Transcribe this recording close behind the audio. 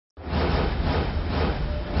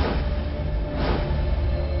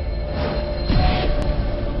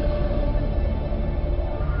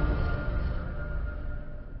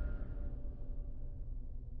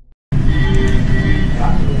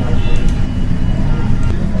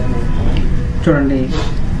చూడండి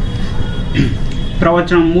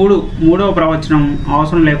ప్రవచనం మూడవ ప్రవచనం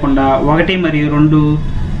అవసరం లేకుండా 1 మరియు 2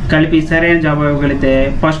 కలిపి సరైన జవాబు ఇవ్వగలిగితే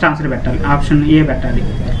ఫస్ట్ ఆన్సర్ పెట్టాలి, ఆప్షన్ ఏ పెట్టాలి,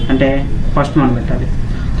 అంటే ఫస్ట్ వన్ పెట్టాలి.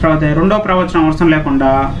 తర్వాత రెండవ ప్రవచనం అవసరం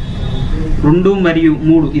లేకుండా 2 మరియు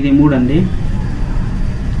 3, ఇది 3 అండి,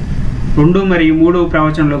 2 మరియు 3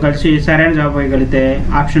 ప్రవచనంలో కలిసి సరైన జవాబు ఇవ్వగలిగితే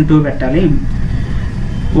ఆప్షన్ 2 పెట్టాలి.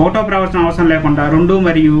 ఒకటో ప్రవచనం అవసరం లేకుండా 2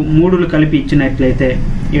 మరియు 3 కలిపి ఇచ్చినట్లయితే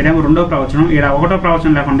ఈడేమో రెండో ప్రవచనం, ఈడ ఒకటో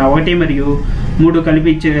ప్రవచనం లేకుండా 1 మరియు 3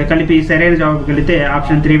 కలిపి సరైన జవాబు కలిగితే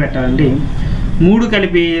ఆప్షన్ 3 పెట్టాలండి. 3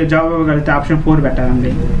 కలిపి జవాబు కలిగితే ఆప్షన్ 4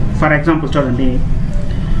 పెట్టాలండి. ఫర్ ఎగ్జాంపుల్ చూడండి,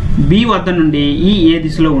 బి వద్ద నుండి ఈ ఏ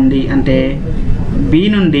దిశలో ఉంది అంటే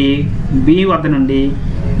బి వద్ద నుండి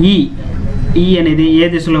ఈ అనేది ఏ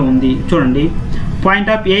దిశలో ఉంది. చూడండి, point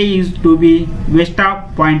of A is to be west of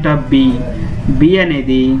point of B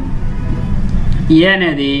అనేది ఏ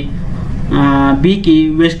అనేది బికి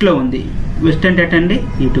వెస్ట్లో ఉంది. వెస్ట్ అంటే ఏంటండి,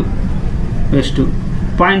 ఇటు west.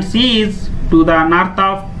 Point C is to the north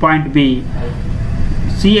of point B,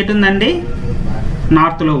 C ఎటు ఉందండి,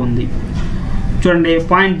 నార్త్లో ఉంది. చూడండి,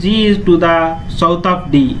 point G is to the south of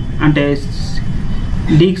D, అంటే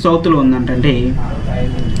డికి సౌత్లో ఉందంటే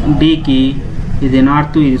డికి ఇది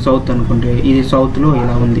నార్త్ ఇది సౌత్ అనుకుంటే ఇది సౌత్లో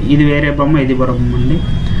ఇలా ఉంది. ఇది వేరే బొమ్మ, ఇది బొమ్మ అండి.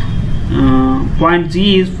 Point G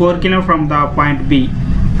is 4 kilometre from the point B,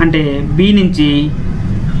 అంటే బి నుంచి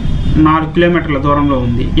 4 కిలోమీటర్ల దూరంలో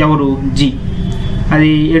ఉంది. ఎవరు, జి.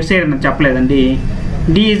 అది ఎటు సైడ్ అని చెప్పలేదండి.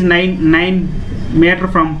 D is 9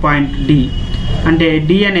 metre from point D, అంటే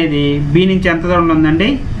డి అనేది బి నుంచి ఎంత దూరంలో ఉందండి,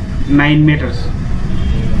 9 మీటర్స్.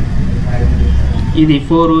 ఇది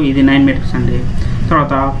 4, ఇది 9 మీటర్స్ అండి.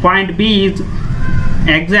 తర్వాత point B is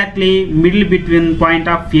exactly middle between point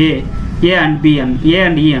of A and ఈ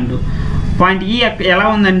అండ్ పాయింట్ ఈ ఎలా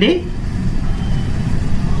ఉందండి,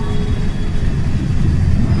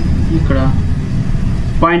 ఇక్కడ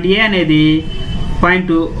పాయింట్ ఏ అనేది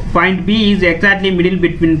point B is exactly middle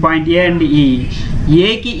between point A and ఈ.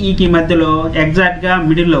 ఏకి ఈకి మధ్యలో ఎగ్జాక్ట్గా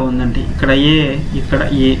మిడిల్లో ఉందండి. ఇక్కడ ఏ, ఇక్కడ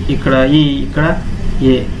ఏ, ఇక్కడ ఈ, ఇక్కడ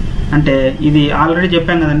ఏ. అంటే ఇది ఆల్రెడీ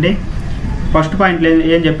చెప్పాం కదండి, ఫస్ట్ పాయింట్లో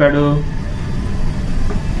ఏం చెప్పాడు,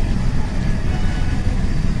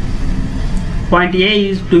 point A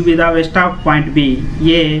is to be the west of point B.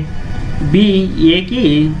 ఏకి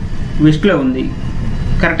వెస్ట్లో ఉంది,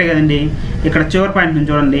 కరెక్టే కదండి. ఇక్కడ చివరి పాయింట్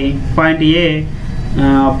నుంచి చూడండి,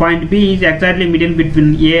 point B is exactly middle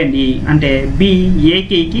between A and ఈ, అంటే బి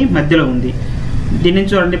ఏకి మధ్యలో ఉంది. దీని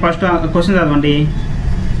నుంచి చూడండి, ఫస్ట్ క్వశ్చన్ చదవండి.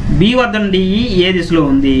 బి వద్ద నుండి ఈ ఏ దిశలో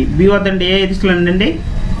ఉంది, బి వద్ద నుండి ఏ దిశలో ఉందండి,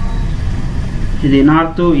 ఇది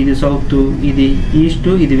నార్త్, ఇది సౌత్, ఇది ఈస్ట్,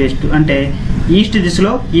 ఇది వెస్ట్, అంటే ఈస్ట్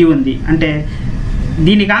దిశలో ఈ ఉంది. అంటే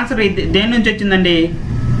దీనికి ఆన్సర్ దేని నుంచి వచ్చిందండి,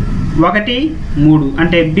 1, 3,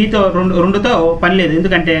 అంటే బితో 2తో పని లేదు,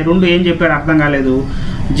 ఎందుకంటే 2 ఏం చెప్పాడు అర్థం కాలేదు.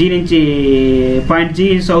 జీ నుంచి point G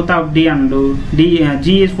south of D and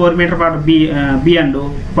G is 4 metre part B and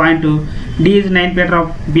point D is 9 metre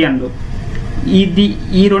of B and ఈ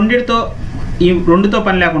 2తో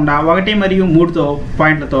పని లేకుండా 1 మరియు 3తో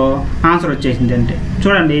పాయింట్లతో ఆన్సర్ వచ్చేసింది. అంటే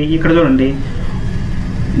చూడండి, ఇక్కడ చూడండి,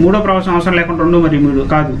 మూడో ప్రవచనం అవసరం లేకుండా 2 మరియు 3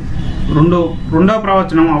 కాదు, రెండో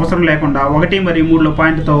ప్రవచనం అవసరం లేకుండా 1 మరియు 3లో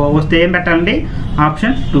పాయింట్తో వస్తే ఏం పెట్టాలండి,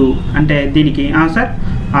 ఆప్షన్ 2. అంటే దీనికి ఆన్సర్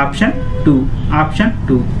ఆప్షన్ 2. ఆప్షన్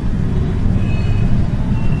 2.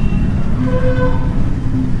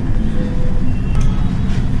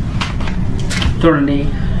 చూడండి,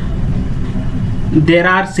 there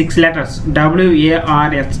are 6 letters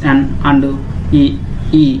WARSN and E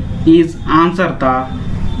is answer the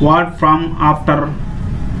word from after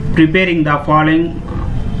preparing the following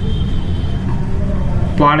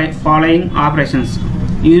operations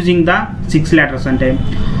using the 6 letters. అంటే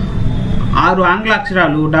 6 ఆంగ్ల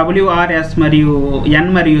అక్షరాలు WRS మరియు N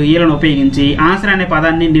మరియు Eలను ఉపయోగించి ఆన్సర్ అనే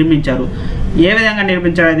పదాన్ని నిర్మించారు. ఏ విధంగా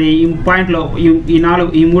నిర్మించారు, అది ఈ పాయింట్లో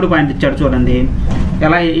ఈ 3 పాయింట్లు ఇచ్చాడు. చూడండి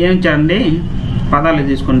ఎలా ఏం ఇచ్చారండి, పదాలు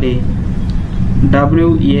తీసుకోండి,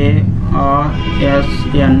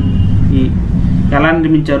 WARSNE ఎలా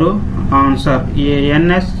నిర్మించారు, ఆన్సర్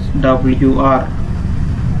ANSWR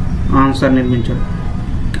ఆన్సర్ నిర్మించారు.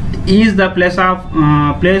 Is the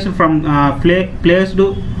placed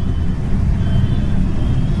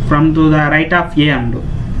from to the right of A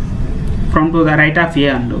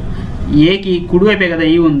and ఏకి కుడివైపే కదా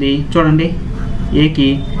ఈ ఉంది. చూడండి, ఏకి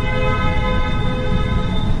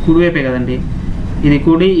కుడివైపే కదండి, ఇది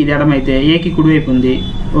కుడి ఇది ఎడమైతే ఏకి కుడివైపు ఉంది.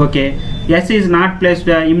 Okay, yes is not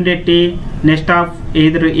placed immediately next of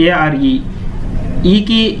either A are ఈ.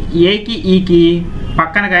 ఏకి ఈకి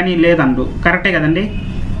పక్కన కానీ లేదండు, కరెక్టే కదండి.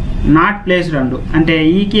 నాట్ ప్లేస్డ్ అండు అంటే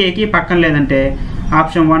ఈకి ఏకి పక్కన లేదంటే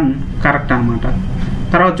ఆప్షన్ 1 కరెక్ట్ అనమాట.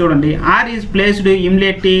 తర్వాత చూడండి are is placed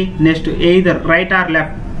immediately next either right are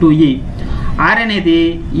left to ఈ. ఆర్ అనేది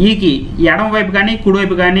ఈకి ఎడమ వైపు కానీ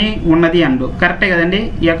కుడివైపు కానీ ఉన్నది అండు. కరెక్టే కదండి,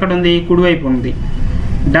 ఎక్కడుంది? కుడివైపు ఉంది.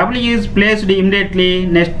 W is placed immediately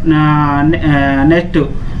next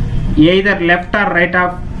either left are right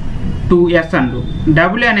off to yes and.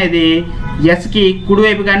 W అనేది ఎస్కి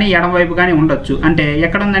కుడివైపు కానీ ఎడమవైపు కానీ ఉండొచ్చు. అంటే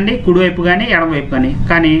ఎక్కడ ఉందండి? కుడివైపు కానీ ఎడమవైపు కానీ.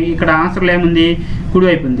 కానీ ఇక్కడ ఆన్సర్లో ఏముంది?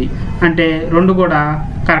 కుడివైపు ఉంది. అంటే రెండు కూడా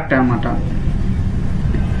కరెక్ట్ అన్నమాట.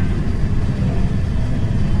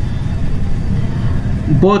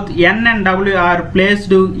 Both N and W R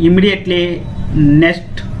placed immediately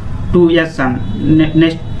next to yes and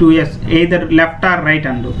next to yes either left are right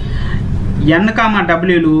and. N comma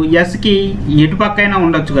డబ్ల్యూలు ఎస్కి ఎటుపక్కైనా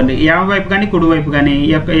ఉండొచ్చు కండి, ఎడమవైపు కానీ కుడివైపు కానీ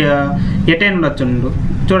ఎటైనా ఉండొచ్చు.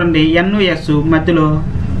 చూడండి ఎన్ ఎస్ మధ్యలో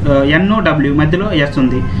ఎన్ డబ్ల్యూ మధ్యలో ఎస్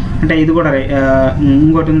ఉంది. అంటే ఇది కూడా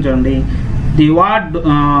ఇంకోటి ఉంది చూడండి, the word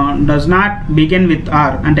does not begin with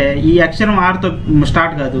are. అంటే ఈ అక్షరం ఆర్తో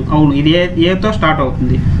స్టార్ట్ కాదు. అవును, ఇది ఏతో స్టార్ట్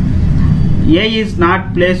అవుతుంది. ఏ is not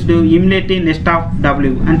placed immediately next of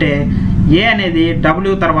W. అంటే ఏ అనేది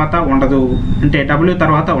డబ్ల్యూ తర్వాత ఉండదు. అంటే డబ్ల్యూ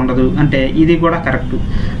తర్వాత ఉండదు. అంటే ఇది కూడా కరెక్ట్.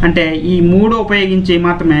 అంటే ఈ మూడు ఉపయోగించి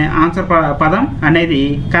మాత్రమే ఆన్సర్ పదం అనేది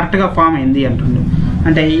కరెక్ట్గా ఫామ్ అయింది అంటుండు.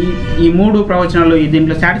 అంటే ఈ మూడు ప్రవచనాలు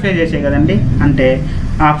దీంట్లో సాటిస్ఫై చేసే కదండి. అంటే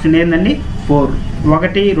ఆప్షన్ ఏందండి? 4.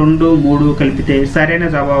 1, 2, 3 కలిపితే సరైన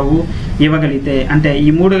జవాబు ఇవ్వగలిగితే, అంటే ఈ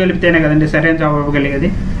మూడు కలిపితేనే కదండి సరైన జవాబు ఇవ్వగలిగేది.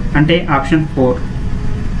 అంటే ఆప్షన్ 4.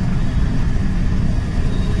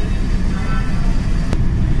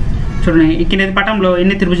 చూడండి ఈ కింది పటంలో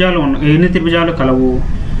ఎన్ని త్రిభుజాలు కలవు.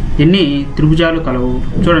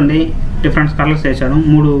 చూడండి డిఫరెంట్ కలర్స్ వేసాను.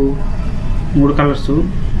 మూడు కలర్స్.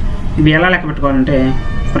 ఇవి ఎలా లెక్క పెట్టుకోవాలంటే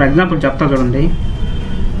ఫర్ ఎగ్జాంపుల్ చెప్తా చూడండి.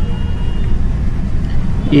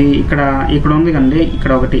 ఇక్కడ ఉంది కండి,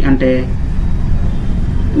 ఇక్కడ ఒకటి. అంటే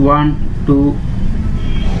 1, 2,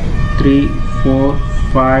 3, 4,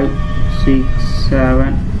 5, 6,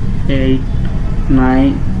 7, 8, 9,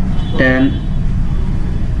 10,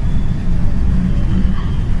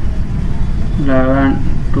 11,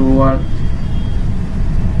 12,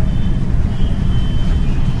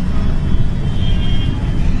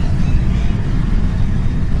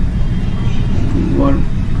 1.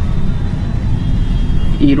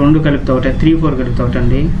 ఈ రెండు కలిపితే ఒకటే 3, 4 కలిపితే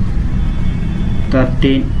ఒకటండి.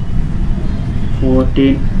 13,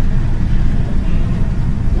 14,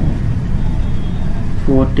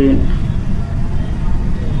 14,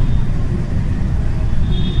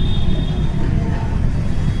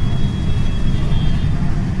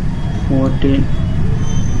 14.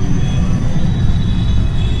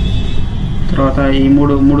 తర్వాత ఈ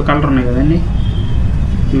మూడు కలర్ ఉన్నాయి కదండి.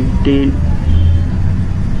 15,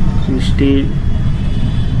 16,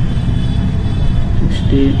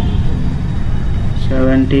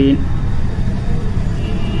 17.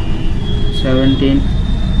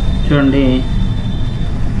 చూడండి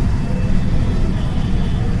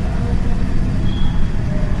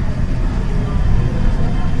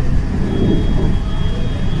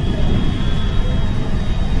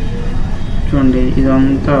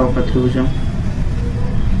ఇదంతా ఒక త్రిభుజం.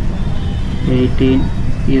 18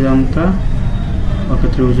 ఇదంతా ఒక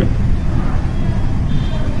త్రిభుజం.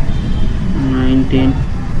 19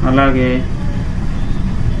 అలాగే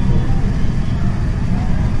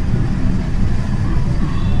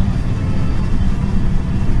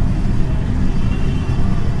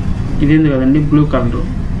ఇది ఉంది కదండి బ్లూ కలర్,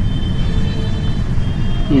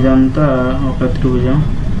 ఇదంతా ఒక త్రిభుజం.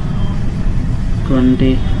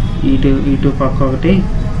 20 ఇటు పక్క ఒకటి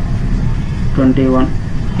 21.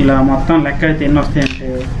 ఇలా మొత్తం లెక్క అయితే ఎన్ని వస్తాయంటే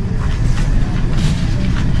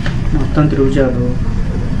మొత్తం త్రిభుజాలు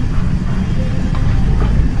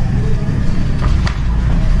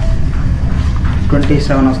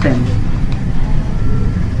 27 వస్తాయండి.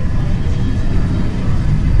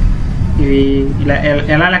 ఇవి ఇలా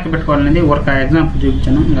ఎలా లెక్క పెట్టుకోవాలనేది ఒక ఎగ్జాంపుల్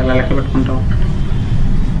చూపించాను. ఇలా లెక్క పెట్టుకుంటా ఉంటాను.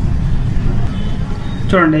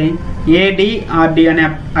 చూడండి ADRD అనే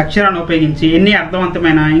అక్షరాన్ని ఉపయోగించి ఎన్ని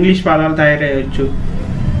అర్థవంతమైన ఇంగ్లీష్ పదాలు తయారయ్యవచ్చు.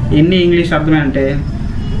 ఎన్ని ఇంగ్లీష్ అర్థమే అంటే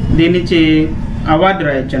దీని నుంచి అవార్డు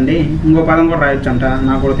రాయొచ్చు అండి. ఇంకో పదం కూడా రాయొచ్చు అంట,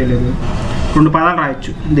 నాకు కూడా తెలియదు. 2 పదాలు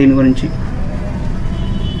రాయొచ్చు దీని గురించి.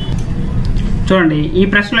 చూడండి ఈ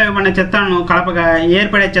ప్రశ్నలో ఇవ్వబడిన చిత్రాలను కలపగా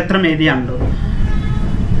ఏర్పడే చిత్రం ఏది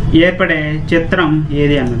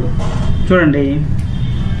అన్నాడు. చూడండి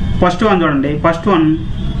ఫస్ట్ వన్ చూడండి. ఫస్ట్ వన్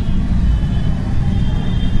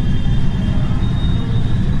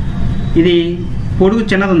ఇది పొడుగు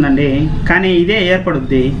చిన్నది ఉందండి, కానీ ఇదే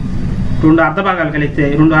ఏర్పడుద్ది. 2 అర్ధభాగాలు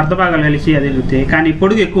కలిసి అది ఎదుగుతాయి. కానీ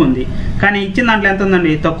పొడుగు ఎక్కువ ఉంది. కానీ ఇచ్చిన దాంట్లో ఎంత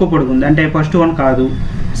ఉందండి? తక్కువ పొడుగు ఉంది. అంటే ఫస్ట్ వన్ కాదు.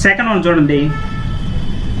 సెకండ్ వన్ చూడండి.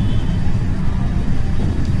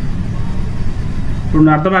 2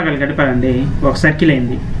 అర్ధభాగాలు కలిపారండి, ఒక సర్కిల్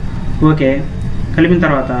అయింది. ఓకే, కలిపిన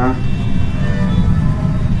తర్వాత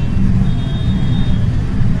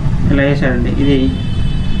ఇలా వేసారండి. ఇది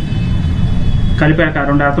కలిపాక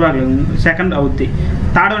 2 అర్ధభాగాలు సెకండ్ అవుద్ది.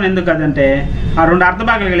 థర్డ్ వన్ ఎందుకు కదంటే ఆ 2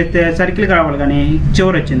 అర్ధభాగాలు కలిపితే సర్కిల్ కావాలి కానీ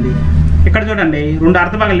చివరి వచ్చింది. ఇక్కడ చూడండి 2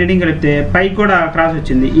 అర్ధభాగాలు లీడింగ్ కలిపితే పైకి కూడా క్రాస్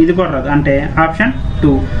వచ్చింది, ఇది కూడా రాదు. అంటే ఆప్షన్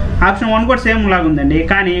 2. ఆప్షన్ 1 కూడా సేమ్ లాగా ఉందండి,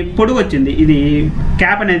 కానీ పొడుగు వచ్చింది. ఇది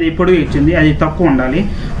క్యాప్ అనేది పొడుగు ఇచ్చింది, అది తక్కువ ఉండాలి.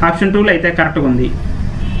 ఆప్షన్ 2లో అయితే కరెక్ట్గా ఉంది.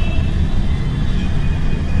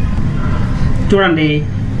 చూడండి,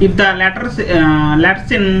 if the letters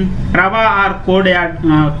in Prava are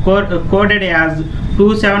coded as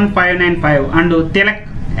 27595 and Tilak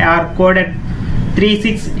are coded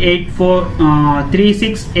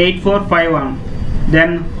 368451, then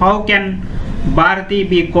how can Bharati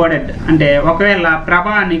be coded? అంటే ఒకవేళ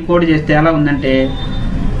ప్రభా అని కోడ్ చేస్తే ఎలా ఉందంటే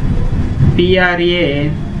PRABA,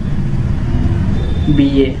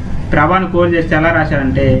 ప్రభాని కోడ్ చేస్తే ఎలా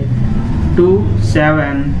రాశారంటే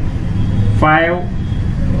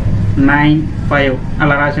 27595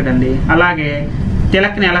 అలా రాశాడండి. అలాగే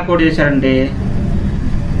తిలక్ని ఎలా కోడ్ చేశారంటే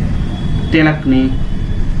తిలక్ని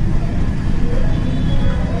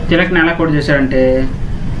ఎలా కోడ్ చేశారంటే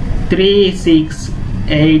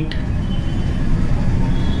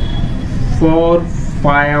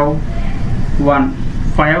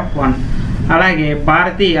 368451. అలాగే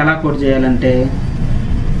భారతి ఎలా కోడ్ చేయాలంటే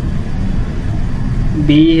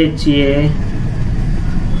BHARATHI.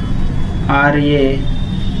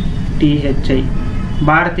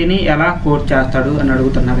 భారతిని ఎలా కోడ్ చేస్తాడు అని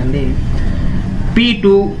అడుగుతున్నారండి. P2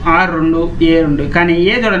 R2 A2, కానీ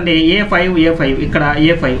ఏ చూడండి A5 ఇక్కడ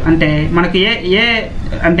A5 అంటే మనకి ఏ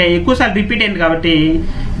అంటే ఎక్కువసార్లు రిపీట్ అయింది కాబట్టి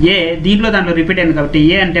ఏ దాంట్లో రిపీట్ అయింది కాబట్టి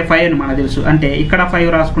ఏ అంటే 5 అని మనకు తెలుసు. అంటే ఇక్కడ 5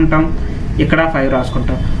 రాసుకుంటాం, ఇక్కడ 5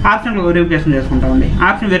 రాసుకుంటాం. ఆప్షన్లో వెరిఫికేషన్ చేసుకుంటామండి.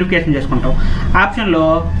 ఆప్షన్లో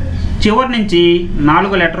చివరి నుంచి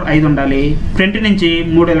 4వ లెటర్ 5 ఉండాలి, ఫ్రంట్ నుంచి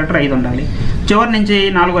 3వ లెటర్ 5 ఉండాలి. చివరి నుంచి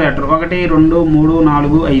 4వ లెటర్ 1 2 3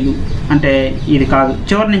 4 5 అంటే ఇది కాదు.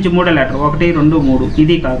 చివరి నుంచి 3వ లెటర్ 1 2 3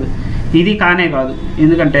 ఇది కాదు, ఇది కానే కాదు.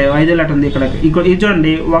 ఎందుకంటే 5వ లెటర్ ఉంది ఇక్కడ. ఇది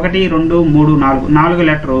చూడండి 1 2 3 4 4వ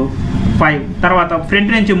లెటరు 5. తర్వాత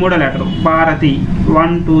ఫ్రంట్ నుంచి 3వ లెటర్ భారతి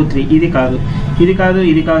 1 2 3 ఇది కాదు, ఇది కాదు,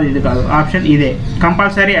 ఇది కాదు, ఇది కాదు. ఆప్షన్ ఇదే,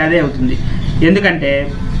 కంపల్సరీ అదే అవుతుంది. ఎందుకంటే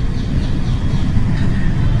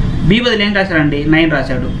B బదులు ఏం రాశాడండి 9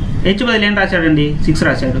 రాశాడు, H బదులు ఏం రాశాడండి 6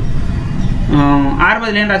 రాశాడు, R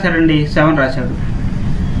బదులు ఏం రాశాడండి 7 రాశాడు,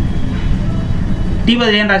 T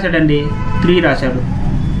బదులు ఏం రాశాడండి 3 రాశాడు,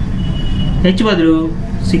 H బదులు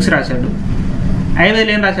 6 రాశాడు, I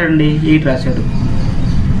బదులు ఏం రాశాడండి 8 రాశాడు.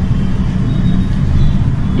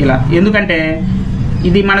 ఇలా ఎందుకంటే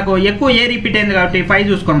ఇది మనకు ఎక్కువ ఏ రిపీట్ అయింది కాబట్టి 5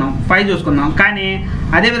 చూసుకుందాం. కానీ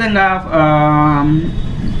అదేవిధంగా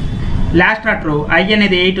లాస్ట్ లెటర్ ఐ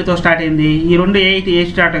అనేది 8తో స్టార్ట్ అయింది. ఈ 2 8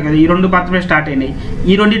 స్టార్ట్ అయ్యింది, ఈ 2 మాత్రమే స్టార్ట్ అయినాయి.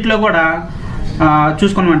 ఈ రెండిట్లో కూడా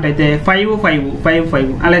చూసుకున్నట్టయితే 5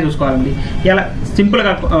 అలా చూసుకోవాలండి. ఇలా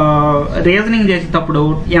సింపుల్గా రీజనింగ్ చేసేటప్పుడు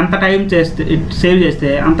ఎంత టైం సేవ్ చేస్తే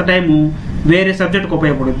అంత టైము వేరే సబ్జెక్ట్కి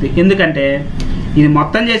ఉపయోగపడుద్ది. ఎందుకంటే ఇది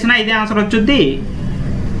మొత్తం చేసినా ఇదే ఆన్సర్ వచ్చుద్ది.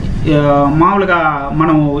 మామూలుగా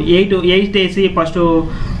మనం 8 వేసి ఫస్ట్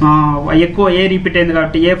ఎక్కువ ఏ రిపీట్ అయింది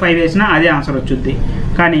కాబట్టి A5 వేసినా అదే ఆన్సర్ వచ్చుద్ది.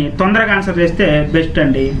 కానీ తొందరగా ఆన్సర్ చేస్తే బెస్ట్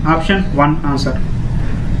అండి. Option 1 answer.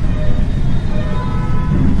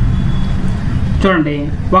 చూడండి,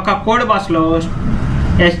 ఒక కోడ్ బాక్స్లో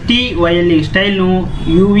STYLE స్టైల్ను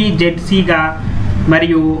UVZCగా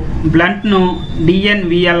మరియు బ్లంట్ను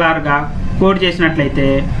DNVLRగా కోడ్ చేసినట్లయితే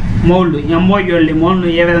మౌల్డ్ MOULD మౌల్డ్ను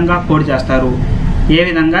ఏ విధంగా కోడ్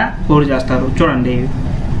చేస్తారు చూడండి.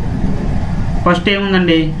 ఫస్ట్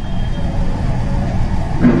ఏముందండి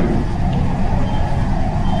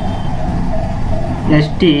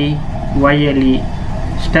STYLE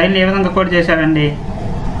స్టైల్ని ఏ విధంగా కోడ్ చేశారండి?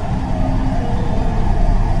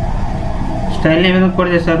 స్టైల్ని ఏ విధంగా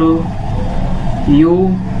కోడ్ చేశారు?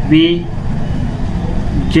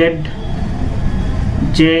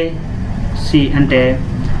 UVZC అంటే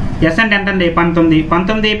S అంటే ఎంత అండి 19,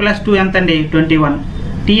 19 + 2 ఎంత అండి 21,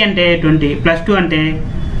 T అంటే 20 + 2 అంటే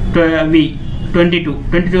V 22,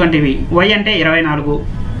 22 అంటే V, Y అంటే 24,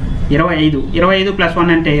 25, 25 +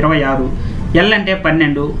 1 అంటే 26, L అంటే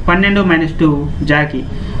 12, 12 - 2 జాకి,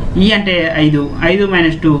 E అంటే 5,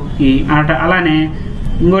 5 - 2 ఈ అలానే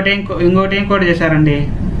ఇంకోటి ఏం కోడ్ చేశారండి?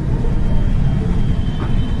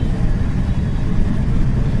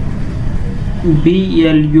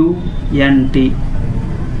 BLUNT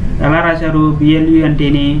ఎలా రాశారు?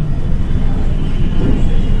 BLUNTని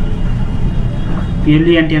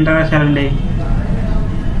ఎంత రాశారండి?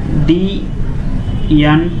 DNVLT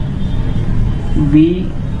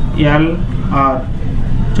LR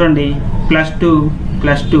చూడండి +2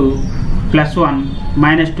 +2 +1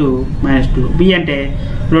 -2 -2. B అంటే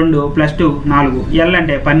 2 +2 4. L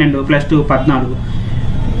అంటే 12 +2 14.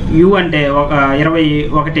 U అంటే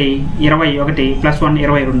 21 21 +1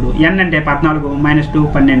 22. N అంటే 14 -2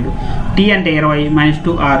 12. T అంటే 20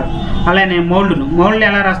 -2 6. అలానే మోల్డ్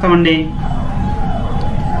ఎలా రాస్తామండి?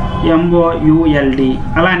 MOULD.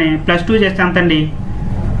 అలానే +2 చేస్తే ఎంతండి?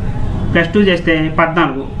 +2 చేస్తే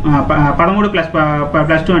 14. 13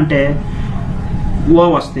 +2 అంటే O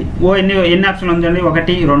వస్తాయి. O ఎన్ని ఆప్షన్లు ఉందండి?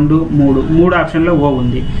 1 2 3 ఆప్షన్లో O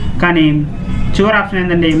ఉంది. కానీ చివరి ఆప్షన్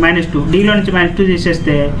ఏంటండి? -2. డీలో నుంచి -2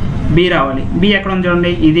 తీసేస్తే B రావాలి. B ఎక్కడ ఉంది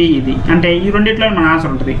చూడండి? ఇది అంటే ఈ రెండిట్లోనే మన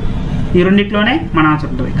ఆన్సర్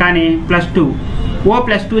ఉంటుంది. కానీ +2 O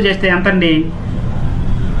 +2 చేస్తే ఎంతండి?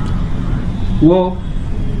 O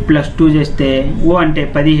 +2 చేస్తే O అంటే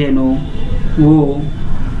 15 O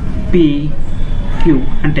P Q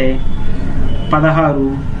అంటే 16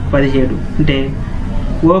 17 అంటే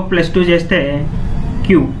O +2 చేస్తే Q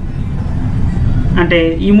అంటే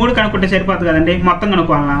ఈ 3 కనుక్కుంటే సరిపోతుంది కదండి. మొత్తం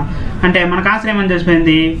కనుక్కోవాలన్నా అంటే మనకు ఆన్సర్ ఏమని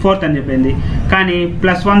చెప్పిపోయింది? 4th అని చెప్పింది. కానీ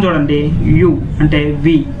 +1 చూడండి U అంటే V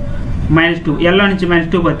 -2 ఎల్లో నుంచి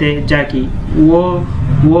 -2 పోతే జాకి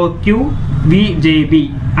OQ VJB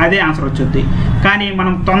అదే ఆన్సర్ వచ్చుద్ది. కానీ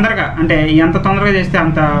మనం తొందరగా అంటే ఎంత తొందరగా చేస్తే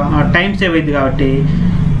అంత టైం సేవ్ అయింది కాబట్టి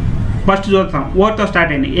ఫస్ట్ చూద్దాం. ఓతో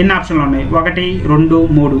స్టార్ట్ అయింది. ఎన్ని ఆప్షన్లు ఉన్నాయి? 1 2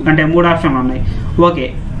 3 అంటే 3 ఆప్షన్లు ఉన్నాయి. ఓకే,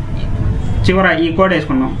 చివర ఈ కోడ్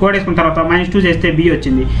వేసుకున్నాం. కోడ్ వేసుకున్న తర్వాత -2 చేస్తే B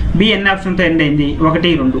వచ్చింది. B ఎన్ని ఆప్షన్తో ఎండ్ అయింది? 1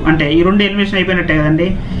 2 అంటే ఈ 2 ఎలిమినేషన్ అయిపోయినట్టే కదండి.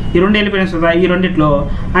 ఈ 2 ఎలిమినేషన్ కదా. ఈ రెండిట్లో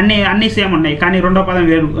అన్ని సేమ్ ఉన్నాయి. కానీ రెండో పదం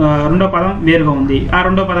వేరుగా ఉంది. ఆ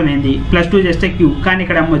రెండో పదం ఏంది? +2 చేస్తే Q. కానీ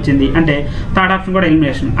ఇక్కడ M వచ్చింది అంటే థర్డ్ ఆప్షన్ కూడా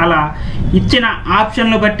ఎలిమినేషన్. అలా ఇచ్చిన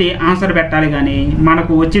ఆప్షన్లు బట్టి ఆన్సర్ పెట్టాలి. కానీ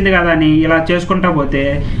మనకు వచ్చింది కదా అని ఇలా చేసుకుంటా పోతే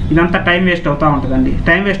ఇదంతా టైం వేస్ట్ అవుతూ ఉంటుందండి.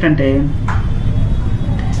 టైం వేస్ట్ అంటే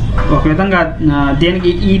ఒక విధంగా దేనికి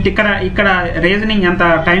ఇక్కడ రీజనింగ్ ఎంత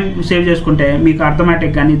టైం సేవ్ చేసుకుంటే మీకు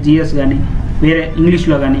అర్థమెటిక్ కానీ GS కానీ వేరే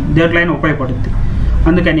ఇంగ్లీష్లో కానీ దేంట్లో అయినా ఉపయోగపడుతుంది.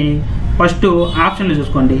 అందుకని ఫస్ట్ ఆప్షన్లు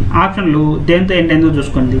చూసుకోండి. ఆప్షన్లు దేంతో ఎండ్ అయిందో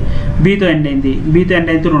చూసుకోండి. బీతో ఎండ్ అయింది.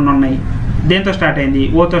 2 ఉన్నాయి. దేంతో స్టార్ట్ అయింది?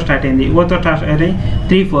 ఓతో స్టార్ట్ అయింది.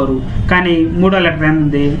 3 4. కానీ మూడో లెటర్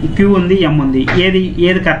ఏంది? Q ఉంది, M ఉంది. ఏది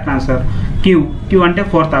కరెక్ట్ ఆన్సర్? Q అంటే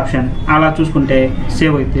 4th ఆప్షన్. అలా చూసుకుంటే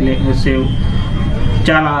సేవ్ అవుతుంది.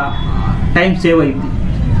 చాలా టైం సేవ్ అయింది.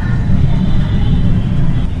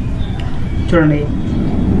 చూడండి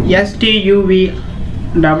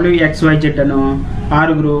STUVWXYZ అను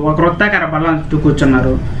 6 ఒక వృత్తాకార బల్లం చుట్టూ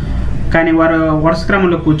కూర్చున్నారు. కానీ వారు వరుస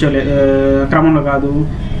క్రమంలో కాదు.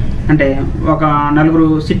 అంటే ఒక 4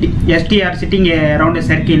 STR sitting around a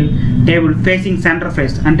circle table facing centre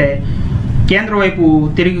face అంటే కేంద్ర వైపు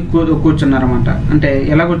తిరిగి కూర్చున్నారన్నమాట. అంటే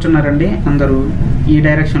ఎలా కూర్చున్నారండి? అందరూ ఈ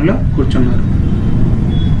డైరెక్షన్లో కూర్చున్నారు.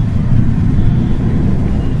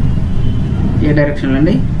 ఏ డైరెక్షన్లో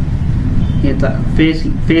అండి?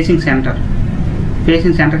 Facing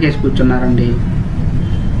centre case కూర్చున్నారండి.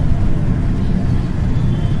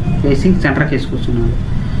 Facing centre case కూర్చున్నారు.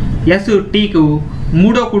 STకు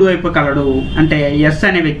మూడో కుడివైపు కలడు అంటే S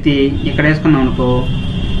అనే వ్యక్తి ఇక్కడ వేసుకున్నాం అనుకో.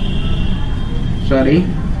 సారీ,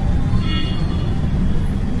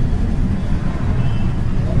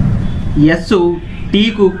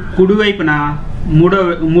 STకు కుడివైపున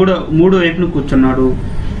మూడో వైపున కూర్చున్నాడు.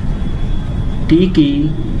 Tకి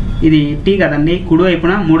ఇది T కదండి,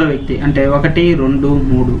 కుడివైపున మూడో వ్యక్తి అంటే 1 2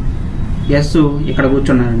 3. S ఇక్కడ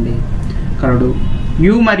కూర్చున్నారండి కలడు.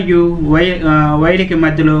 U మరియు Yకి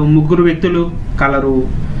మధ్యలో 3 వ్యక్తులు కలరు.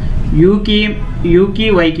 Uకి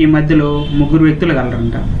Yకి మధ్యలో 3 వ్యక్తులు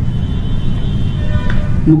కలరంట.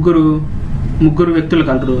 ముగ్గురు వ్యక్తులు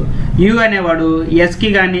కలరు. U అనేవాడు Sకి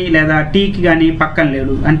కానీ లేదా Tకి కానీ పక్కన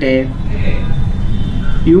లేడు. అంటే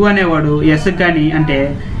U అనేవాడు Sకి కానీ అంటే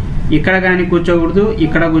ఇక్కడ కానీ కూర్చోకూడదు,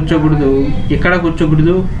 ఇక్కడ కూర్చోకూడదు, ఇక్కడ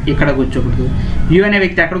కూర్చోకూడదు, ఇక్కడ కూర్చోకూడదు. U అనే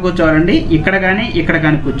వ్యక్తి ఎక్కడ కూర్చోవాలండి? ఇక్కడ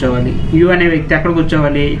కానీ కూర్చోవాలి. U అనే వ్యక్తి ఎక్కడ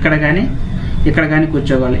కూర్చోవాలి? ఇక్కడ కానీ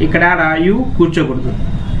కూర్చోవాలి. ఇక్కడ U కూర్చోకూడదు.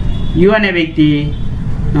 U అనే వ్యక్తి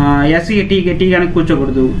Sకి T కానీ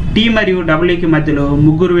కూర్చోకూడదు. T మరియు Wకి మధ్యలో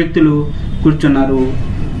 3 వ్యక్తులు కూర్చున్నారు.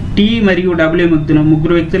 T మరియు W మధ్యలో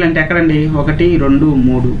 3 వ్యక్తులు అంటే ఎక్కడండి? 1 2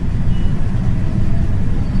 3.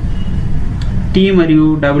 T మరియు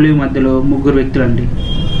W మధ్యలో 3 వ్యక్తులు అండి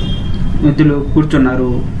మధ్యలో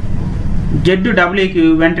కూర్చున్నారు. Z Wకి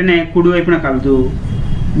వెంటనే కుడివైపున కలదు.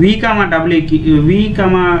 Wకి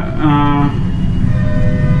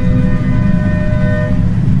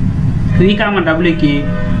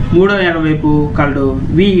మూడో ఎడమ వైపు కలడు.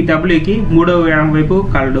 Wకి మూడో ఎడమ వైపు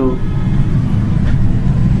కలడు.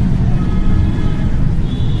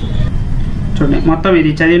 చూడండి మొత్తం ఇది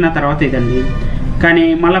చదివిన తర్వాత ఇదండి. కానీ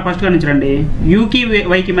మళ్ళీ ఫస్ట్ నుంచి రండి. యూకి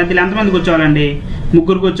వైకి మధ్యలో ఎంతమంది కూర్చోవాలండి?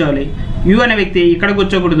 ముగ్గురు కూర్చోవాలి. యూ అనే వ్యక్తి ఇక్కడ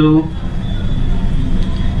కూర్చోకూడదు,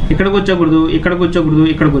 ఇక్కడ కూర్చోకూడదు, ఇక్కడ కూర్చోకూడదు,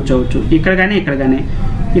 ఇక్కడ కూర్చోవచ్చు. ఇక్కడ కానీ ఇక్కడ కానీ.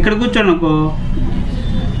 ఇక్కడ కూర్చోనుకో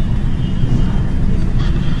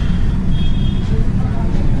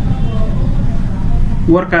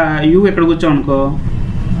ఊరక యూ ఇక్కడ కూర్చోనుకో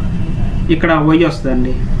ఇక్కడ వై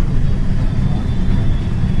వస్తుందండి.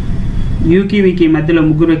 యూకి వీకి మధ్యలో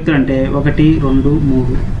ముగ్గురు వ్యక్తులు అంటే 1 2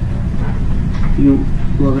 3 యూ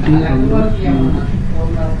 1 2 3.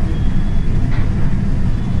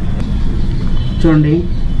 చూడండి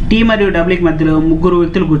టీ మరియు డబ్ల్యూకి మధ్యలో ముగ్గురు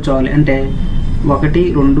వ్యక్తులు కూర్చోవాలి అంటే 1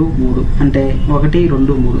 2 3 అంటే 1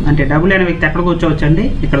 2 3 అంటే డబ్ల్యూ అనే వ్యక్తి ఎక్కడ కూర్చోవచ్చు అండి?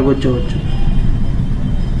 ఇక్కడ కూర్చోవచ్చు.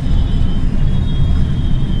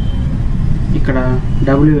 ఇక్కడ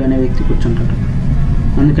డబ్ల్యూ అనే వ్యక్తి కూర్చుంటాడు,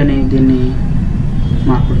 అందుకని దీన్ని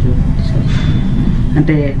మార్పు.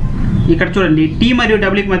 అంటే ఇక్కడ చూడండి టీ మరియు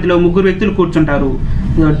డబ్ల్యూకి మధ్యలో ముగ్గురు వ్యక్తులు కూర్చుంటారు.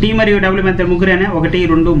 టీ మరియు డబ్ల్యూ మధ్య ముగ్గురు అనే 1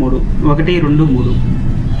 2 3 1 2 3.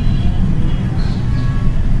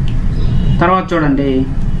 తర్వాత చూడండి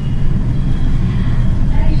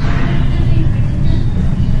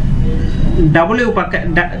డబ్ల్యూ పక్క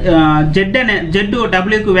జెడ్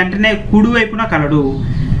డబ్ల్యూకి వెంటనే కుడి వైపున కలడు.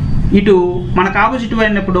 ఇటు మనకు ఆపోజిట్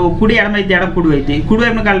అయినప్పుడు కుడి ఎడమైతే ఎడం కుడి అయితే కుడి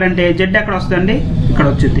వైపున కలడంటే జెడ్ ఎక్కడ వస్తుంది? ఇక్కడ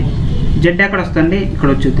వచ్చింది. జెడ్ ఎక్కడ వస్తుంది? ఇక్కడ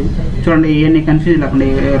వచ్చింది. చూడండి ఇవన్నీ కన్ఫ్యూజ్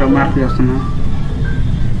లేకుండా మార్పు చేస్తున్నా.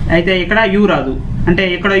 అయితే ఇక్కడ యూ రాదు అంటే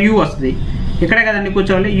ఇక్కడ యూ వస్తుంది. ఇక్కడే కదండి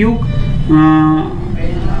కూర్చోవాలి. యూ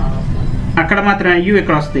అక్కడ మాత్రమే యూ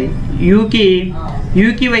ఇక్కడ వస్తుంది.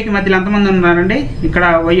 యూకి వైకి మధ్యలో ఎంతమంది ఉన్నారండి? ఇక్కడ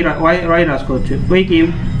వై రాసుకోవచ్చు. వైకి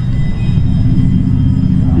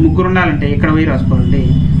ముగ్గురు ఉండాలంటే ఇక్కడ వై రాసుకోవాలండి.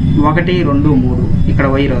 1 2 3 ఇక్కడ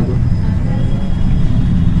వై రాదు.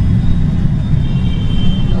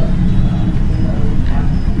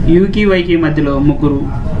 యూకి వైకి మధ్యలో ముగ్గురు,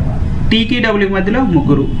 టీకి డబ్ల్యూకి మధ్యలో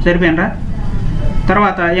ముగ్గురు. సరిపోయినరా?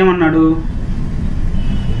 తర్వాత ఏమన్నాడు?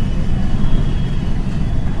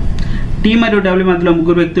 టీ మరియు డబ్ల్యూ మధ్యలో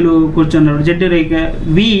ముగ్గురు వ్యక్తులు కూర్చున్నారు. జెడ్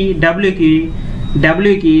వి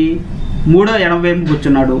డబ్ల్యూకి మూడో ఎడమ వైపు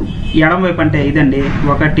కూర్చున్నాడు. ఎడమ వైపు అంటే ఇదండి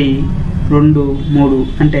 1 2 3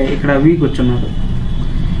 అంటే ఇక్కడ వి కూర్చున్నాడు.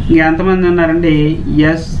 ఇంకా ఎంతమంది ఉన్నారండి?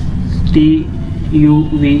 S T you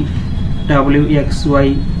V W X why.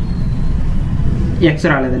 X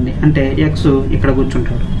రాలేదండి అంటే ఎక్స్ ఇక్కడ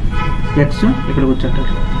కూర్చుంటాడు. ఎక్స్ ఇక్కడ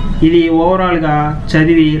కూర్చుంటాడు. ఇది ఓవరాల్గా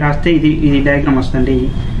చదివి రాస్తే ఇది డయాగ్రామ్ వస్తుంది.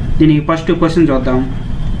 దీనికి ఫస్ట్ క్వశ్చన్ చూద్దాం.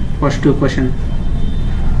 ఫస్ట్ క్వశ్చన్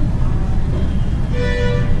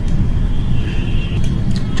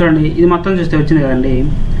చూడండి, ఇది మొత్తం చూస్తే వచ్చింది కదండి.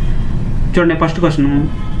 చూడండి ఫస్ట్ క్వశ్చన్,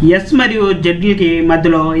 ఎస్ మరియు జెడ్లకి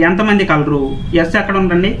మధ్యలో ఎంతమంది కలరు? ఎస్ ఎక్కడ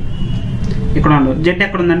ఉందండి? ఇక్కడ ఉండదు. జెడ్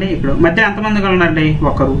ఎక్కడ ఉందండి? ఇక్కడ. మధ్యలో ఎంతమంది కలరండి?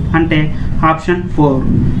 ఒకరు. అంటే ఆప్షన్ 4.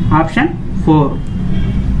 ఆప్షన్ 4.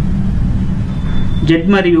 జెడ్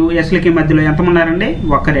మరియు ఎస్లకి మధ్యలో ఎంతమంది ఉన్నారండి?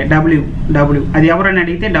 ఒక్కరే. డబ్ల్యూ అది ఎవరని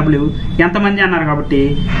అడిగితే డబ్ల్యూ. ఎంతమంది అన్నారు కాబట్టి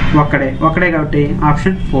ఒక్కడే కాబట్టి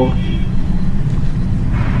ఆప్షన్ 4.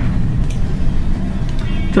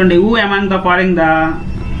 చూడండి, who among the following the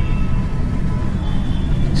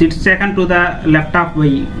sits second to the left of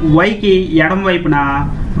why. వైకి ఎడమ వైపున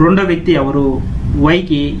రెండో వ్యక్తి ఎవరు?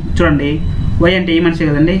 వైకి చూడండి, వై అంటే ఈ మనిషి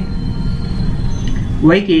కదండి.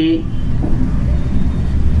 వైకి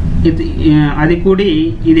ఇది అది కూడి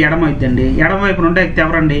ఇది ఎడమ అవుతుందండి. ఎడమ వైపు రెండో వ్యక్తి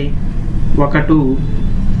ఎవరండి? 1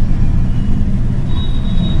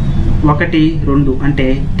 2 అంటే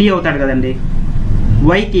టీ అవుతాడు కదండి.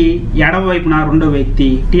 వైకి ఎడమ వైపున రెండో వ్యక్తి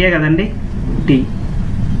టీయే కదండి. టీ.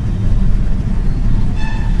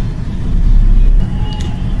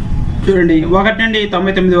 చూడండి 1 నుండి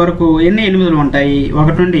 99 వరకు ఎన్ని 8లు ఉంటాయి?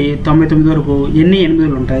 1 నుండి 99 వరకు ఎన్ని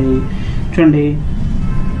 8లు ఉంటాయి? చూడండి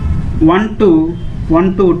 1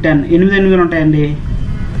 to 10 8 ఉంటాయండి.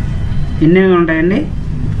 ఎన్ని 8 ఉంటాయండి?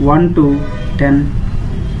 1 to 10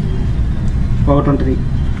 ఒకటి ఉంటుంది.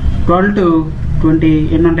 12 to 20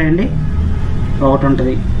 ఎన్ని ఉంటాయండి? ఒకటి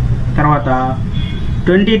ఉంటుంది. తర్వాత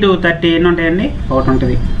 20 to 30 ఎన్ని ఉంటాయండి? ఒకటి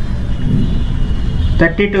ఉంటుంది.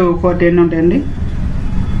 30 to 40 ఎన్ని ఉంటాయండి?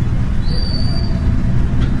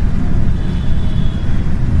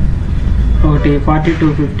 ఒకటి. 40 to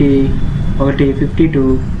 50 ఒకటి. 50 to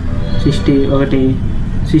 60 ఒకటి.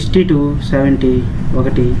 60 to 70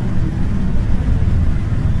 ఒకటి.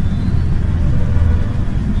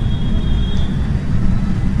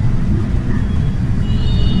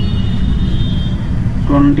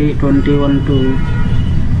 21 to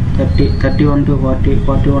 30 31 to 40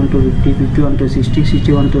 41 to 50 51 to 60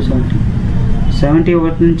 61 to 70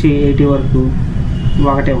 71 నుంచి 80 వరకు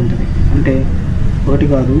ఒకటే ఉంటుంది. అంటే ఒకటి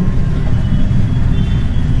కాదు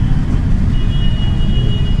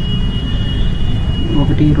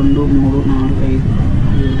 1 2 3 4 5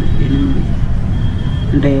 7 8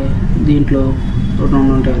 అంటే దీంట్లో 2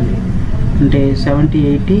 ఉంటాయండి. అంటే 70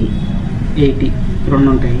 80 80 2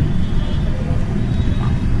 ఉంటాయి.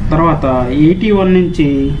 తర్వాత 81 నుంచి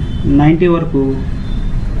 90 వరకు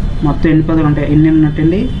మొత్తం ఎన్ని పదాలు ఉంటాయి? ఎన్ని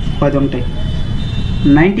ఉన్నట్టండి? 10 ఉంటాయి.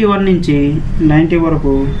 91 నుంచి 90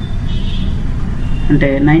 వరకు అంటే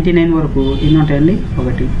 99 వరకు ఎన్ని ఉంటాయండి?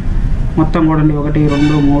 1. మొత్తం కూడా అండి 1 2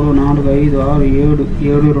 3 4 5 6 7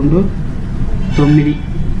 7 2 9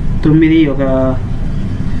 9 ఒక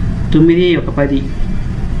 9 ఒక 10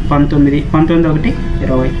 19 19 1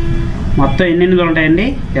 20 మొత్తం ఎన్ని ఎనిమిదిలు ఉంటాయండి?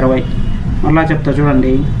 20. మళ్ళా చెప్తా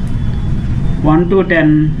చూడండి. 1 to 10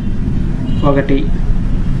 1,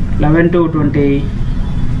 11 to 20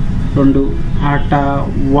 2, అట్ట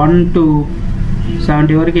 1 to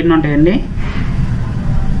 70 వరకు ఎన్ని ఉంటాయండి?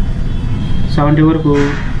 70 వరకు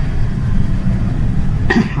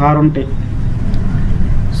 6 ఉంటాయి.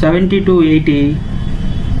 70 to 80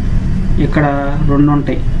 ఇక్కడ 2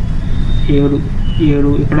 ఉంటాయి. 7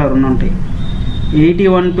 7 ఇక్కడ 2 ఉంటాయి.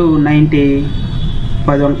 81 to 90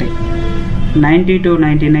 10 ఉంటాయి. 90 to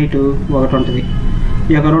 99 1 ఉంటుంది.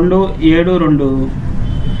 ఇక 2 7 2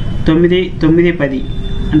 9 9 10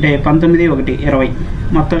 అంటే 19 1 20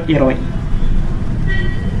 మొత్తం 20.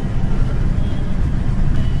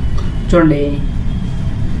 చూడండి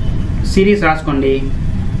సిరీస్ రాసుకోండి.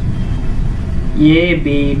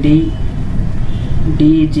 ABD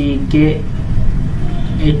DGK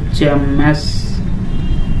HMS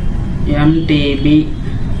MTB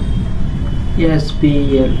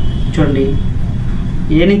SPL. చూడండి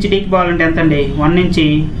ఏ నుంచి డీకి పోవాలంటే ఎంత అండి? 1 నుంచి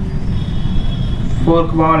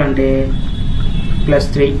 4కి పోవాలంటే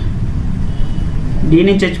 +3, డి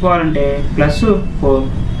నుంచి హెచ్ పోవాలంటే +4,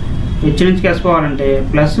 హెచ్ నుంచి ఎస్ పోవాలంటే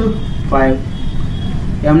 +5,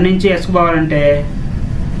 ఎం నుంచి ఎస్కి పోవాలంటే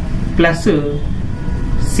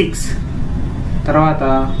 +6, తర్వాత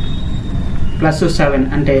 +7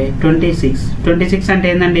 అంటే 26. 26 అంటే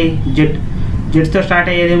ఏంటండి? జెడ్తో స్టార్ట్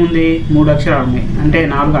అయ్యేది ఏముంది? 3 అక్షరాలు ఉన్నాయి. అంటే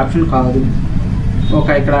 4 ఆప్షన్ కాదు.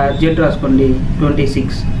 ఇక్కడ జెడ్ రాసుకోండి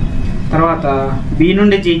 26. తర్వాత బి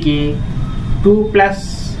నుండి జీకి 2 +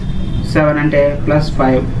 7 అంటే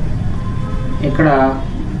 +5. ఇక్కడ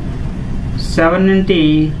 7 నుండి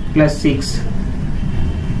 +6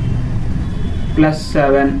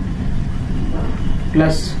 +7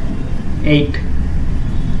 +8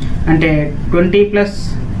 అంటే 20 +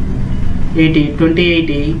 80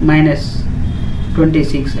 2080 -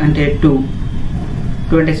 26 అంటే 2.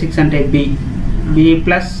 26 అంటే బి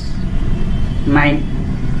 +9.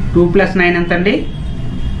 2 + 9 ఎంత అండి?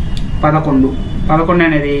 11. 11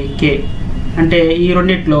 అనేది కే. అంటే ఈ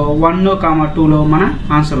రెండిట్లో 1, 2లో మన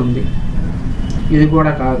ఆన్సర్ ఉంది. ఇది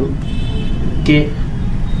కూడా కాదు, కే.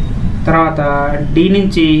 తర్వాత డి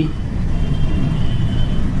నుంచి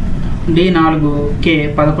D4 కే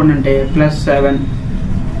 11 అంటే +7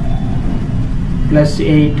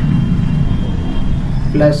 +8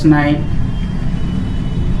 +9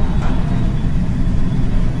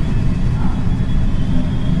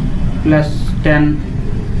 +10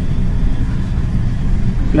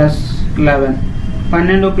 +11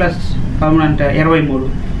 12 + 13 అంటే 23.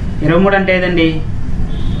 23 అంటే ఏదండి?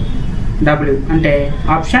 W అంటే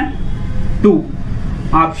ఆప్షన్ 2.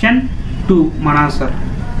 ఆప్షన్ 2 మన ఆన్సర్.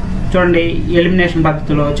 చూడండి ఎలిమినేషన్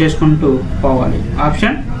పద్ధతిలో చేసుకుంటూ పోవాలి.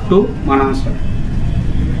 ఆప్షన్ 2 మన ఆన్సర్.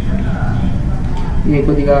 ఇది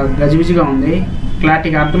కొద్దిగా గజిబిజిగా ఉంది,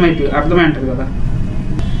 క్లారిటీగా అర్థమై ఉంటుంది కదా.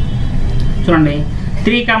 చూడండి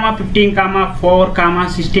 3, 15, 4,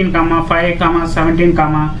 16, 5, 17,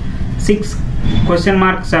 6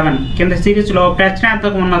 (7) కింద సిరీస్లో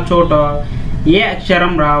ప్రశ్నార్థకం ఉన్న చోట ఏ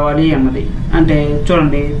అక్షరం రావాలి అన్నది. అంటే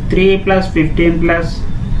చూడండి 3 + 15 +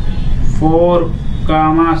 4,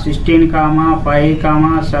 16, 5,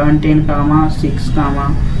 17, 6,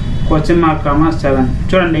 (7).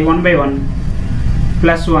 చూడండి 1 by 1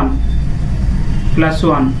 +1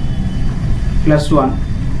 +1 +1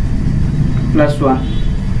 +1.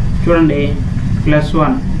 చూడండి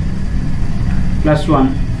 +1 +1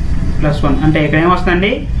 +1 అంటే ఇక్కడ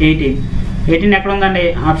ఏమొస్తుందండి? 18. 18 ఎక్కడ ఉందండి?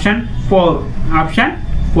 ఆప్షన్ 4. ఆప్షన్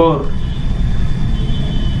 4.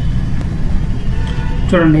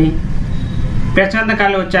 చూడండి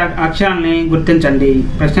ప్రశ్నార్థకాలు వచ్చే అక్షరాన్ని గుర్తించండి.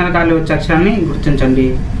 ప్రశ్నార్థకాలు వచ్చే అక్షరాన్ని గుర్తించండి.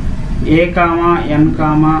 A, N,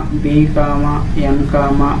 B, N,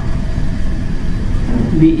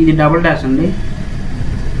 B ఇది డబుల్ డాష్ అండి.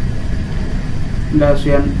 Dash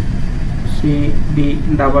N C B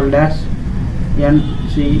double dash N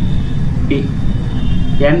C B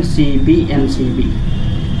N C B N C B.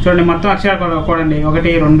 చూడండి మొత్తం అక్షరాలు కూడండి 1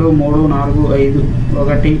 2 3 4 5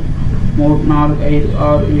 1 3 4 5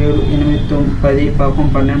 6 7 8 9 10 11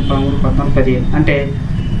 12 13 14 15 అంటే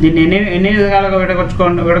దీన్ని ఎన్ని విధాలుగా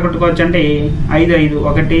విడగొట్టుకోవచ్చు అంటే 5 5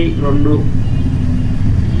 1 2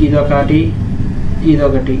 ఇదొకటి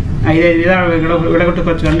 5 విధాలుగా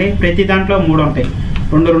విడగొట్టుకోవచ్చు అండి. ప్రతి దాంట్లో 3 ఉంటాయి,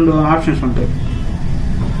 2 ఆప్షన్స్ ఉంటాయి.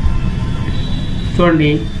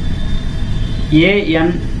 చూడండి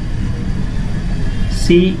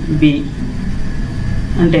ANCB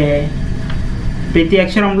అంటే ప్రతి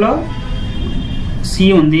అక్షరంలో C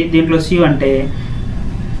ఉంది, దీంట్లో C అంటే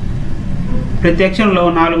ప్రతి అక్షరంలో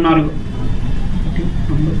 4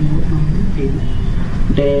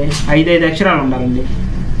 అంటే 5 అక్షరాలు ఉండాలండి,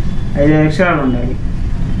 5 అక్షరాలు ఉండాలి.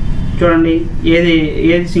 చూడండి ఏది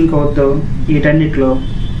సింక్ అవుతుందో వీటన్నిటిలో.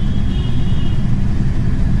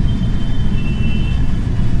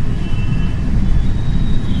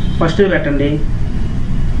 ఫస్ట్ పెట్టండి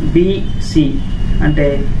BC అంటే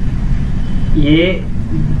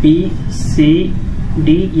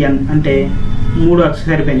ABCDN అంటే 3 అక్షరాలు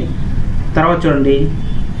సరిపోయినాయి. తర్వాత చూడండి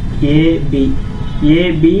AB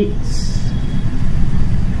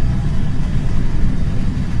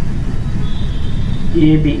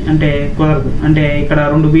అంటే కుదరదు, అంటే ఇక్కడ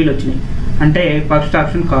 2 Bలు వచ్చినాయి, అంటే ఫస్ట్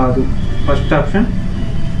ఆప్షన్ కాదు.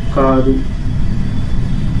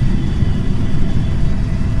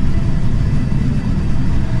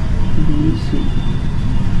 BC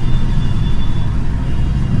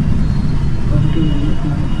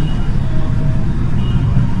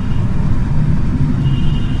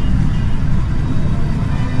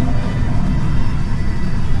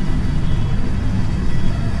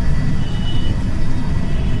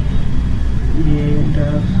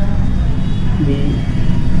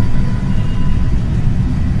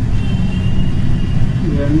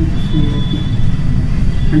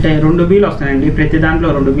అంటే 2 Bలు వస్తున్నాయండి, ప్రతి దాంట్లో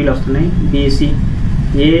 2 Bలు వస్తున్నాయి. BC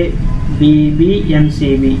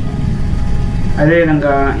ABBNCB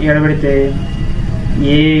అదేవిధంగా ఎడబెడితే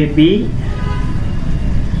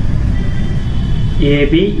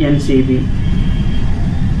ABNCB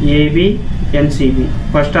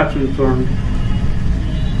ఫస్ట్ ఆప్షన్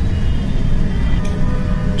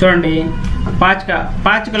చూడండి.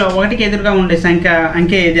 పాచికలో 1కి ఎదురుగా ఉండే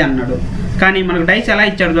అంకె ఏది అన్నాడు, కానీ మనకు డైస్ ఎలా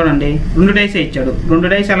ఇచ్చాడు చూడండి, 2 డైసే ఇచ్చాడు. 2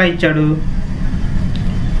 డైస్ ఎలా ఇచ్చాడు,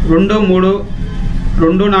 2 3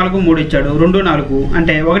 2 4 3 ఇచ్చాడు. 2 4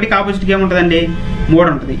 అంటే 1కి ఆపోజిట్గా ఏముంటుందండి, 3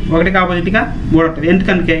 ఉంటుంది. 1కి ఆపోజిట్గా 3 ఉంటుంది.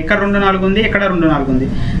 ఎందుకంటే ఇక్కడ 2 4 ఉంది, ఇక్కడ 2 4 ఉంది.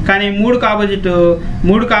 కానీ 3కి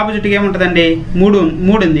ఆపోజిట్గా ఏముంటుందండి, 3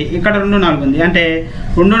 ఉంది, ఇక్కడ 2 4 ఉంది. అంటే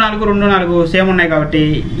 2 4 సేమ్ ఉన్నాయి కాబట్టి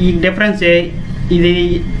ఈ డిఫరెన్స్ ఇది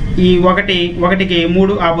ఈ 1కి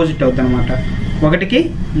 3 ఆపోజిట్ అవుతుంది అనమాట. 1కి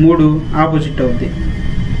 3 ఆపోజిట్ అవుద్ది.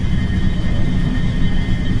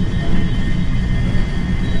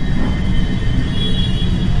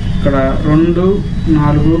 ఇక్కడ 2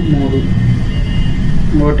 4 3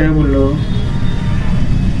 టేబుల్లో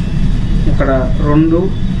ఇక్కడ 2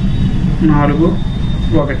 4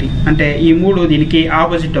 1 అంటే ఈ 3 దీనికి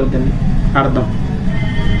ఆపోజిట్ అవుతుంది అర్థం.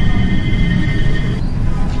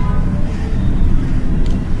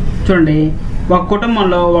 చూడండి ఒక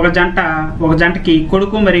కుటుంబంలో ఒక జంటకి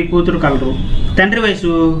కొడుకు మరియు కూతురు కలరు. తండ్రి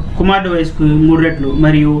వయసు కుమారుడు వయసుకు 3 రెట్లు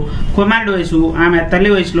మరియు కుమారుడు వయసు ఆమె తల్లి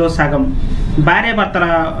వయసులో సగం. భార్య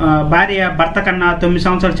భర్త కన్నా 9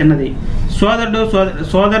 సంవత్సరాలు చిన్నది.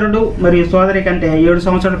 సోదరుడు మరియు సోదరి కంటే 7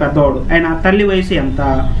 సంవత్సరాలు పెద్దవాడు. ఆయన తల్లి వయసు ఎంత?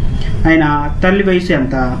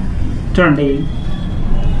 చూడండి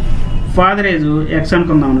ఫాదర్ ఏజ్ ఎక్స్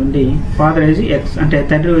అనుకుందాం అండి. ఫాదర్ ఏజ్ ఎక్స్ అంటే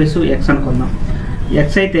తండ్రి వయసు ఎక్స్ అనుకుందాం.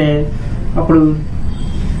 ఎక్స్ అయితే అప్పుడు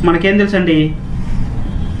మనకేం తెలుసండి,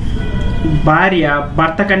 భార్య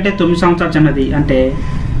భర్త కంటే 9 సంవత్సరాలు చిన్నది అంటే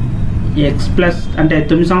ఎక్స్ ప్లస్ అంటే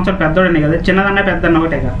 9 సంవత్సరాలు పెద్దోడనే కదా, చిన్నదన్నా పెద్దన్న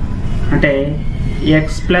ఒకటేగా, అంటే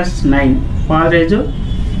X plus 9. Father age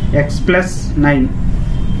X plus 9.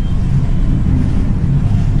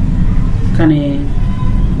 కానీ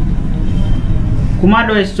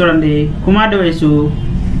కుమారుడు వయసు చూడండి, కుమారుడు వయసు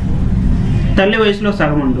తల్లి వయసులో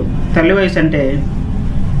సగం ఉండు. తల్లి వయసు అంటే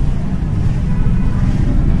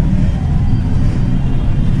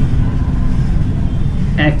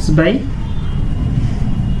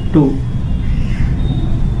x/2.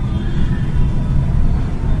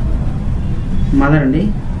 మదర్ది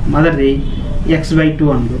x/2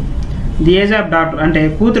 and. The age of daughter అంటే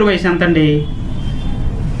కూతురు వయసు ఎంత అండి,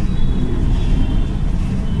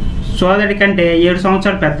 సోదరి కంటే 7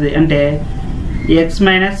 సంవత్సరాలు పెద్దది అంటే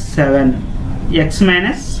x-7.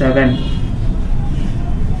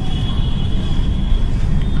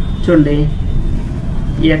 చూడండి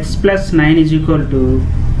x+9 =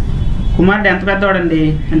 కుమారుడు ఎంత పెద్దవాడండి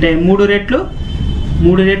అంటే 3 రెట్లు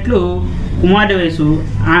కుమారుడి వయసు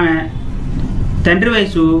ఆమె తండ్రి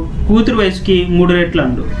వయసు కూతురు వయసుకి 3 రెట్లు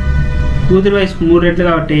అండు. కూతురు వయసుకి 3 రెట్లు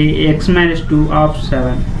కాబట్టి x - 2 of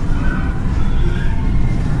 7.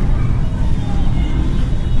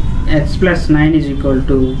 x plus 9 is equal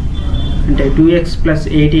to అంటే 2x plus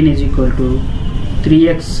 18 is equal to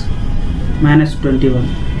 3x minus 21.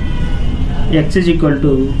 x is equal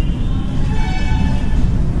to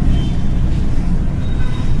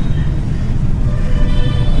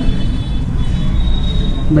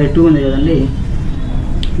by 2 ఉంది కదండి.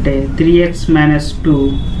 అంటే 3x minus 2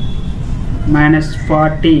 minus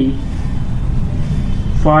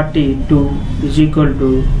 42 is equal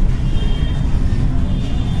to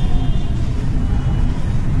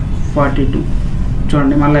 42.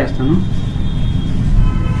 చూడండి మళ్ళీ వేస్తాను.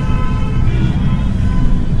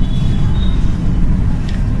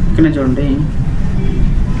 ఇక్కడ చూడండి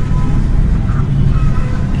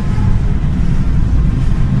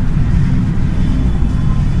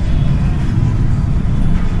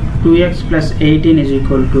 2x plus 18 is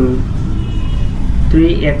equal to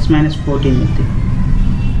 3x minus 14 ఉంది.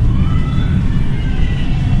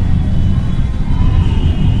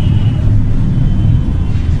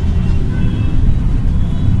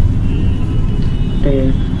 అంటే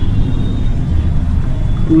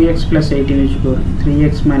 2x plus 18 is equal to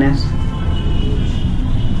 3x minus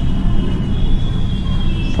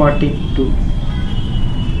 42.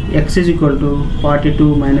 x is equal to 42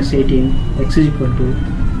 minus 18. x is equal to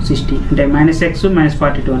 60. అంటే -x minus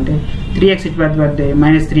 42 అంటే 3x ఇటు పెడితే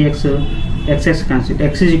minus 3x xx constant.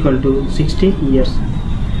 x is equal to 60 years.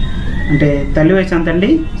 అంటే తల్లి వయసు ఎంత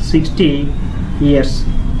అండి? 60 years.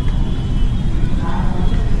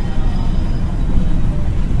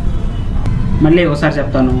 మళ్ళీ ఒకసారి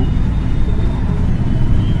చెప్తాను.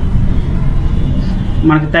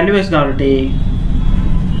 మనకి తల్లి వయసు కాబట్టి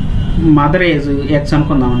mother age X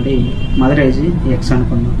అనుకుందామండి. Mother age X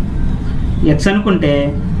అనుకుందాం. ఎక్స్ అనుకుంటే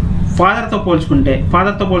ఫాదర్తో పోల్చుకుంటే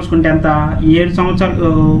ఎంత? 7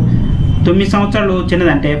 సంవత్సరాలు 9 సంవత్సరాలు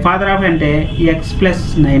చిన్నదంటే ఫాదర్ ఆఫ్ అంటే ఎక్స్ ప్లస్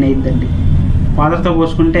 9 అయిద్దండి. ఫాదర్తో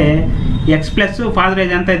పోల్చుకుంటే ఎక్స్ ప్లస్ ఫాదర్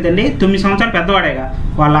ఏజ్ ఎంత అయిద్దండి? 9 సంవత్సరాలు పెద్దవాడేగా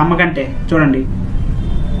వాళ్ళ అమ్మకంటే. చూడండి,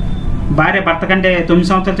 భార్య భర్త కంటే 9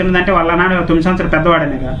 సంవత్సరాలు చిన్నదంటే వాళ్ళ నాన్న 9 సంవత్సరాలు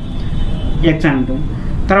పెద్దవాడనేగా ఎక్స్ అని ఉంటుంది.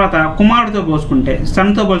 తర్వాత కుమారుడితో పోల్చుకుంటే,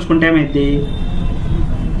 సన్తో పోల్చుకుంటే ఏమైంది?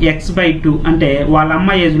 x/2 అంటే వాళ్ళ అమ్మ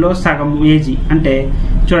ఏజ్లో సగం ఏజీ. అంటే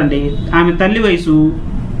చూడండి, ఆమె తల్లి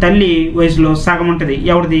వయసులో సగం ఉంటుంది.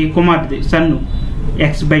 ఎవరిది? కుమారుడిది, సన్ను,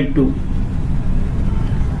 x/2.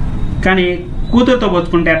 కానీ కూతురుతో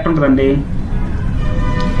పోల్చుకుంటే ఎట్టుంటుందండి?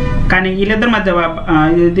 కానీ వీళ్ళిద్దరి మధ్య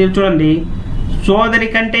ఇది చూడండి, సోదరి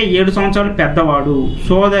కంటే 7 సంవత్సరాలు పెద్దవాడు,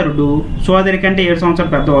 సోదరి కంటే 7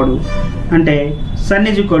 సంవత్సరాలు పెద్దవాడు. అంటే sun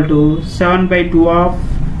is equal to 7/2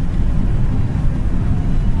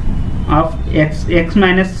 of x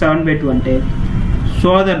minus 7/2. అంటే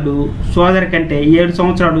సోదరి కంటే 7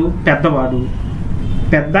 సంవత్సరాలు పెద్దవాడు.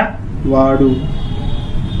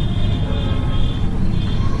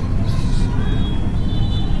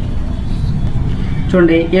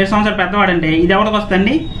 చూడండి, 7 సంవత్సరాలు పెద్దవాడు అంటే ఇది ఎవరికి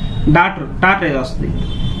వస్తుందండి? డాటర్ ఏజ్ వస్తుంది.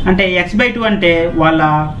 అంటే x/2 అంటే వాళ్ళ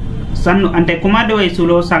సన్ అంటే కుమారుడి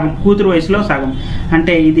వయసులో సగం, కూతురు వయసులో సగం.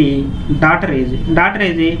 అంటే ఇది డాటర్ ఏజ్.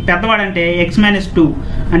 పెద్దవాడంటే x-2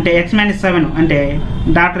 అంటే x-7 అంటే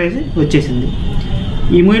డాటర్ ఏజ్ వచ్చేసింది.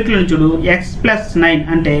 ఈ మూడిట్లో చూడు, x+9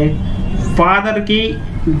 అంటే ఫాదర్కి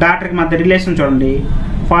డాటర్కి మధ్య రిలేషన్ చూడండి.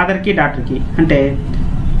 ఫాదర్కి డాటర్కి అంటే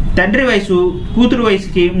తండ్రి వయసు కూతురు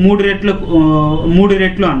వయసుకి 3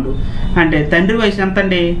 రెట్లు అండు. అంటే తండ్రి వయసు ఎంత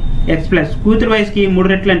అండి? x ప్లస్ కూతురు వయసుకి 3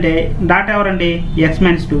 రెట్లు అంటే డాటర్ ఎవరండి?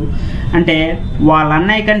 x-2. అంటే వాళ్ళ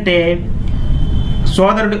అన్నయ్య కంటే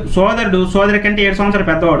సోదరి కంటే 7 సంవత్సరాలు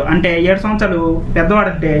పెద్దవాడు. అంటే 7 సంవత్సరాలు పెద్దవాడు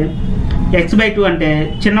అంటే x/2 అంటే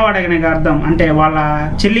చిన్నవాడనే అర్థం. అంటే వాళ్ళ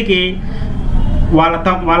చెల్లికి వాళ్ళ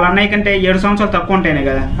అన్నయ్య కంటే 7 సంవత్సరాలు తక్కువ ఉంటాయనే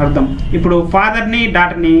కదా అర్థం. ఇప్పుడు ఫాదర్ని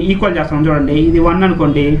డాటర్ని ఈక్వల్ చేస్తాం చూడండి. ఇది 1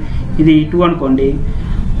 అనుకోండి, ఇది 2 అనుకోండి.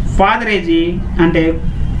 ఫాదర్ ఏజ్ అంటే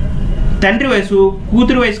తండ్రి వయసు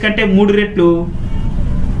కూతురు వయసు కంటే 3 రెట్లు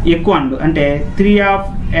ఎక్కువ అండు. అంటే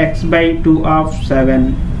 3/x/2 of 7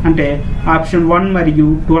 అంటే ఆప్షన్ 1 మరియు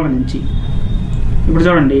 2 నుంచి. ఇప్పుడు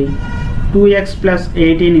చూడండి, 2x plus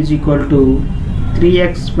 18 is equal to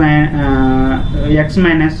 3x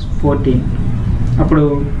minus 14. అప్పుడు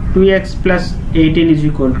 2x plus 18 is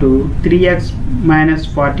equal to 3x minus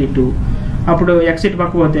 42. అప్పుడు x ఇటు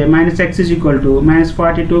పక్క పోతే -x is equal to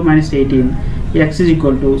 -42 minus 18. x is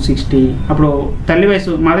equal to 60. అప్పుడు తల్లి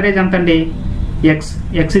వయసు మదర్ ఏజ్ ఎంత అండి?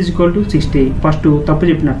 x is equal to 60. First తప్పు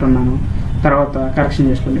చెప్పినట్టున్నాను, తర్వాత కరెక్షన్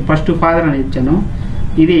చేసుకోండి. ఫస్ట్ ఫాదర్ అని ఇచ్చాను,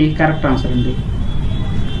 ఇది కరెక్ట్ ఆన్సర్ అండి.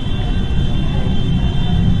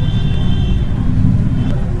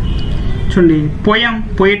 చూడండి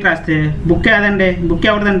పోయిట్ రాస్తే బుక్ ఏదండి, బుక్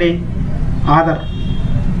ఎవరిదండి, ఆధార్,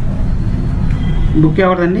 బుక్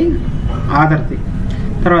ఎవరిదండి, ఆధార్ది.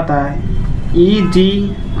 తర్వాత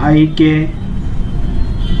EGIK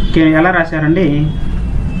ఎలా రాశారండి,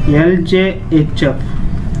 LJHF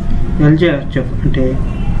అంటే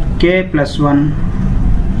K+1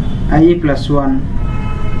 I+1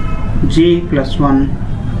 G+1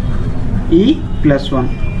 E+1.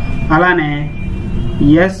 అలానే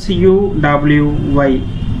SUWY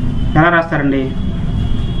ఎలా రాస్తారండి,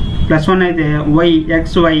 +1 అయితే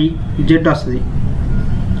XYZ వస్తుంది.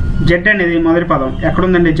 జెడ్ అనేది మొదటి పదం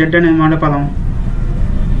ఎక్కడుందండి, జెడ్ అనేది మొదటి పదం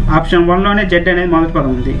ఆప్షన్ 1లోనే జెడ్ అనేది మొదటి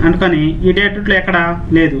పదం ఉంది, అందుకని ఈ డేట్లో ఎక్కడ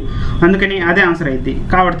లేదు, అందుకని అదే ఆన్సర్ అయింది.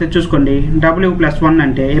 కాబట్టి చూసుకోండి W+1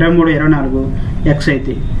 అంటే 23 24 X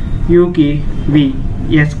అయితే, Uకి V,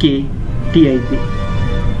 Sకి T అయితే,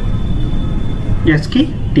 Sకి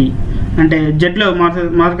T అంటే జెడ్లో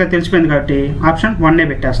మొదటిగా తెలిసిపోయింది కాబట్టి ఆప్షన్ 1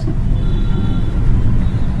 పెట్టేస్తాం.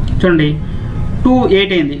 చూడండి 2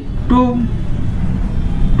 8 అయింది, 2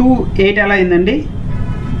 8 ఎలా అయిందండి,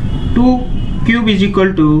 2 cube is equal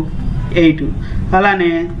to 8. అలానే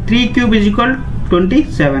 3 cube is equal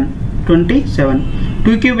 27.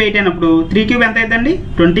 2 cube 8 అయినప్పుడు 3 cube ఎంత అవుతుందండి,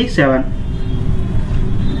 27.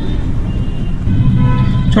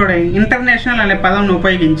 చూడండి ఇంటర్నేషనల్ అనే పదంను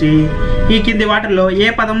ఉపయోగించి ఈ కింది వాటిల్లో ఏ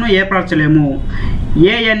పదంను ఏర్పరచలేము.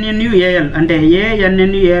 ANNUAL అంటే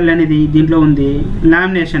ANNUAL అనేది దీంట్లో ఉంది,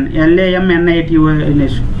 లామినేషన్ LAMNATION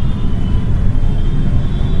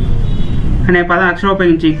అనే పదం అక్షరం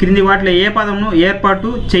ఉపయోగించి క్రింది వాటిలో ఏ పదంను ఏర్పాటు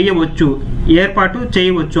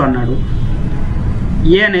చేయవచ్చు అన్నాడు.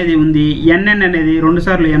 ఏ అనేది ఉంది, NN అనేది 2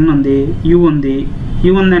 సార్లు N ఉంది, U ఉంది,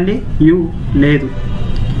 U ఉందండి, U లేదు.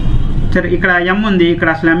 సరే ఇక్కడ M ఉంది, ఇక్కడ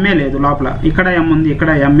అసలు MA లేదు లోపల, ఇక్కడ M ఉంది, ఇక్కడ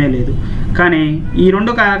MA లేదు. కానీ ఈ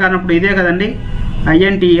రెండు కానప్పుడు ఇదే కదండి,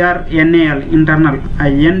 INTRNAL ఇంటర్నల్,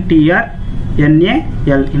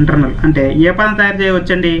 INTRNAL ఇంటర్నల్ అంటే ఏ పదం తయారు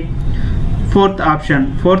చేయవచ్చండి, ఫోర్త్ ఆప్షన్.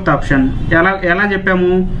 ఎలా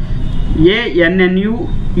చెప్పాము, ANNU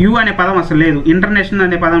U అనే పదం అసలు లేదు, ఇంటర్నేషనల్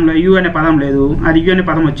అనే పదంలో U అనే పదం లేదు, అది U అనే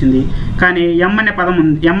పదం వచ్చింది. కానీ M అనే పదం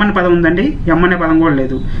ఉందండి, M అనే పదం కూడా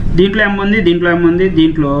లేదు. దీంట్లో M ఉంది, దీంట్లో M ఉంది,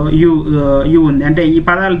 దీంట్లో U ఉంది, అంటే ఈ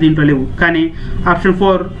పదాలు దీంట్లో లేవు. కానీ ఆప్షన్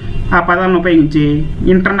 4 ఆ పదాలను ఉపయోగించి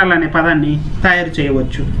ఇంటర్నల్ అనే పదాన్ని తయారు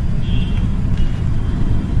చేయవచ్చు.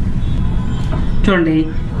 చూడండి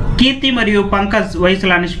కీర్తి మరియు పంకజ్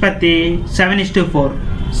వయసుల నిష్పత్తి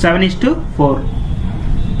 7:4.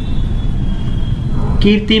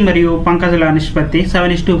 కీర్తి మరియు పంకజుల నిష్పత్తి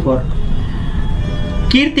 7:4.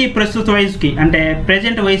 కీర్తి ప్రస్తుత వయసుకి అంటే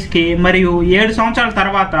ప్రెజెంట్ వయసుకి మరియు 7 సంవత్సరాల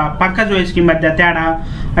తర్వాత పంకజ్ వయసుకి మధ్య తేడా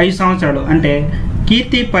 5 సంవత్సరాలు. అంటే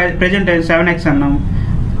కీర్తి ప్రెజెంట్ 7x అన్నాం,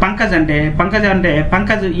 పంకజ్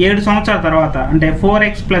 7 సంవత్సరాల తర్వాత అంటే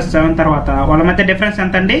 4x + 7 తర్వాత వాళ్ళ మధ్య డిఫరెన్స్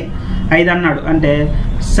ఎంత అండి, 5 అన్నాడు. అంటే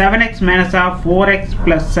 7x - 4x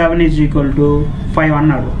 + 7 = 5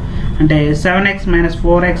 అన్నాడు. అంటే 7x -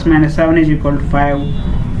 4x - 7 = 5,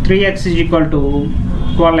 3x =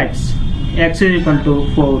 12x, x = 4,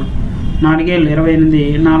 4 7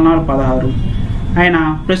 28, 4 4 16. ఆయన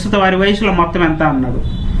ప్రస్తుత వారి వయసులో మొత్తం ఎంత అన్నాడు.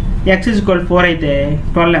 x = 4 అయితే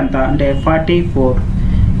 12 ఎంత అంటే 44.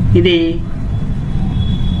 ఇది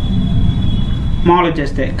మామూలుగా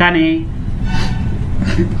చేస్తే, కానీ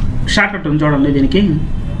షార్ట్ కట్ ఉంది చూడండి. దీనికి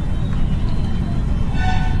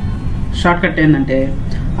షార్ట్ కట్ ఏంటంటే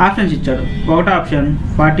ఆప్షన్స్ ఇచ్చాడు. ఒకటో ఆప్షన్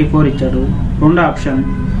 44 ఇచ్చాడు, రెండో ఆప్షన్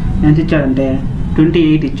ఎంత ఇచ్చాడంటే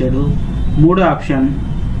 28 ఇచ్చాడు, మూడో ఆప్షన్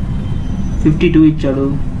 52 ఇచ్చాడు,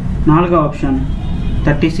 నాలుగో ఆప్షన్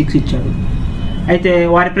 36 ఇచ్చాడు. అయితే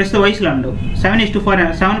వారి ప్రస్తుత వయసులో అండు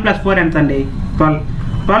 7:4, 7 + 4 ఎంత అండి,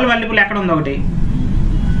 12 వాల్యుబుల్ ఎక్కడ ఉంది, ఒకటి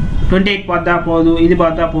 28 పోద్దా పోదు, ఇది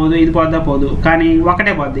పోద్దా పోదు, ఇది పోద్దా పోదు, కానీ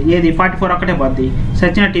ఒకటే పోద్ది, ఏది 44 ఒక్కటే పోద్ది.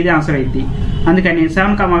 సచ్చినట్టు ఇది ఆన్సర్ అయింది. అందుకని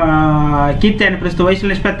 7 కీర్తి అయిన ప్రస్తుత వయసులో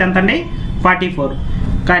నిష్పత్తి ఎంత అండి, 44.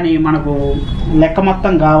 కానీ మనకు లెక్క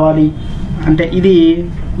మొత్తం కావాలి అంటే ఇది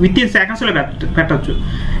వితిన్ సెకండ్స్లో పెట్టవచ్చు.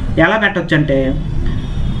 ఎలా పెట్టవచ్చు అంటే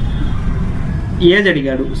ఏజ్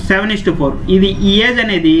అడిగాడు 7:4. ఇది ఈ ఏజ్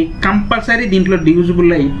అనేది కంపల్సరీ దీంట్లో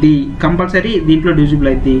డివిజిబుల్ అయింది,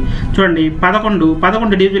 చూడండి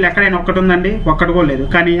 11 డివిజిబుల్ ఎక్కడైనా ఒక్కటి ఉందండి, ఒక్కటి కూడా లేదు.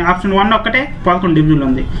 కానీ ఆప్షన్ 1 ఒక్కటే 11 డివిజిబుల్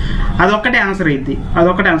ఉంది, అదొక్కటే ఆన్సర్ అయింది.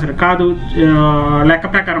 అదొక్కటే ఆన్సర్ కాదు. లెక్క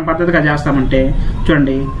ప్రకారం పద్ధతిగా చేస్తామంటే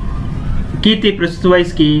చూడండి కీర్తి ప్రస్తుత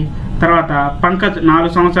వయసుకి తర్వాత పంకజ్ 4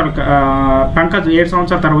 సంవత్సరాలు, పంకజ్ 7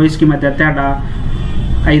 సంవత్సరాల తర్వాత వయసుకి మధ్య తేడా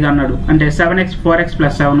 5 అన్నాడు. అంటే 7x 4x +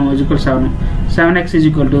 7 = 7, 7x =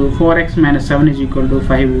 4x - 7 =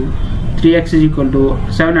 5, 3x =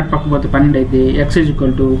 7 అటు పక్క పోతే 12 అయితే, x =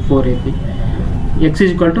 4 అయితే. x =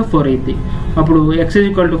 4 అయింది. అప్పుడు x =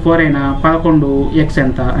 4 అయినా 11x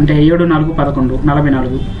ఎంత అంటే 7 4 11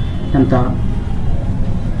 44 ఎంత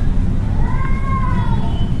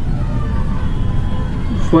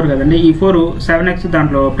 4 కదండి. ఈ 4 7x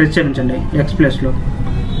దాంట్లో ప్రతిక్షేపించండి x ప్లస్లో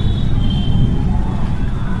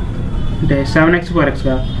అంటే 7x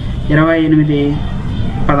 4xగా 28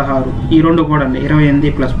 16 ఈ రెండు కూడా అండి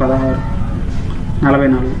 28 + 16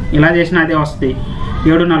 44 ఇలా చేసినా అదే వస్తుంది.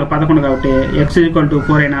 7 4 11 కాబట్టి x =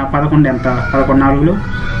 4 అయినా 11 ఎంత 11 4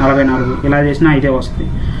 44 ఇలా చేసినా ఇదే వస్తుంది.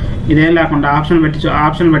 ఇదేం లేకుండా ఆప్షన్ పెట్టి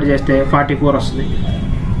చేస్తే 44 వస్తుంది.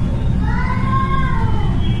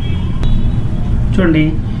 చూడండి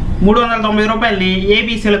 390 రూపాయలని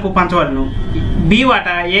ఏబీసీలకు పంచవలను. బి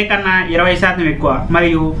వాటా ఏ కన్నా 20% ఎక్కువ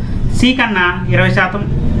మరియు సి కన్నా 20%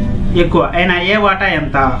 ఎక్కువ అయినా ఏ వాటా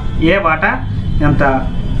ఎంత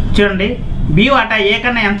చూడండి. బి వాటా ఏ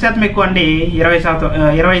కన్నా ఎంత శాతం ఎక్కువ అండి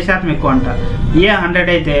 20% ఎక్కువ అంట. ఏ 100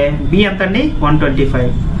 అయితే బి ఎంత అండి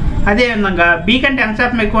 125. అదేవిధంగా బి కంటే ఎంత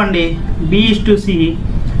శాతం ఎక్కువ అండి B/C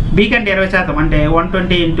బి కంటే 20% అంటే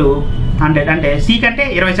 120 × 100 అంటే సి కంటే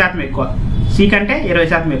 20% ఎక్కువ.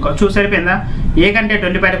 చూసి సరిపోయిందా? ఏ కంటే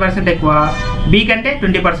 25% ఎక్కువ, బి కంటే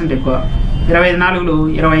 20% ఎక్కువ. 25 4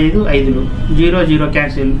 25 5 0 0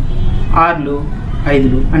 క్యాన్సిల్ 6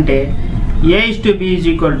 5 అంటే A/B =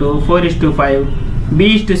 4:5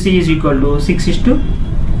 B/C =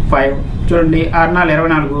 6:5. చూడండి 6 4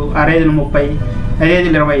 24 6 5 30 5 5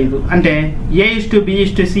 25 అంటే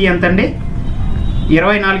A/B/C ఎంత అండి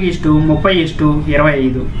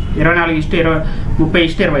 24:30:25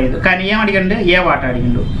 24:30:25. కానీ ఏం అడిగండి ఏ వాటా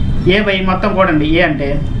అడిగిండు. ఏ బై మొత్తం కూడా అండి ఏ అంటే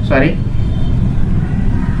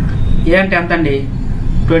ఎంత అండి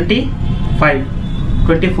 24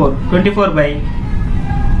 24/2 3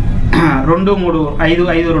 5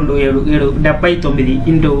 5 2 7 79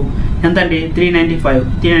 ఇంటూ ఎంత అండి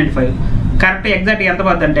 395 కరెక్ట్ ఎగ్జాక్ట్గా ఎంత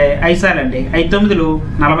పడుతుంది అంటే 5 సార్లు అండి 5 9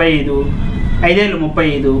 45 5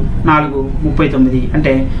 35 4 39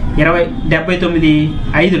 అంటే 79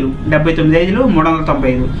 5 395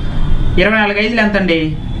 24 5 ఎంత అండి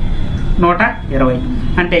 120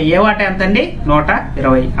 అంటే ఏ వాటా ఎంత అండి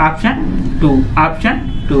 120. ఆప్షన్ 2.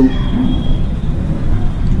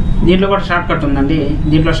 దీంట్లో కూడా షార్ట్ కట్ ఉందండి.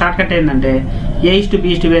 దీంట్లో షార్ట్ కట్ ఏంటంటే A/B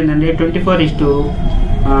ఏంటంటే 24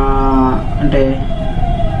 అంటే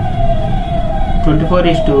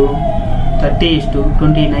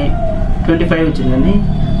 24:30:29 25 వచ్చిందండి.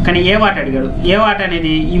 కానీ ఏ వాట అడిగాడు. ఏ వాట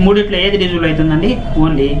అనేది ఈ మూడిట్లో ఏది డివిజిబుల్ అవుతుందండి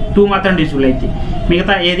ఓన్లీ 2 మాత్రం డివిజిబుల్ అవుతుంది,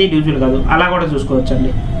 మిగతా ఏది డివిజిబుల్ కాదు. అలా కూడా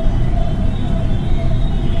చూసుకోవచ్చండి.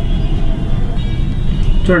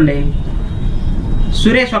 చూడండి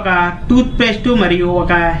సురేష్ ఒక టూత్ పేస్ట్ మరియు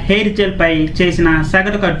ఒక హెయిర్ జెల్ పై చేసిన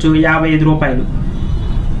సగటు ఖర్చు 55 రూపాయలు.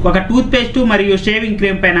 ఒక టూత్ పేస్ట్ మరియు షేవింగ్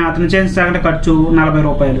క్రీమ్ పైన అతను చేసిన సగటు ఖర్చు 40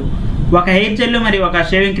 రూపాయలు. ఒక హెయిర్ జెల్ మరియు ఒక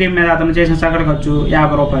షేవింగ్ క్రీమ్ మీద అతను చేసిన సగటు ఖర్చు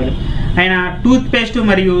 50 రూపాయలు. అయినా టూత్ పేస్ట్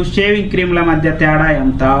మరియు షేవింగ్ క్రీమ్ల మధ్య తేడా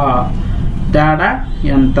ఎంత?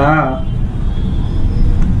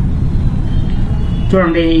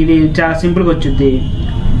 చూడండి ఇది చాలా సింపుల్గా వచ్చింది.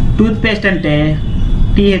 టూత్ పేస్ట్ అంటే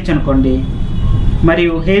TH అనుకోండి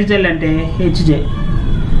మరియు హెయిర్ జెల్ అంటే HJ.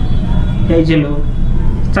 హెయిర్ జెల్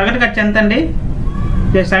సగటు ఖర్చు ఎంత అండి?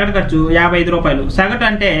 సగటు ఖర్చు 55 రూపాయలు. సగటు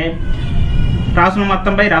అంటే రాసుల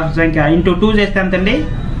మొత్తంపై రాసుల సంఖ్య ఇంటూ 2 చేస్తే ఎంతండి?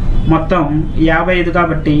 మొత్తం 55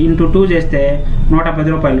 కాబట్టి ఇంటూ 2 చేస్తే 110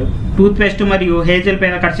 రూపాయలు. టూత్ పేస్ట్ మరియు హెయిర్ జెల్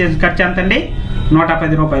పైన ఖర్చు ఎంతండి?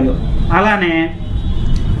 110 రూపాయలు. అలానే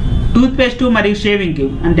టూత్ పేస్ట్ మరియు షేవింగ్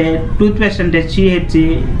క్రీమ్ అంటే టూత్ పేస్ట్ అంటే CH,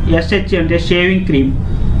 SH అంటే షేవింగ్ క్రీమ్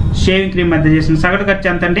మధ్య చేసిన సగటు ఖర్చు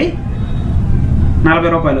ఎంత అండి? 40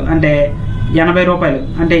 రూపాయలు అంటే 80 రూపాయలు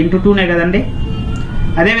అంటే ఇంటూ 2నే కదండి.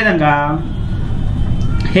 అదేవిధంగా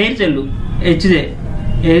హెయిర్ జెల్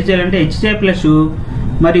అంటే HJ ప్లస్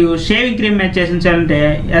మరియు షేవింగ్ క్రీమ్ మీద చేసించాలంటే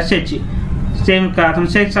SH సేమ్ అతను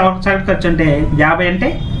సగటు ఖర్చు అంటే 50 అంటే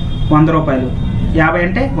 100 రూపాయలు. 50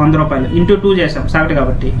 అంటే 100 రూపాయలు ఇంటూ 2 చేసాం సగటు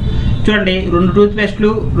కాబట్టి. చూడండి 2 టూత్ పేస్ట్లు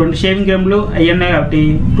 2 షేవింగ్ క్రీమ్లు అవి ఉన్నాయి కాబట్టి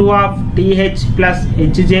 2/TH +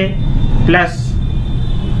 HJ +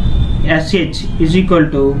 SH =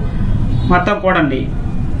 మొత్తం కూడండి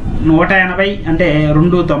 180 అంటే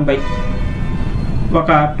 290. ఒక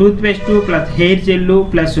tooth paste plus hair gel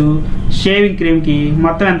plus shaving క్రీమ్కి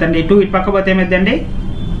మొత్తం ఎంత అండి? 2 ఇటు పక్క పోతే ఏమైందండి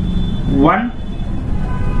 1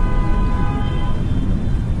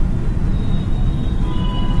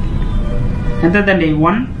 ఎంతండి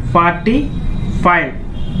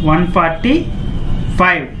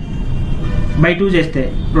 145/2 చేస్తే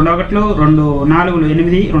 2 1 2 4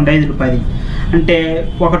 8 2 5 10 అంటే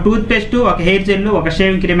ఒక టూత్ పేస్ట్ ఒక హెయిర్ జెల్ ఒక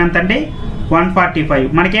షేవింగ్ క్రీమ్ ఎంత అండి 145.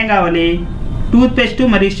 మనకేం కావాలి టూత్ పేస్ట్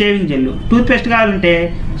మరియు షేవింగ్ జెల్. టూత్ పేస్ట్ కావాలంటే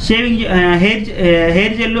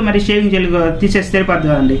హెయిర్ జెల్ మరియు షేవింగ్ జెల్ తీసేస్తే సరిపోద్ది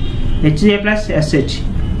కదండి. HJ + SH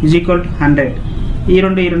 = 100. ఈ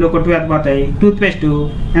రెండు కొట్టుకుపోతాయి. టూత్ పేస్ట్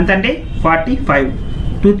ఎంత అండి 45.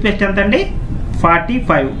 టూత్ పేస్ట్ ఎంత అండి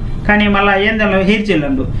 45. కానీ మళ్ళీ ఏందో hair gel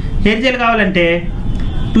and. Hair gel కావాలంటే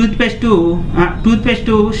టూత్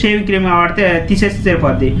పేస్ట్ షేవింగ్ క్రీమ్ వాడితే తీసేస్తే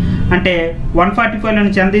సరిపోద్ది. అంటే 145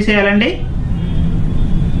 నుంచి ఎంత తీసేయాలండి?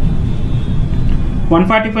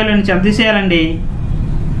 145 నుంచి ఎంత తీసేయాలండి?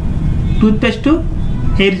 టూత్ పేస్ట్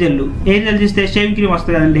హెయిర్ జెల్ తీస్తే షేవింగ్ క్రీమ్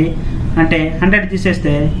వస్తుంది కదండి. అంటే 100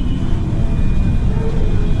 తీసేస్తే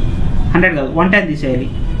 100 కాదు 110 తీసేయాలి.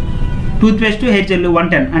 టూత్ పేస్ట్ హెయిర్ జెల్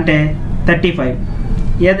 110 అంటే 35.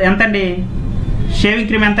 ఎంత అండి? షేవింగ్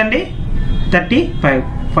క్రీమ్ ఎంత అండి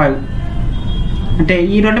 35. అంటే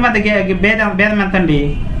ఈ రెండు మధ్య భేదం ఎంత అండి?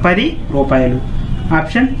 10 రూపాయలు.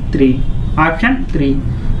 ఆప్షన్ 3.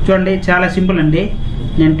 చూడండి చాలా సింపుల్ అండి.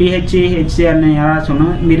 నేను TH HC అని రాసును.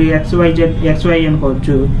 మీరు XY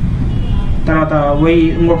అనుకోవచ్చు. తర్వాత Y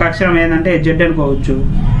ఇంకొక అక్షరం ఏంటంటే Z అనుకోవచ్చు.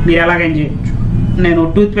 మీరు ఎలాగైనా చేయొచ్చు. నేను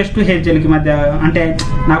టూత్ పేస్ట్ హెయిర్ జెల్కి మధ్య అంటే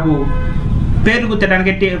నాకు పేరు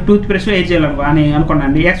గుర్తడానికి టూత్ పేస్ట్ హెయిర్ జెల్ అని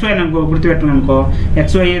అనుకున్నాను. XY అనుకో గుర్తుపెట్టాను అనుకో.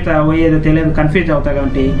 XY Y ఏదో తెలియదు కన్ఫ్యూజ్ అవుతాయి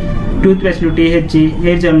కాబట్టి tooth paste TH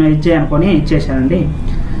hair జెల్ను HJ అనుకొని ఇచ్చేసానండి.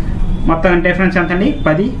 మొత్తం డిఫరెన్స్ ఎంత అండి?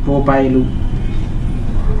 10 రూపాయలు.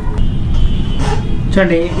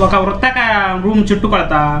 చూడండి ఒక రూమ్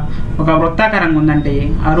చుట్టుకొలత ఒక వృత్తాకారంగా ఉందండి.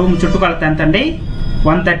 ఆ రూమ్ చుట్టుకొలత ఎంత అండి?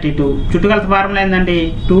 132. చుట్టుకొలత ఫార్ములా ఏంటండి?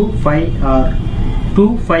 2πr.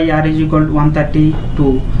 2πr =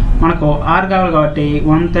 132. మనకు R కావాలి కాబట్టి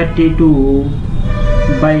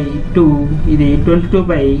 132/2 ఇది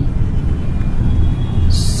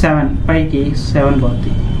 22/7 పైకి 7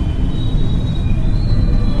 పోతుంది.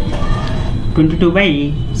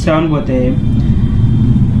 22/7 పోతే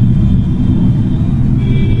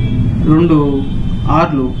 2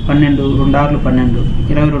 6 12 2 6 12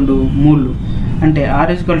 22 3 అంటే R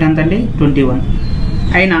 = ఎంత అండి? 21.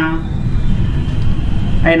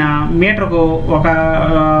 అయినా మీటర్కు ఒక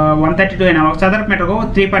 132 అయినా ఒక చదరపు మీటర్కు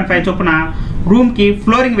 3.5 చొప్పున రూమ్కి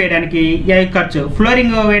ఫ్లోరింగ్ వేయడానికి ఖర్చు.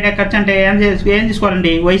 ఫ్లోరింగ్ వేయడానికి ఖర్చు అంటే ఏం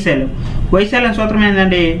తీసుకోవాలండి? వైశాల్యం సూత్రం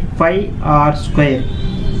ఏంటండి? 5r².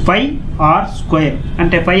 5r²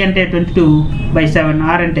 అంటే 5 అంటే 22/7,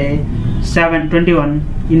 R అంటే 7 21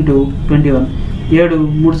 × 21 7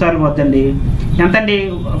 3 సార్లు పోతుందండి. ఎంత అండి?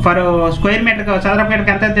 ఫర్ స్క్వేర్ మీటర్కి చదరపు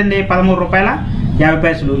మీటర్కి ఎంత అవుతుంది? 13 రూపాయల 50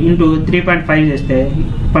 పైసలు ఇంటూ 3.5 చేస్తే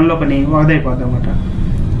పనిలో పని ఒకదైపోతుంది అన్నమాట.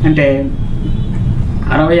 అంటే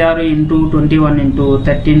 66 × 21 ×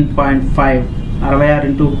 13.5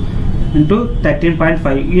 66 ×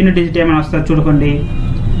 13.5 యూనిట్ డిజిట్ ఏమైనా వస్తుందో చూడుకోండి.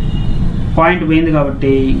 పాయింట్ పోయింది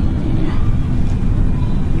కాబట్టి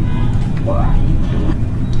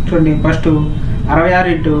చూడండి. ఫస్ట్ 66 ×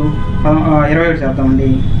 21 చేద్దామండి.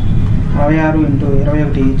 66 ×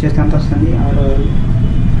 21 చేస్తే ఎంత వస్తుంది? 66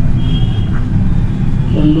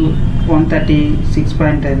 2 136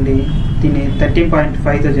 పాయింట్ అండి. దీన్ని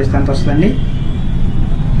 13.5తో చేస్తే ఎంత వస్తుందండి?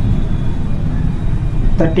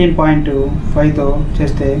 13.5తో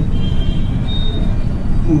చేస్తే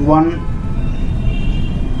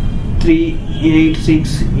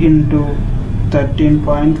 1386 ×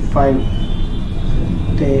 13.5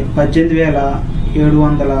 అంటే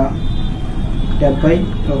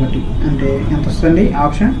 18,771 అంటే ఎంత వస్తుంది?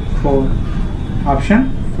 ఆప్షన్ 4.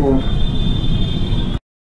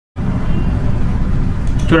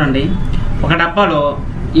 చూడండి ఒక డబ్బాలో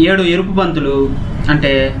 7 ఎరుపు బంతులు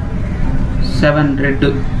అంటే 7 రెడ్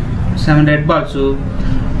బాల్స్,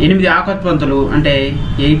 8 ఆకుపచ్చ బంతులు అంటే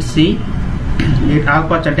 8C. 8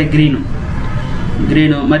 ఆకుపచ్చ అంటే గ్రీన్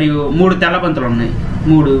మరియు 3 తెల్ల బంతులు ఉన్నాయి.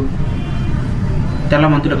 3 తెల్ల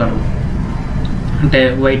బంతులు కలవు అంటే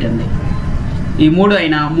వైట్ అండి. ఈ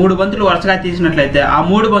 3 బంతులు వరుసగా తీసినట్లయితే ఆ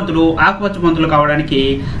 3 బంతులు ఆకుపచ్చ బంతులు కావడానికి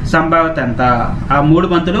సంభావ్యత ఎంత? ఆ 3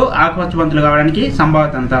 బంతులు ఆకుపచ్చ బంతులు కావడానికి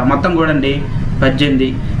సంభావ్యత ఎంత? మొత్తం కూడా అండి 18.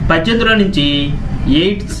 18లో నుంచి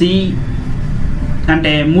 8C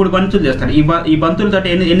అంటే 3 బంతులు తీస్తారు. ఈ బంతులతో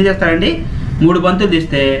ఎన్ని చేస్తారండి? 3 బంతులు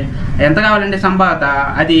తీస్తే ఎంత కావాలండి సంభావ్యత?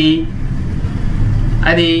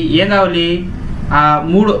 అది ఏం కావాలి?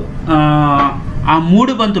 ఆ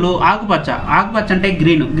 3 బంతులు ఆకుపచ్చ అంటే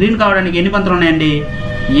గ్రీన్ కావడానికి ఎన్ని బంతులు ఉన్నాయండి?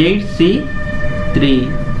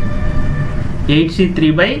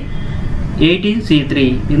 8C3/18C3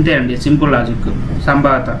 ఇంతే అండి. Simple logic.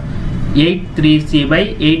 సంభావ్యత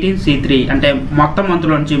 8×3C/18C3 అంటే మొత్తం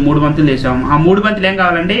బంతుల నుంచి 3 బంతులు తీసాం. ఆ 3 బంతులు ఏం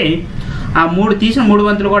కావాలండి? ఆ తీసిన 3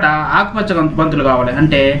 బంతులు కూడా ఆకుపచ్చ బంతులు కావాలి.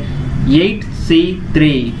 అంటే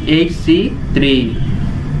 8C3.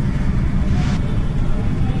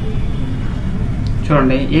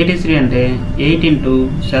 చూడండి 83 అంటే 8 into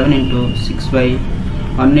 7 into 6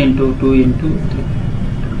 1 into 2 into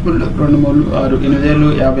 3 2 3 6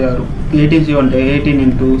 8 56 80 అంటే 18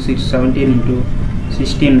 into 6 17 into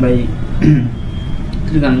 16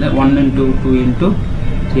 1 into 2 into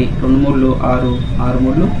 3 2 3 6 6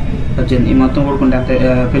 3 18 ఈ మొత్తం కూడుకుంటే ఎంత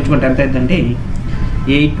పెంచుకుంటే ఎంత అవుతుందంటే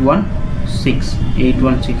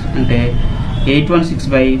 816 అంటే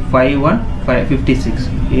 816/5 56 816/56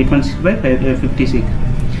 8 56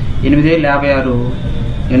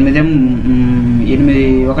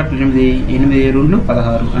 8 2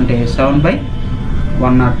 16 అంటే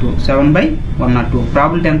 7/102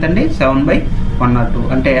 ప్రాబిలిటీ ఎంత అండి 7/102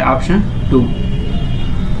 అంటే ఆప్షన్ 2.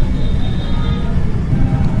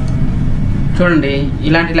 చూడండి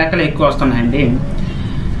ఇలాంటి లెక్కలు ఎక్కువ వస్తున్నాయండి.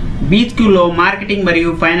 బీస్క్యూలో మార్కెటింగ్ మరియు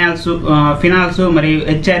ఫైనాన్స్ మరియు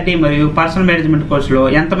హెచ్ఆర్డి మరియు పర్సనల్ మేనేజ్మెంట్ కోర్సులో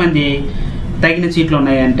ఎంతమంది తగిన సీట్లు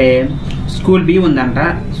ఉన్నాయంటే స్కూల్ బి ఉందంట.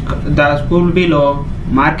 School below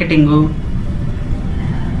marketing,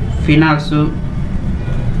 finance,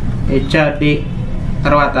 HRD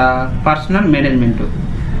తర్వాత పర్సనల్ మేనేజ్మెంట్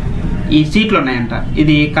ఈ సీట్లు ఉన్నాయంట.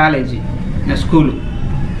 ఇది కాలేజీ స్కూలు.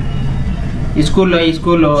 ఈ స్కూల్లో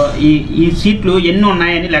ఈ సీట్లు ఎన్ని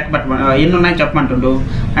ఉన్నాయని ఎన్ని ఉన్నాయని చెప్పమంటుండు.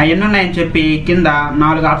 ఎన్ని ఉన్నాయని చెప్పి కింద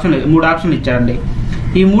 3 ఆప్షన్లు ఇచ్చారండి.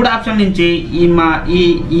 ఈ 3 ఆప్షన్ల నుంచి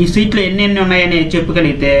ఈ సీట్లు ఎన్ని ఉన్నాయని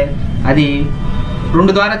చెప్పగలిగితే అది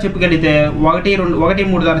 2 ద్వారా చెప్పగలిగితే 1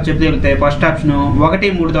 3 ద్వారా చెప్పగలిగితే ఫస్ట్ ఆప్షను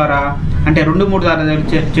 1 3 ద్వారా అంటే 2 3 ద్వారా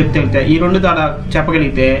చెప్పగలిగితే ఈ 2 ద్వారా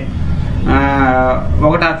చెప్పగలిగితే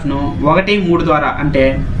ఒకటి ఆప్షను 1 3 ద్వారా అంటే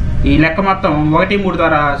ఈ లెక్క మొత్తం 1 3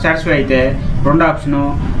 ద్వారా సాటిస్ఫై అయితే 2 option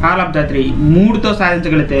all of the 3 3తో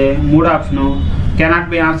సాధించగలిగితే 3 option cannot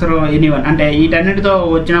be answer anyone అంటే వీటన్నిటితో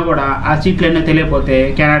వచ్చినా కూడా ఆ సీట్లు ఎన్నో తెలియకపోతే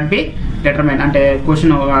కెనాట్ బి డిటర్మైన్ అంటే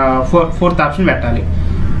క్వశ్చన్ 4th ఆప్షన్ పెట్టాలి.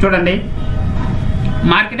 చూడండి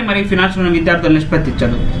మార్కెటింగ్ మరియు ఫినాన్స్ విద్యార్థుల నిష్పత్తి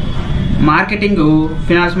ఇచ్చాడు. మార్కెటింగ్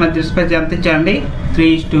ఫినాన్స్ మధ్య నిష్పత్తి ఎంత ఇచ్చాడండి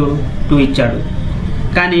 3:2 ఇచ్చాడు.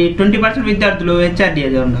 కానీ 20% విద్యార్థులు హెచ్ఆర్డి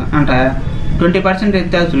అంట. 20%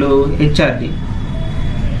 విద్యార్థులు హెచ్ఆర్డి.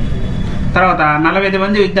 తర్వాత 45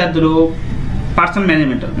 మంది విద్యార్థులు పర్సనల్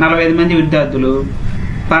మేనేజ్మెంట్, 45 మంది విద్యార్థులు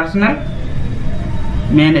పర్సనల్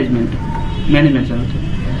మేనేజ్మెంట్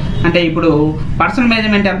అంటే ఇప్పుడు పర్సనల్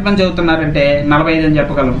మేనేజ్మెంట్ ఎంతమంది చదువుతున్నారంటే 45 అని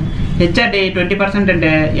చెప్పగలం. హెచ్ఆర్డి 20%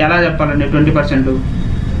 అంటే ఎలా చెప్పాలండి 20%.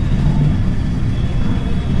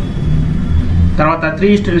 తర్వాత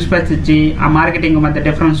 3:2 నిష్పత్తి ఇచ్చి ఆ మార్కెటింగ్ మధ్య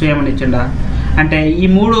డిఫరెన్స్ ఏమని ఇచ్చిండా అంటే ఈ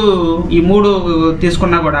మూడు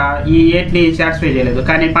తీసుకున్నా కూడా ఈ 8ని సాటిస్ఫై చేయలేదు.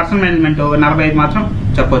 కానీ పర్సనల్ మేనేజ్మెంట్ 45 మాత్రం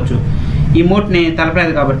చెప్పొచ్చు. ఈ 3ని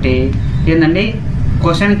తలపలేదు కాబట్టి ఏంటండి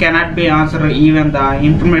question cannot be answer even the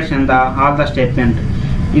information the all the statement.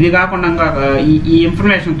 ఇది కాకుండా ఈ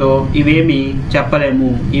ఇన్ఫర్మేషన్తో ఇవేమీ చెప్పలేము.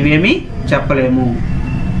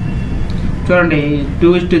 చూడండి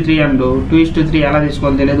 2:3 అండ్ 2:3 ఎలా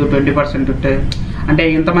తీసుకోవాలి తెలియదు. 20% అంటే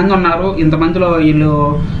ఇంతమంది ఉన్నారు, ఇంతమందిలో వీళ్ళు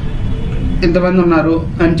ఇంతమంది ఉన్నారు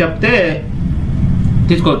అని చెప్తే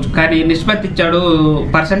తీసుకోవచ్చు. కానీ నిష్పత్తి ఇచ్చాడు,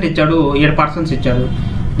 పర్సెంట్ ఇచ్చాడు, 7% ఇచ్చాడు.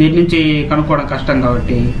 దీని నుంచి కనుక్కోవడం కష్టం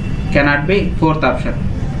కాబట్టి కెనాట్ బి 4th ఆప్షన్.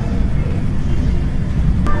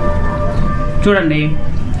 చూడండి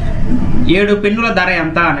 7 పెన్నుల ధర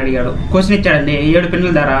ఎంత అని అడిగాడు. క్వశ్చన్ ఇచ్చాడండి 7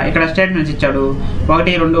 పెన్నుల ధర. ఇక్కడ స్టేట్మెంట్స్ ఇచ్చాడు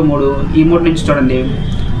 1 2 3. ఈ 3 నుంచి చూడండి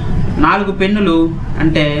 4 పెన్నులు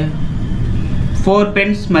అంటే 4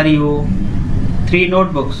 పెన్స్ మరియు 3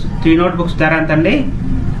 నోట్బుక్స్. 3 నోట్బుక్స్ ధర ఎంత అండి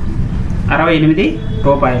 68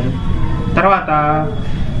 రూపాయలు. తర్వాత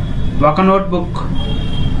 1 నోట్బుక్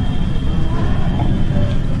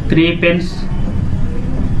 3 పెన్స్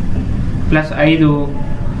ప్లస్ 5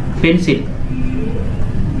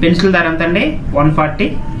 పెన్సిల్ ధర ఎంత అండి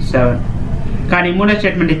 147. కానీ 3వ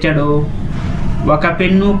స్టేట్మెంట్ ఇచ్చాడు 1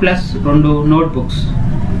 పెన్ను ప్లస్ 2 నోట్బుక్స్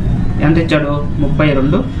ఎంత ఇచ్చాడు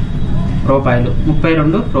 32 రూపాయలు.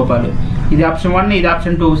 ఇది ఆప్షన్ 1, ఇది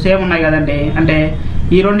ఆప్షన్ 2 సేమ్ ఉన్నాయి కదండి. అంటే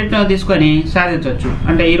ఈ రెండింటిని తీసుకొని సాధించవచ్చు.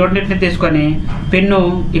 అంటే ఈ రెండింటిని తీసుకొని పెన్ను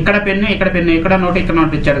ఇక్కడ నోట్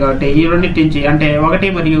ఇచ్చాడు కాబట్టి ఈ రెండింటి నుంచి అంటే 1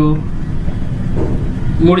 మరియు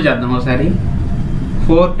 3 చేద్దాం ఒకసారి.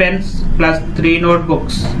 4 పెన్స్ ప్లస్ 3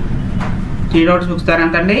 నోట్బుక్స్. 3 నోట్బుక్స్ ధర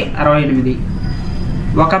ఎంత అండి 68.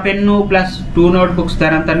 1 పెన్ను ప్లస్ 2 నోట్బుక్స్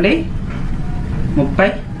ధర ఎంత అండి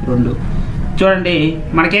 32. చూడండి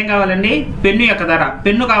మనకేం కావాలండి పెన్ను యొక్క ధర.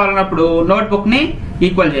 పెన్ను కావాలన్నప్పుడు నోట్బుక్ని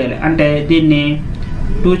ఈక్వల్ చేయాలి. అంటే దీన్ని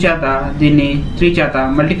 2 చేత దీన్ని 3 చేత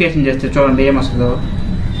మల్టిప్లికేషన్ చేస్తే చూడండి ఏమొస్తుందో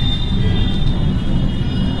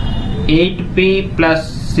 8p plus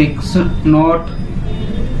 6 note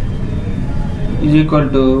is equal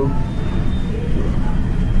to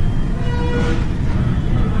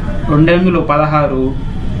 2 16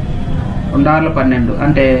 2 6 12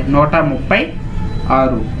 అంటే 136.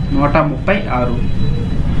 136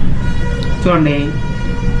 చూడండి.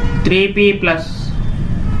 3p plus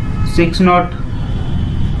 6 note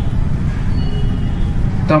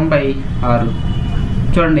 96.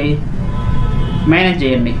 చూడండి, మైనస్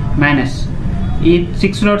చేయండి. మైనస్ ఈ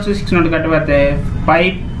 6 నోట్స్ 6 నోట్ కట్టబడితే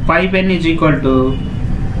 5 pen is equal to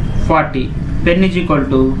 40, pen is equal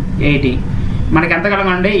to 80. మనకి ఎంత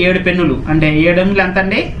కలగండి? 7 పెన్నులు అంటే 7 ఎనిమిదిలు ఎంత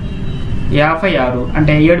అండి? 56.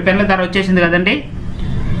 అంటే 7 పెన్నుల ధర వచ్చేసింది కదండి,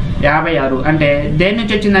 56. అంటే దేని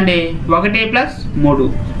నుంచి వచ్చిందండి? 1 ప్లస్ 3,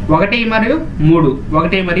 1 మరియు 3,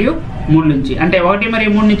 1 మరియు 3 నుంచి. అంటే 1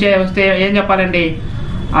 మరియు 3 నుంచి వస్తే ఏం చెప్పాలండి?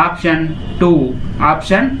 ఆప్షన్ 2.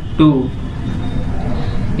 ఆప్షన్ 2.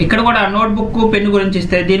 ఇక్కడ కూడా నోట్బుక్ పెన్ను గురించి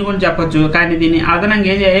ఇస్తే దీని గురించి చెప్పొచ్చు, కానీ దీన్ని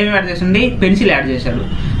అదనంగా ఏమి యాడ్ చేసింది? పెన్సిల్ యాడ్ చేశాడు.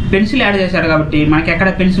 పెన్సిల్ యాడ్ చేశాడు కాబట్టి మనకి ఎక్కడ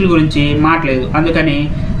పెన్సిల్ గురించి మాట్లేదు. అందుకని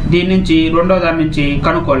దీని నుంచి రెండో దాని నుంచి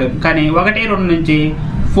కనుక్కోలేము. కానీ 1 2 నుంచి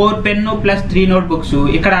 4 పెన్ను ప్లస్ 3 నోట్బుక్స్,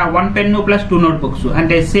 ఇక్కడ 1 పెన్ను ప్లస్ 2 నోట్బుక్స్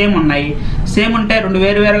అంటే సేమ్ ఉన్నాయి. సేమ్ ఉంటే 2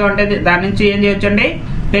 వేరువేరుగా ఉంటుంది. దాని నుంచి ఏం చేయొచ్చు అండి?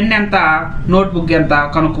 పెన్ ఎంత, నోట్బుక్ ఎంత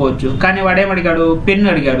కనుక్కోవచ్చు. కానీ వాడేమడిగాడు? పెన్ను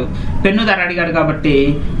అడిగాడు. పెన్ను ధర అడిగాడు కాబట్టి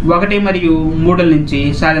 1 మరియు 3 నుంచి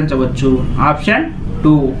సాధించవచ్చు. ఆప్షన్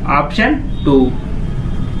 2. ఆప్షన్ 2.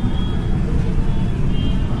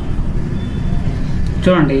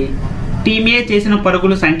 చూడండి, టీమ్ ఏ చేసిన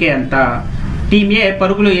పరుగుల సంఖ్య ఎంత? టీమ్ ఏ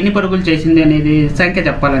ఎన్ని పరుగులు చేసింది అనేది సంఖ్య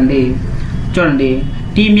చెప్పాలండి. చూడండి,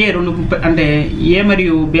 టీమ్ ఏ 2 అంటే ఏ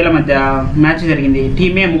మరియు బిల మధ్య మ్యాచ్ జరిగింది.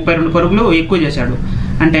 టీమ్ ఏ 32 పరుగులు ఎక్కువ చేశాడు.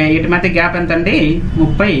 అంటే ఇటు మధ్య గ్యాప్ ఎంత అండి?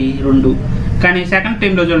 32. కానీ సెకండ్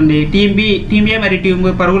టీంలో చూడండి, టీమ్ ఏ మరియు టీమ్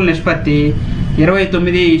బి పరుగుల నిష్పత్తి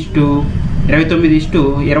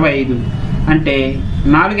 29:25. అంటే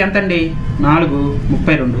 4 ఎంత అండి? 4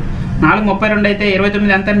 32. 4 32 అయితే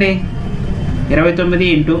 29 ఎంత అండి?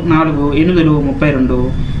 29 × 4 8 32,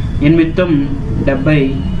 8 72,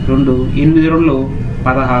 8 2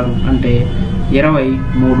 16 అంటే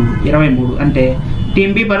 23. అంటే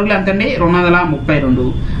టీమ్ బి పరుగులు ఎంతండి? 232.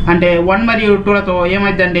 అంటే 1 మరియు 2లతో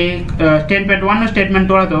ఏమైందండి? స్టేట్మెంట్ 1 స్టేట్మెంట్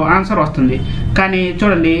 2లతో ఆన్సర్ వస్తుంది. కానీ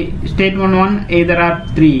చూడండి, స్టేట్మెంట్ 1 ఎయిదర్ ఆర్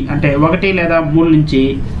 3 అంటే 1 లేదా 3 నుంచి,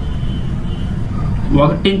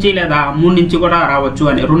 1 నుంచి లేదా 3 నుంచి కూడా రావచ్చు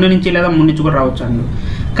అని, 2 నుంచి లేదా 3 నుంచి కూడా రావచ్చు అని.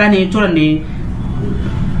 కానీ చూడండి,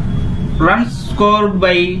 runs scored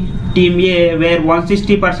by team A wear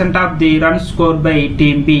 160% of the runs scored by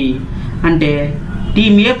team B. అంటే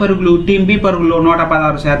టీమ్ ఏ పరుగులు టీమ్ బి పరుగులు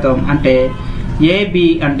 116%. అంటే ఏబి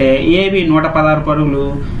 116 పరుగులు,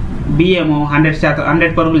 బి ఏమో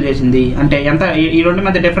 100 పరుగులు చేసింది. అంటే ఎంత? ఈ రెండు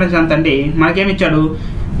మధ్య డిఫరెన్స్ ఎంత అండి? మనకేమిచ్చాడు?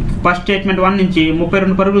 ఫస్ట్ స్టేట్మెంట్ 1 నుంచి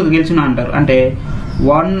 32 పరుగులు గెలిచిన అంటారు. అంటే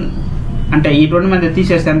 1 అంటే ఈ రెండు మధ్య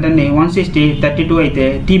తీసేస్తే ఎంత అండి? 160 32 అయితే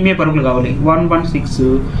టీమ్ ఏ పరుగులు కావాలి. 116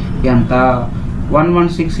 ఎంత?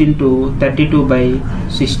 116 × 32/16.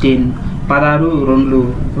 16 2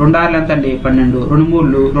 6 ఎంత అండి? 12. 2 3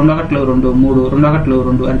 2 1 2 3 2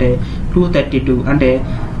 1 2 అంటే 232. అంటే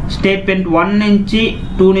స్టేట్మెంట్ 1 నుంచి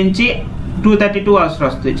 2 నుంచి 232 ఆన్సర్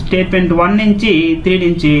వస్తుంది. స్టేట్మెంట్ 1 నుంచి 3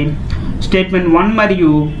 నుంచి స్టేట్మెంట్ 1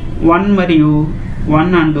 మరియు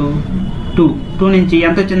 1 అండ్ 2 నుంచి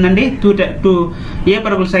ఎంత వచ్చిందండి? 2 ఏ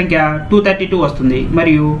పరుగుల సంఖ్య 232 వస్తుంది.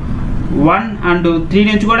 మరియు 1 అండ్ 3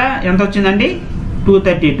 నుంచి కూడా ఎంత వచ్చిందండి?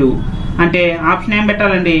 232. అంటే ఆప్షన్ ఏం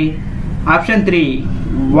పెట్టాలండి? Option 3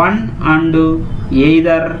 1 and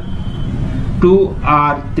either 2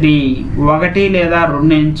 are 3. 1 లేదా 2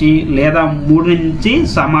 నుంచి లేదా 3 నుంచి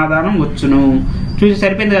సమాధానం వచ్చును. చూసి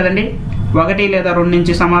సరిపోయింది కదండి. 1 లేదా 2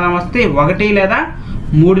 నుంచి సమాధానం వస్తే 1 లేదా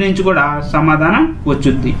 3 నుంచి కూడా సమాధానం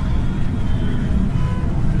వచ్చుద్ది.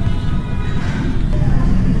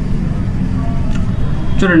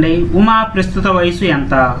 చూడండి, ఉమా ప్రస్తుత వయసు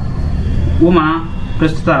ఎంత? ఉమా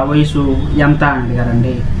ప్రస్తుత వయసు ఎంత అని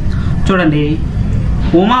అడిగారండి. చూడండి,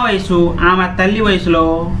 ఉమా వయసు ఆమె తల్లి వయసులో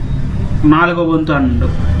 4వ వంతు అన్నాడు.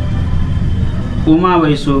 ఉమా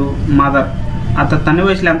వయసు మదర్ తన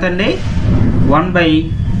వయసులో ఎంత అండి?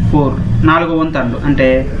 1/4 4వ వంతు అన్నాడు. అంటే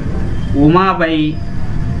ఉమా బై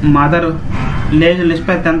మదర్ లేజ్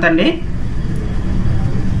నిష్పత్తి ఎంత అండి?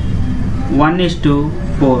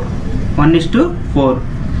 1:4.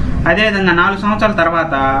 అదేవిధంగా 4 సంవత్సరాల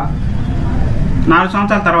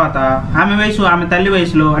తర్వాత ఆమె వయసు ఆమె తల్లి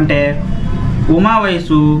వయసులో, అంటే ఉమా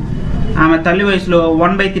వయసు ఆమె తల్లి వయసులో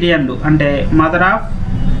 1/3 అండు. అంటే మదర్ ఆఫ్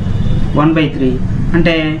 1/3.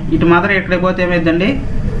 అంటే ఇటు మదర్ ఎక్కడికి పోతే ఏమైందండి?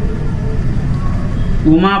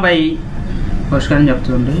 ఉమా బై పరిష్కారం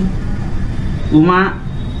చెప్తుంది. ఉమా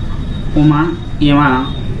ఈమా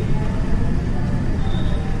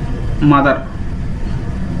మదర్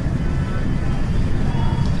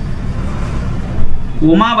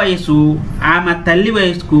ఉమా వయసు ఆమె తల్లి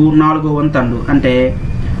వయసుకు 4వ వంతు అండు. అంటే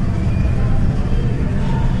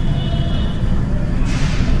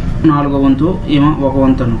 4వ వంతు ఏమో 1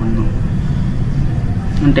 వంతు అనుకుందాం.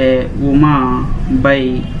 అంటే Uma by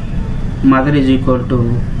mother is equal to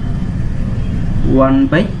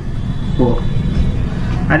 1/4.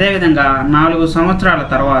 అదేవిధంగా 4 సంవత్సరాల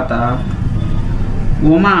తర్వాత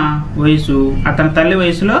ఉమా వయసు అతని తల్లి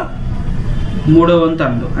వయసులో 3వ వంతు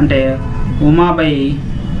అండు. అంటే Uma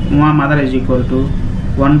mother is equal to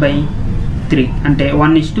 1/3. అంటే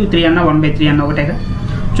 1:3 అన్న 1/3 అన్న ఒకటేగా.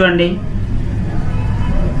 చూడండి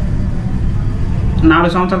 4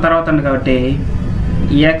 సంవత్సరాల తర్వాత అండి కాబట్టి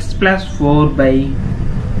x +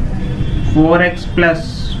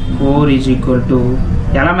 4x+4 is equal to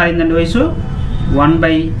ఎలా మారిందండి వయసు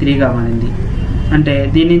 1/3గా మారింది. అంటే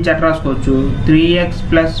దీని నుంచి ఎట్లా రాసుకోవచ్చు 3x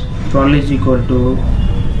 + 12 is equal to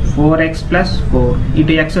 4x+4.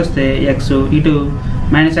 ఇటు x వస్తే x, ఇటు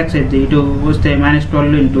 -x అయితే ఇటు వస్తే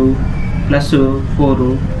 -12 into +4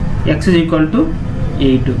 x is equal to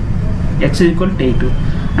 8.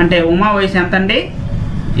 అంటే ఉమా వయసు ఎంత అండి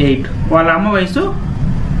 8. వాళ్ళ అమ్మ వయసు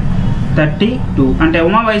 32. అంటే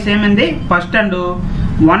ఉమా వయసు ఏమైంది ఫస్ట్ అండ్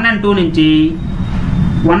 1 and 2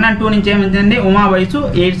 నుంచి ఏమైందండి ఉమా వయసు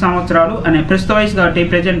 8 సంవత్సరాలు అనే ప్రస్తుత వయసు కాబట్టి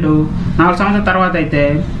ప్రజెంట్ 4 సంవత్సరాల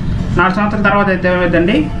తర్వాత అయితే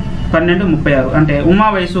ఏమైందండి 12:36. అంటే ఉమా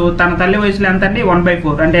వయసు తన తల్లి వయసులో ఎంత అండి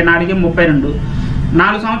 1/4. అంటే 4:32.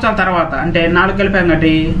 4 సంవత్సరాల తర్వాత అంటే 4 కలిపాం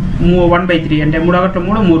కాబట్టి 1/3. అంటే 3 1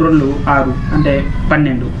 3 3 2 6 అంటే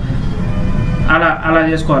 12. అలా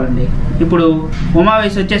చేసుకోవాలండి. ఇప్పుడు ఉమా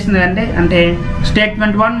వయసు వచ్చేసింది అంటే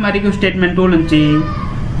స్టేట్మెంట్ 1 మరియు స్టేట్మెంట్ 2 నుంచి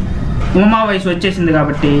ఉమా వయసు వచ్చేసింది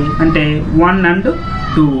కాబట్టి అంటే 1 and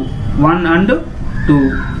 2.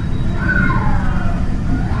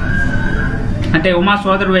 అంటే ఉమా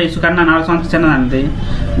సోదరు వయసు కన్నా 4 సంవత్సరాలు చిన్నదండి.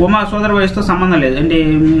 ఉమా సోదరు వయసుతో సంబంధం లేదు. అంటే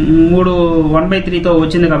 1/3తో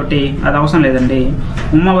వచ్చింది కాబట్టి అది అవసరం లేదండి.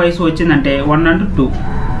 ఉమా వయసు వచ్చిందంటే 1 and 2.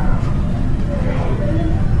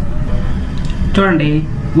 చూడండి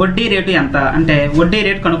వడ్డీ రేటు ఎంత అంటే వడ్డీ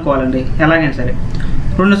రేటు కనుక్కోవాలండి ఎలాగైనా సరే.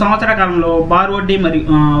 2 సంవత్సరాల కాలంలో బార్ వడ్డీ మరియు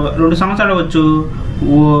 2 సంవత్సరాలు వచ్చు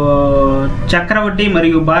చక్ర వడ్డీ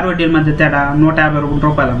మరియు బార్ వడ్డీల మధ్య తేడా 150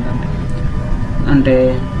 రూపాయలు ఉందండి. అంటే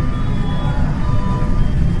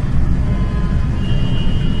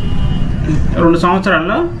రెండు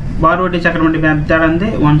సంవత్సరాల్లో బార్ వడ్డీ చక్ర వడ్డీ మధ్య తేడా ఉంది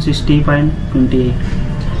 160.28.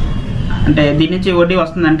 అంటే దీని నుంచి వడ్డీ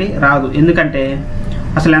వస్తుందంటే రాదు. ఎందుకంటే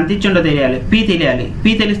అసలు ఎంత ఇచ్చిండో తెలియాలి.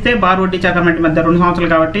 పీ తెలిస్తే బార్ వడ్డీ చక్రవడ్డీ మధ్య 2 సంవత్సరాలు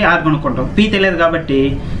కాబట్టి 6 కొనుక్కుంటాం. పీ తెలియదు కాబట్టి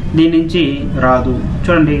దీని నుంచి రాదు.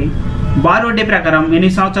 చూడండి బార్ వడ్డీ ప్రకారం 8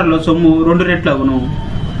 సంవత్సరాల్లో సొమ్ము 2 రెట్లు అగును.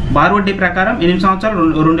 బార్ వడ్డీ ప్రకారం 8 సంవత్సరాలు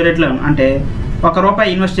 2 రెట్లు అగును. అంటే ₹1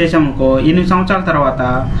 ఇన్వెస్ట్ చేసామనుకో 8 సంవత్సరాల తర్వాత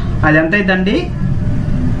అది ఎంత అవుతుందండి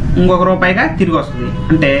 ₹1గా తిరిగి వస్తుంది.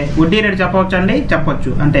 అంటే వడ్డీ రేటు చెప్పవచ్చు అండి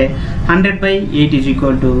చెప్పొచ్చు. అంటే 100/8 ఈజ్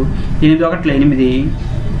ఈక్వల్ టు 8 1 8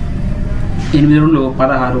 8 2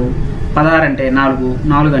 16 16 అంటే 4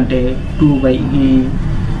 అంటే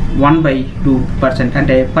 1/2%.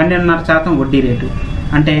 అంటే 12.5% వడ్డీ రేటు.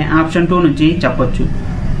 అంటే ఆప్షన్ 2 నుంచి చెప్పొచ్చు.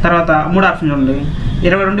 తర్వాత 3 ఆప్షన్ ఉంది.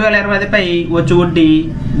 22,020పై వచ్చు వడ్డీ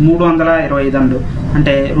 325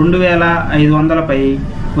 అంటే 2,500పై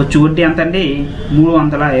వచ్చు వడ్డీ ఎంత అండి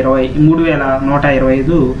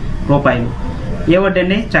 3,125 రూపాయలు. ఏ వడ్డీ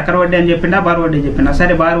అండి చక్ర వడ్డీ అని చెప్పిండా బార్ వడ్డీ చెప్పిండా?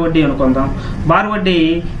 సరే బార్ వడ్డీ అనుకుందాం. బార్ వడ్డీ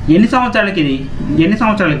ఎన్ని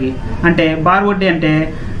సంవత్సరాలకి అంటే బార్ వడ్డీ అంటే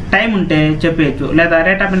టైం ఉంటే చెప్పేయచ్చు, లేదా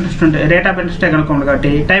రేట్ ఆఫ్ ఇంట్రెస్టే కనుక్కోండి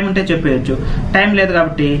కాబట్టి టైం ఉంటే చెప్పేయచ్చు. టైం లేదు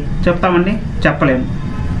కాబట్టి చెప్తామండి చెప్పలేము.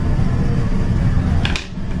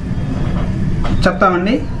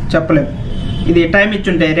 ఇది టైం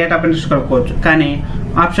ఇచ్చుంటే రేట్ ఆఫ్ ఇంట్రెస్ట్ కనుక్కోవచ్చు. కానీ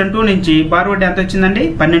ఆప్షన్ 2 నుంచి బార్ వడ్డీ ఎంత వచ్చిందండి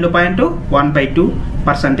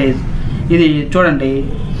 12.1/2%. ఇది చూడండి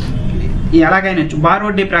ఎలాగైనా బార్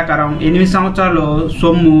వడ్డీ ప్రకారం 8 సంవత్సరాల్లో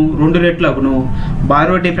సొమ్ము 2 రెట్లు అగును.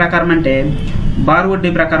 బార్ వడ్డీ ప్రకారం అంటే బార్ వడ్డీ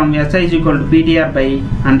ప్రకారం SI =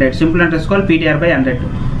 PTR/100. సింపుల్ అంటే తీసుకోవాలి PTR/100.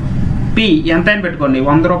 పి ఎంత అయినా పెట్టుకోండి,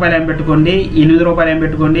 ₹100 ఏం పెట్టుకోండి, ₹8 ఏం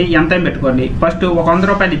పెట్టుకోండి, ఎంత అయినా పెట్టుకోండి. ఫస్ట్ ఒక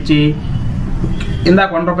 ₹100 ఇచ్చి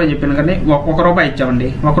ఇందాక ₹1 చెప్పాను కానీ ₹1 ఇచ్చామండి.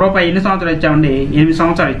 ₹1 ఎన్ని సంవత్సరాలు ఇచ్చామండి 8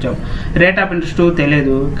 సంవత్సరాలు ఇచ్చాం. రేట్ ఆఫ్ ఇంట్రెస్ట్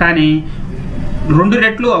తెలియదు కానీ 2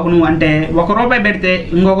 రెట్లు అగును. అంటే ₹1 పెడితే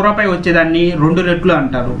ఇంకొక వచ్చేదాన్ని 2 రెట్లు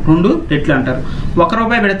అంటారు.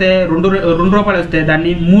 ₹1 పెడితే ₹2 వస్తే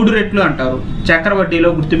దాన్ని 3 రెట్లు అంటారు. చక్రవడ్డీలో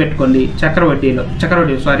గుర్తుపెట్టుకోండి.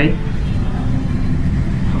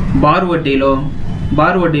 బారు వడ్డీలో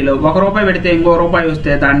 ₹1 పెడితే ఇంకొక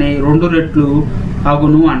వస్తే దాన్ని 2 రెట్లు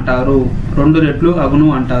అగును అంటారు.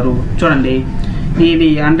 చూడండి ఇది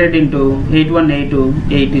 100 ×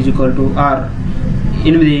 8188 = R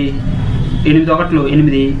 8 8 ఒకట్లు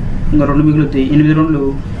 8, ఇంకా 2 మిగులుతాయి, 8 2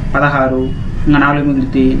 16, ఇంకా 4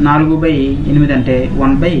 మిగులుతాయి, 4/8 అంటే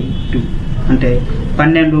 1/2 అంటే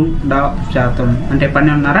 12.5% అంటే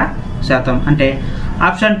 12.5%. అంటే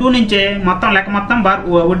ఆప్షన్ 2 నుంచే మొత్తం లెక్క మొత్తం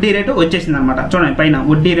వడ్డీ రేటు వచ్చేసింది అనమాట. చూడండి పైన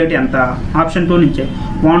వడ్డీ రేటు ఎంత, ఆప్షన్ 2 నుంచే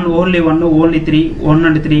ఓన్లీ 1, ఓన్లీ 3, 1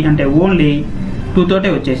 and 3 అంటే ఓన్లీ 2 తోటే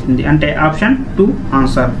వచ్చేసింది. అంటే ఆప్షన్ 2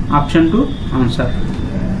 ఆన్సర్, ఆప్షన్ 2 ఆన్సర్.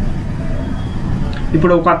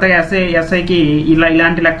 ఇప్పుడు కొత్తగా ఎస్ఐకి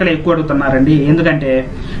ఇలాంటి లెక్కలు ఎక్కువ అడుగుతున్నారండి. ఎందుకంటే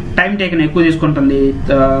టైం టేకన్ ఎక్కువ తీసుకుంటుంది,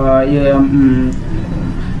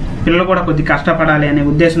 పిల్లలు కూడా కొద్దిగా కష్టపడాలి అనే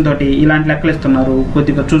ఉద్దేశంతో ఇలాంటి లెక్కలు ఇస్తున్నారు,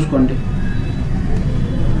 కొద్దిగా చూసుకోండి.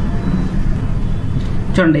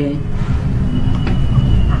 చూడండి,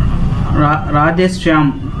 రాజేష్ శ్యామ్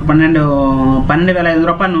 12,500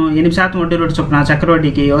 రూపాయలను 8% వడ్డీ రేటు చొప్పున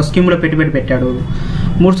చక్రవడ్డీకి స్కీమ్లో పెట్టుబడి పెట్టాడు.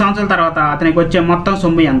 3 సంవత్సరాల తర్వాత అతనికి వచ్చే మొత్తం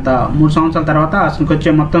సొమ్ము ఎంత? 3 సంవత్సరాల తర్వాత అతనికి వచ్చే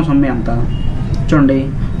మొత్తం సొమ్ము ఎంత? చూడండి,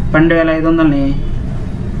 12,500ని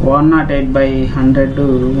 108/100,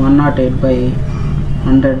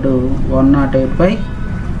 108/100,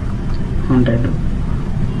 108/100,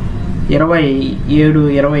 27,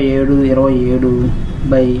 27, 27/25,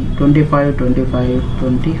 25,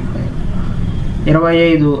 25,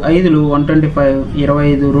 25 5లు 125,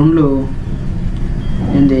 25 2లు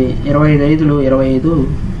 8, 25 5లు 25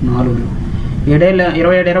 4లు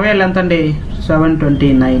 27 ఏళ్ళు ఎంత అండి?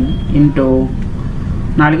 729 ఇంటూ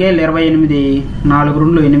 4 ఏళ్ళు 28, 4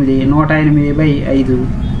 2లు 8, 108/5.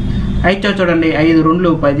 5 చూడండి, 5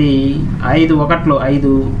 2లు 10, 5 1లు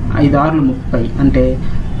 5, 5 6లు 30 అంటే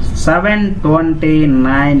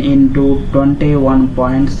 729 ఇంటూ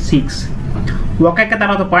 21.6. ఒక్కొక్క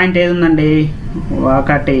తర్వాత పాయింట్ ఏది ఉందండి?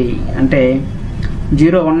 1 అంటే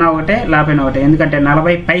 0 ఉన్న ఒకటే, లేకపోయినా ఒకటే. ఎందుకంటే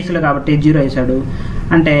 40 పైసలు కాబట్టి 0 వేసాడు.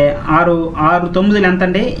 అంటే 6 9లు ఎంత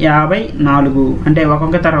అండి? 54. అంటే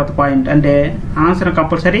ఒక్కొక్క తర్వాత పాయింట్ అంటే ఆన్సర్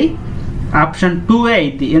కంపల్సరీ ఆప్షన్ 2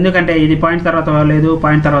 అయింది. ఎందుకంటే ఇది పాయింట్ తర్వాత లేదు,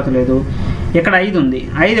 పాయింట్ తర్వాత లేదు. ఇక్కడ 5 ఉంది.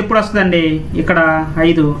 5 ఎప్పుడు వస్తుందండి? ఇక్కడ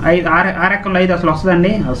 5 6 ఎక్కల్లో 5 అసలు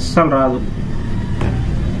వస్తుందండి? అస్సలు రాదు.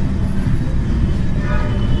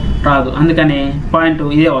 అందుకని పాయింట్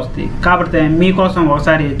ఇదే వస్తుంది. కాబట్టి మీకోసం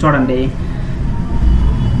ఒకసారి చూడండి,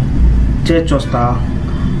 చేసి చూస్తా.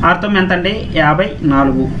 6 9 ఎంత అండి?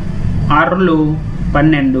 54. 6 2లు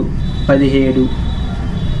 12, 17,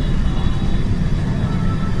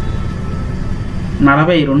 42,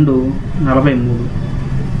 43,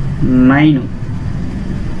 9,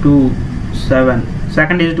 2, 7.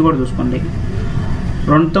 సెకండ్ డిజిట్ కూడా చూసుకోండి.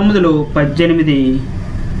 2 9లు 18,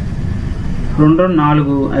 2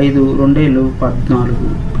 4 5, 2 14.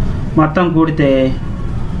 మొత్తం కూడితే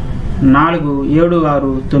 4 7 6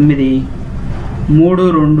 9, 3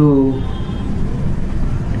 2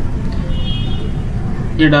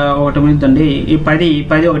 ఇక్కడ 1 మిగులుతుంది. ఈ 10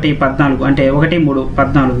 1 14 అంటే 1 3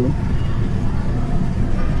 14.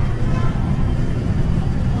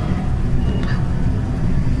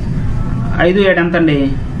 5 7 ఎంత అండి?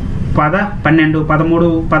 10 12 13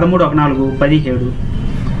 13 1 4 17.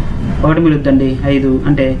 1 మిగులుద్దండి 5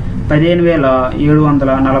 అంటే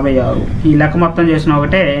 15,746. ఈ లెక్క మొత్తం చేసిన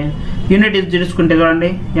ఒకటే. యూనిట్ డిజిట్ చూసుకుంటే చూడండి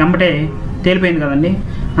ఎంబటే తేలిపోయింది కదండి.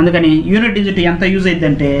 అందుకని యూనిట్ డిజిట్ ఎంత యూజ్ అయింది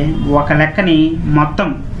అంటే ఒక లెక్కని మొత్తం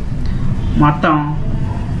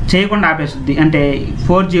చేయకుండా ఆపేస్తుంది. అంటే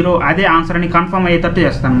 40 అదే ఆన్సర్ అని కన్ఫర్మ్ అయ్యేటట్టు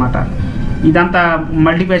చేస్తుంది అనమాట. ఇదంతా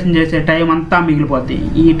మల్టిప్లికేషన్ చేసే టైం అంతా మిగిలిపోద్ది.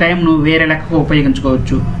 ఈ టైంను వేరే లెక్కకు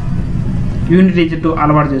ఉపయోగించుకోవచ్చు. యూనిట్ డిజిట్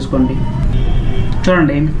అలవాటు చేసుకోండి.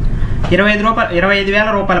 చూడండి, 25,000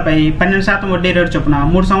 రూపాయలపై 12% వడ్డీ రేటు చొప్పున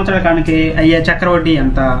 3 సంవత్సరాల కానికి అయ్యే చక్రవడ్డీ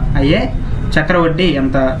ఎంత?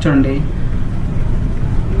 చూడండి,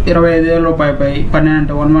 25,000 రూపాయలపై 12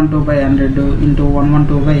 అంటే 112/100 ఇంటూ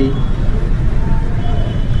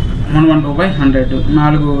 112/100,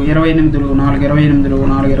 4 28, 4 28,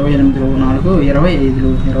 4 28, 4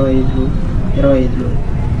 25.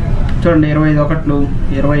 చూడండి, 25 1లు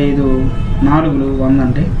 25 4లు 100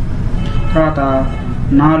 అంటే. తర్వాత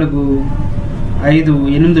 4 5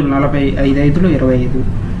 8 40, 5 5లు 25,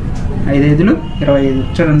 5 5లు 25.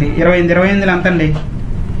 చూడండి, 28 ఎంత అండి?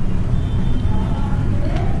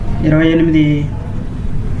 28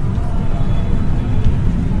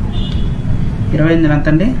 ఎంత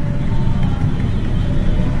అండి?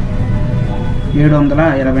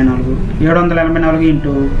 784.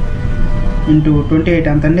 784 ఇంటూ 28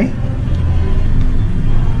 ఎంత అండి?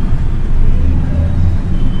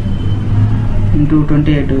 ఇంటూ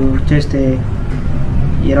 28 చేస్తే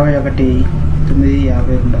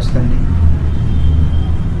 21,952 వస్తుంది.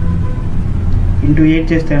 ఇంటూ 8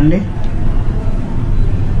 చేస్తే అండి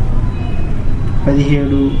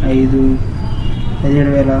 17,500.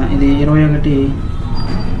 ఇది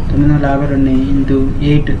 21,952 952 ఇంటూ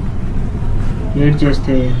 8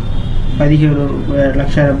 చేస్తే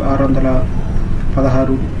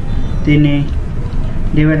 17,616,000. దీన్ని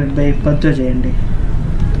డివైడెడ్ బై 10తో చేయండి.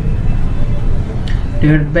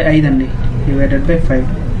 డివైడెడ్ బై 5 అండి. డివైడెడ్ బై 5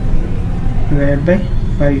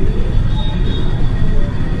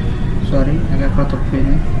 సారీ ఎక్కడ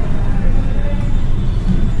తప్పిపోయింది.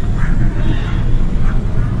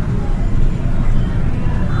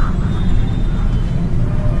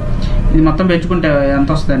 ఇది మొత్తం పెంచుకుంటే ఎంత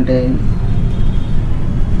వస్తుందంటే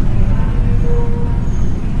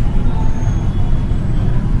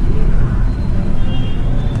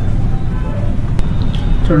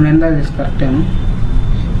చూడండి ఎంత చేసి కరెక్టేను.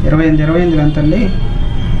 28 ఎంత అండి?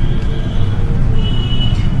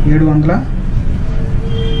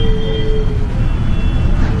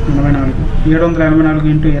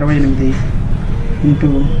 784 ఇంటూ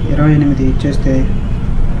 28 చేస్తే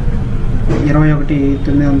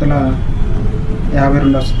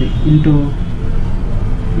 21,952 వస్తుంది. ఇంటూ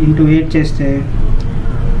 8 చేస్తే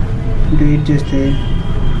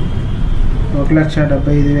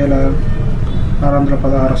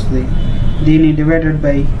 1,75,616 వస్తుంది. దీన్ని డివైడెడ్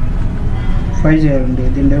బై 5 చేయాలండి.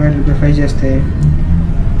 దీన్ని డివైడెడ్ బై 5 చేస్తే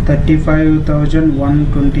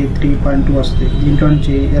 35,123.2 వస్తుంది. దీంట్లో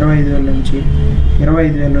నుంచి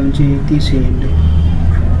 25,000 నుంచి తీసేయండి.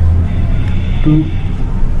 2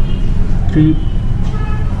 3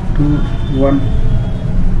 2 1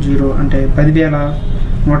 0 అంటే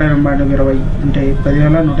 10,120 అంటే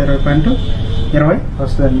 10,120.20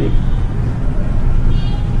 వస్తుందండి.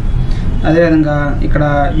 అదేవిధంగా ఇక్కడ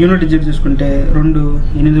యూనిట్ డిజిట్ చూసుకుంటే 2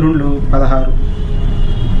 8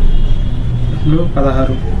 2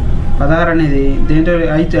 16 అనేది దేంట్లో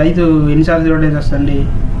 5 ఎన్నిసార్లు డివైడ్ చేస్తుంది?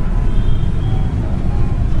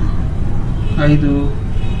 5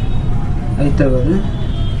 కదా.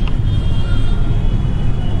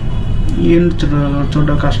 యూనిట్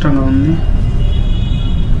చూడడం కష్టంగా ఉంది.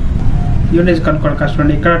 యూనిట్ కనుక్కోవడం కష్టం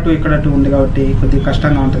అండి. ఇక్కడ 2 ఉంది కాబట్టి కొద్దిగా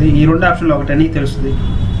కష్టంగా ఉంటుంది. ఈ 2 ఆప్షన్లో ఒకటని తెలుస్తుంది.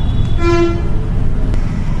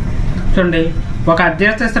 చూడండి, ఒక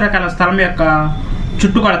దీర్ఘచతురస్రాకార స్థలం యొక్క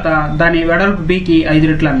చుట్టుకొలత దాని వెడల్పు బీకి 5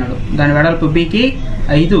 రెట్లు అన్నాడు. దాని వెడల్పు బీకి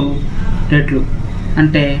 5 రెట్లు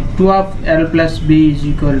అంటే 2 + b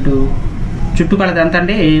చుట్టుకొలత ఎంత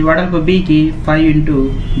అండి? వెడల్పు బీకి 5 ఇంటూ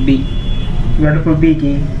బి. వెడల్పు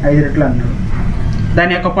బీకి 5 రెట్లు అన్నాడు.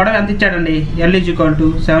 దాని యొక్క పొడవు ఎంత ఇచ్చాడండి? L =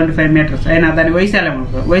 75 metres. అయినా దాని వైశాల్యం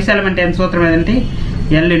అంటే ఎంత సూత్రం ఏదంటే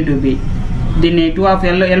L ఇంటూ బి. దీన్ని 2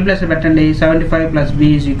 L ప్లస్ పెట్టండి. 75 + b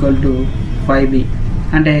 = 5b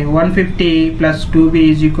అంటే 150 + 2b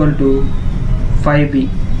 = 5b.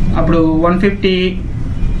 అప్పుడు 150b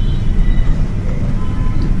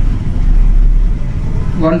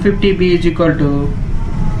 =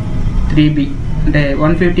 3b అంటే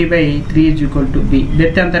 150/3 = b.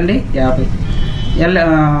 డెప్త్ ఎంత అండి? 50.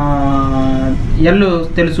 L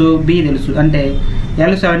తెలుసు, b తెలుసు అంటే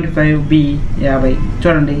L 75, b 50.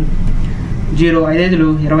 చూడండి, 0 5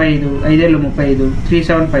 25 5 35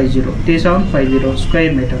 3750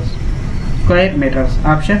 స్క్వేర్ మీటర్స్.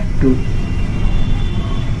 ఆప్షన్ 2.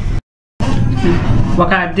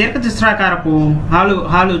 ఒక దీర్ఘచతురస్రాకారపు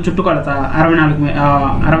హాలు చుట్టుకొలత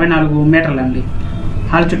 64 మీటర్లు అండి.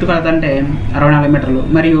 హాల్ చుట్టుకొలత అంటే 64 మీటర్లు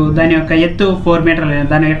మరియు దాని యొక్క ఎత్తు 4 మీటర్లు.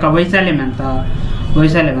 దాని యొక్క వైశాల్యం ఎంత? 4వ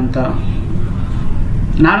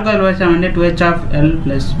వైశాల్యం అంటే 2h/L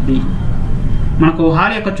 + b. మనకు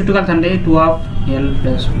హాల్ యొక్క చుట్టుకొలత అంటే 2/L +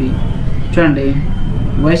 b. చూడండి,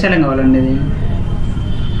 వైశాల్యం కావాలండి. ఇది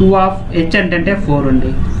 2/h అంటే 4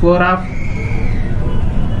 అండి.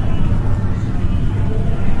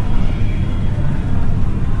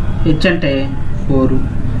 4/h అంటే 4.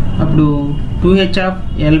 అప్పుడు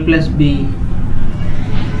 2h/L + b.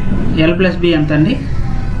 L + b ఎంత అండి?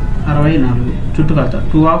 64 చుట్టుకొలత.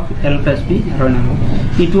 2/L + b 64.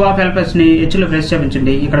 ఈ 2/L + ని హెచ్లో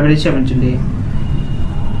ప్రతిక్షేపించండి. ఇక్కడ ప్రతిక్షేపించండి.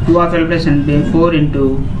 2/L + అంటే 4 ఇంటూ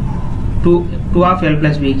 2/L +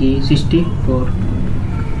 bకి 64.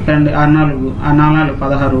 4 16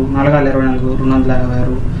 4 24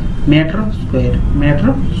 256 మీటర్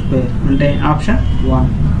స్క్వేర్ అంటే ఆప్షన్ 1.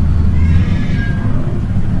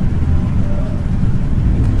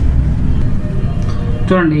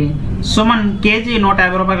 చూడండి, సుమన్ కేజీ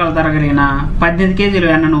 150 రూపాయల ధర కలిగిన 18 కేజీలు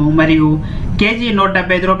వెన్నను మరియు కేజీ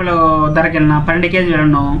 175 రూపాయల ధర కలిగిన 12 కేజీల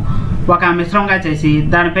వెన్నను ఒక మిశ్రమంగా చేసి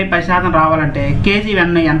దానిపై 10% రావాలంటే కేజీ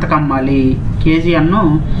వెన్న ఎంతకు అమ్మాలి?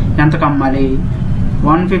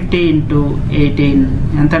 150 × 18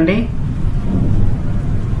 ఎంతండి?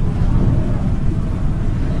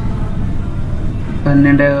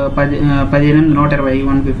 18 120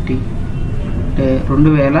 150 అంటే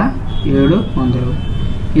 2700.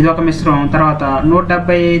 ఇది ఒక మిశ్రమం. తర్వాత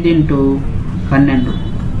 175 ఇంటూ 12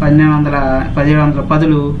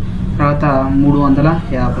 1710 తర్వాత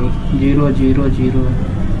 350 0 0 0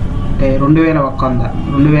 అంటే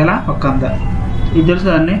 2100 ఇది తెలుసు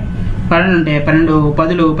కదండి. 12 అంటే 12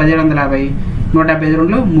 10 1750 175 2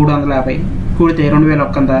 350 కూడితే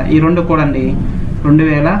 2100. ఈ రెండు కూడండి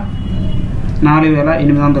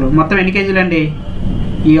 4800. మొత్తం ఎన్ని కేజీలు అండి?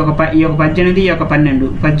 ఈ యొక్క 18 ఈ యొక్క 12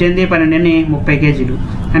 12 ఎన్ని 30 కేజీలు.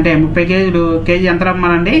 అంటే 30 కేజీలు కేజీ ఎంత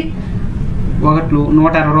రమ్మాలండి?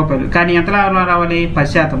 160 రూపాయలు. కానీ ఎంత లాభం రావాలి?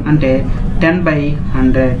 10%. అంటే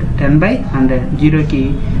 10/100 10/100. 0కి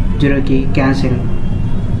 0కి క్యాన్సిల్,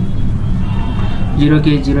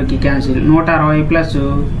 0కి 0కి క్యాన్సిల్. 160 ప్లస్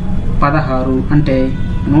 16 అంటే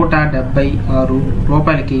 176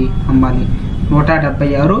 రూపాయలకి అమ్మాలి.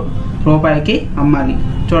 176 రూపాయలకి అమ్మాలి.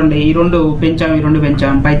 చూడండి, ఈ రెండు పెంచాం, ఈ రెండు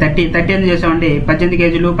పెంచాం. బై 30 ఎంత చేసామండి? 18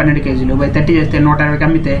 కేజీలు 12 కేజీలు బై 30 చేస్తే 120కి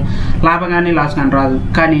అమ్మితే లాభం కానీ లాస్ కానీ రాదు.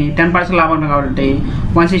 కానీ 10% లాభం కాబట్టి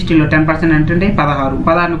 160లో 10% అంటే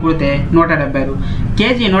 16 కూడితే 176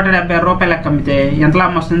 కేజీ 176 రూపాయలకి అమ్మితే ఎంత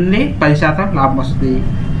లాభం వస్తుంది? 10% లాభం వస్తుంది.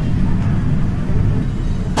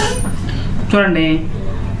 చూడండి,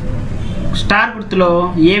 స్టార్ గుర్తులో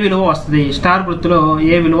ఏ విలువ వస్తుంది? స్టార్ గుర్తులో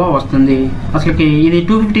ఏ విలువ వస్తుంది? అసలుకి ఇది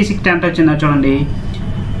 256 ఎంత వచ్చిందో చూడండి.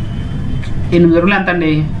 8 రూపాయలు ఎంత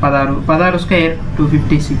అండి? 16 స్క్వేర్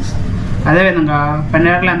 256. అదేవిధంగా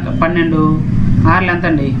 12 ఎంత? 12 6 ఎంత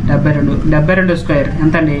అండి? 72 స్క్వేర్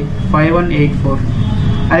ఎంత అండి? 5184.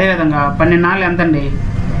 అదేవిధంగా 12 ఎంత అండి?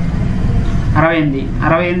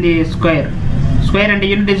 68 స్క్వేర్ అంటే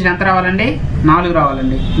యూనిట్ డిజిట్ ఎంత రావాలండి? 4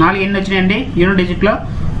 రావాలండి. 4 ఎన్ని వచ్చినాయండి యూనిట్ డిజిట్లో?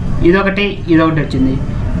 ఇదొకటి వచ్చింది.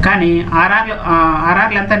 కానీ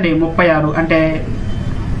ఆర్ఆర్లు ఎంత అండి? 36. అంటే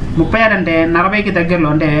 36 అంటే 40కి దగ్గరలో,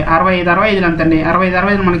 అంటే 65 ఎంత అండి?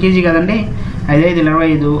 65 మనకి ఈజీ కదండి. 5 5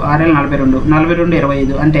 25 6 42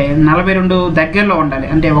 25 అంటే 42 దగ్గరలో ఉండాలి.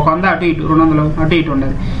 అంటే 100 అటు ఇటు 200 అటు ఇటు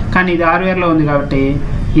ఉండాలి. కానీ ఇది 6000లో ఉంది కాబట్టి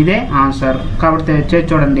ఇదే ఆన్సర్. కాబట్టి చేసి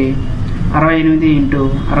చూడండి. 68 ఇంటూ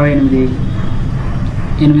 68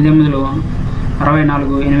 8 8 64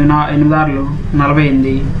 8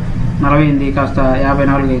 6 48 కాస్త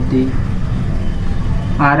 54 అయింది.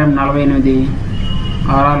 6 48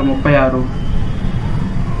 6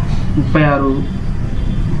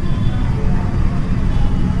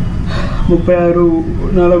 36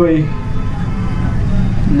 40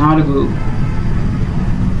 4 2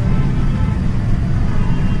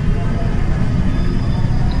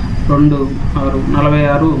 6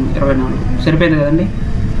 46 24. సరిపోయింది కదండి.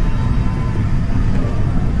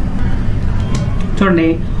 చూడండి,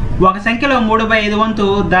 ఒక సంఖ్యలో 3/5 వంతు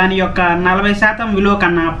దాని యొక్క 40% విలువ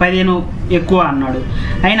కన్నా 15 ఎక్కువ అన్నాడు.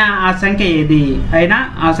 అయినా ఆ సంఖ్య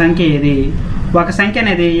ఏది? ఒక సంఖ్య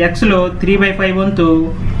అనేది ఎక్స్లో 3/5 వంతు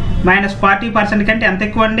 -40% కంటే ఎంత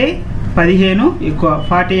ఎక్కువ అండి? 15 ఎక్కువ.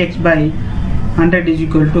 40x/100 =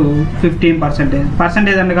 15%.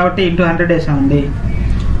 పర్సెంటేజ్ అండి కాబట్టి ఇంటూ 100 వేసామండి.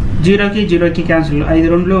 0కి 0కి cancel. 5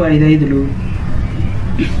 2 5 5.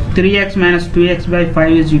 3x -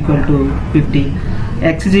 2x/5 = 50.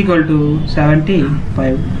 x =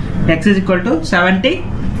 75. x =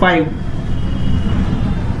 75.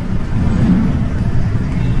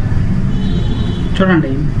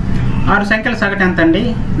 చూడండి, 6 సంఖ్యల సగటు ఎంత అండి?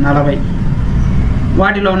 40.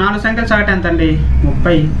 వాటిలో 4 సంఖ్యల సగటు ఎంత అండి?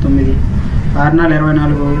 39. 6 4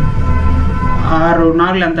 24. 6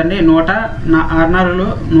 4 ఎంత అండి?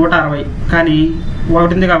 160. కానీ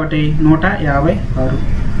ఒకటి ఉంది కాబట్టి 156.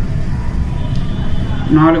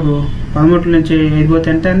 4 13 నుంచి 5 పోతే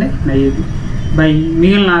ఎంత అండి? 5 బై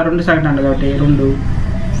మిగిలిన 2 సగటు అండి కాబట్టి 2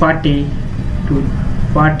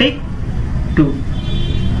 42.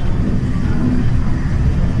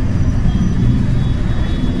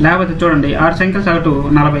 లేకపోతే చూడండి, 6 సంఖ్యల సగటు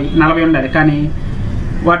 40 ఉండాలి. కానీ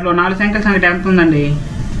వాటిలో 4 సంఖ్యల సగటు ఎంత ఉందండి?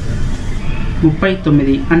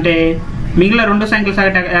 39. అంటే మిగిలిన 2 సంఖ్యల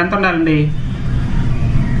సగటు ఎంత ఉండాలండి?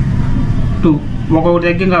 2. ఒక్కొక్కటి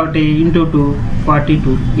దగ్గర కాబట్టి ఇంటూ 2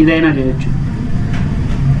 42. ఇదైనా చేయొచ్చు.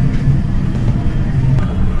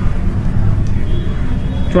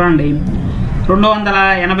 చూడండి,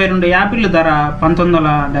 282 యాపిల్ ధర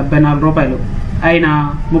 1974 రూపాయలు. అయినా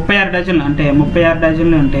 36 డజన్లు అంటే 36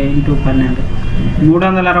 డజన్లు అంటే ఇంటూ 12.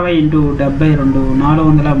 360 ఇంటూ 72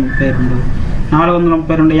 432.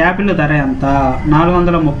 432 యాపిల్ ధర ఎంత?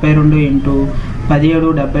 432 ఇంటూ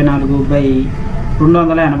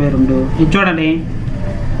 17/74/282. ఇది చూడండి,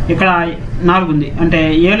 ఇక్కడ 4 ఉంది. అంటే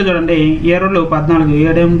 7 చూడండి, 7 14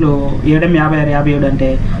 7 7 56 57 అంటే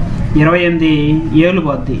 28 ఏళ్ళు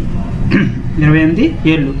పోద్ది. 28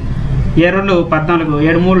 ఏళ్ళు. 7 14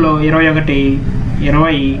 7 3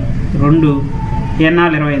 21 22 7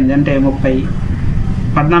 4 28 అంటే 30.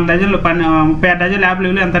 14 డజన్లు 36 డజన్ల యాపిల్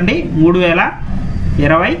విలువ ఎంత అండి?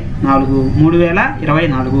 3024.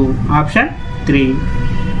 3024 ఆప్షన్ 3.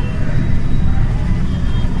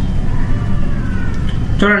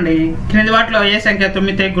 చూడండి, క్రింది వాటిలో ఏ సంఖ్య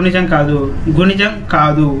 9 గుణిజం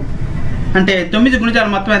కాదు అంటే 9 గుణిజాలు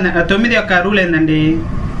మొత్తం 9 యొక్క రూల్ ఏందండి?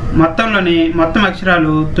 మొత్తం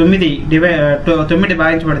అక్షరాలు 9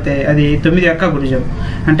 భాగించబడితే అది 9 యొక్క గుణిజం.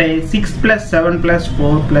 అంటే 6 + 7 +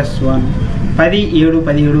 4 + 1 10 7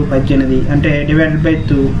 17 18 అంటే డివైడెడ్ బై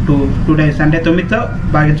 2 టైమ్స్ అంటే 9తో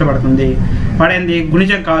భాగించబడుతుంది. వాడేంది?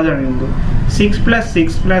 గుణిజం కాదు అని ఉంది. 6 +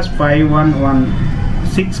 6 + 5 1 1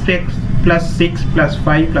 6 + 6 +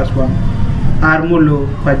 5 + 1 6 3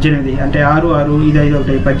 18 అంటే 6 6 ఇది 5 1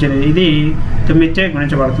 18 ఇది 9చే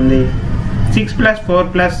గుణించబడుతుంది. 6 + 4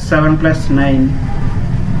 + 7 + 9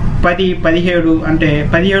 10 17 అంటే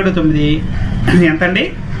 17 9 ఎంత అండి?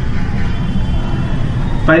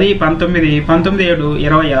 10 19 19 7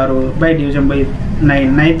 26 బై డివిజన్ బై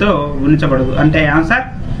 9తో గుణించబడదు. అంటే ఆన్సర్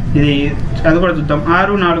ఇది. అది కూడా చూద్దాం.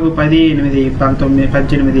 6 4 10 8 19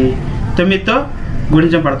 18 9తో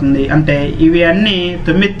గుణించబడుతుంది. అంటే ఇవి అన్నీ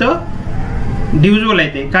 9తో డివిజిబుల్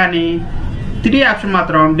అయితే, కానీ 3 ఆప్షన్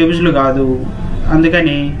మాత్రం డివిజిబుల్ కాదు.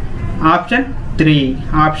 అందుకని ఆప్షన్ 3.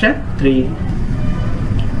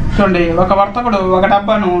 చూడండి, ఒక వర్తకుడు ఒక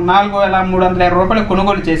డబ్బాను 4320 రూపాయలు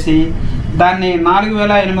కొనుగోలు చేసి దాన్ని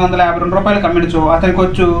 4852 రూపాయలకు అమ్మినచో అతనికి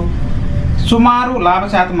వచ్చు సుమారు లాభ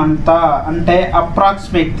శాతం అంతా అంటే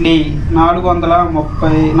అప్రాక్సిమేట్లీ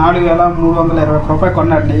 4320 రూపాయలు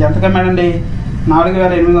కొన్నాడండి. ఎంతకు అమ్మాడండి?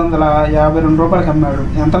 4852 రూపాయలకు అమ్మాడు.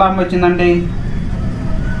 ఎంత లాభం వచ్చిందండి?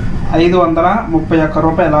 531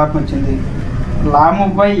 రూపాయల లాభం వచ్చింది. లాభం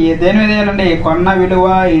దేని మీద వేయాలండి? కొన్న విలువ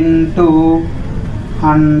ఇంటూ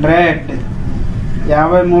 100.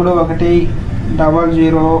 53 1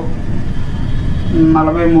 00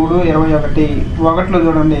 43 21 ఒకటిలో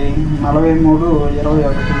చూడండి. 43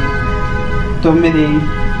 21 9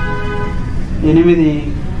 8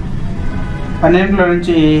 12లో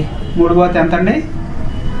నుంచి 3 పోతే ఎంత అండి?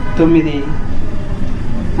 9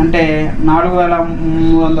 అంటే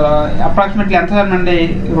 4300 అప్రాక్సిమేట్లీ ఎంత సార్లు అండి?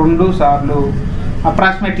 2 సార్లు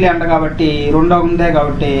అప్రాక్సిమేట్లీ అంట కాబట్టి 2 ఉందే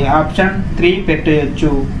కాబట్టి ఆప్షన్ 3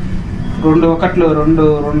 పెట్టేయచ్చు. 2 1 2 2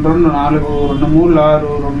 2 4 2 3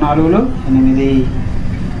 6 2 4 8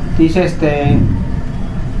 తీసేస్తే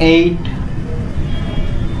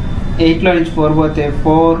 8లో నుంచి 4 పోతే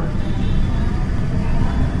 4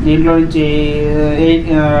 దీంట్లో నుంచి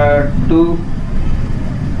 2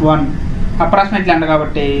 1 అప్రాక్సిమేట్లీ అంట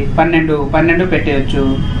కాబట్టి 12 పెట్టేయచ్చు.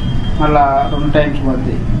 మళ్ళా 2 టైమ్స్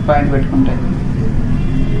పోద్ది పాయింట్ పెట్టుకుంటే.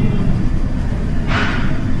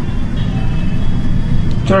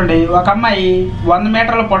 చూడండి, ఒక అమ్మాయి 100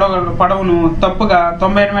 మీటర్ల పొడవును తప్పుగా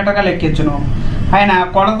 97 మీటర్గా లెక్కించును. ఆయన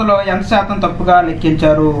కొలతలో ఎంత శాతం తప్పుగా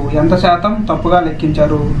లెక్కించారు?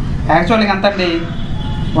 యాక్చువల్గా ఎంత అండి?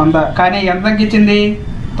 100, కానీ ఎంత తగ్గించింది?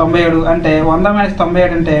 97 అంటే 100 -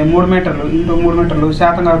 97 అంటే 3 మీటర్లు ఇంటూ 3 మీటర్లు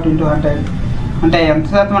శాతం కాబట్టి ఇంటూ 100 అంటే ఎంత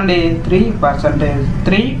శాతం అండి?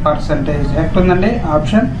 3%. ఎట్లుందండి?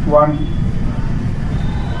 ఆప్షన్ 1.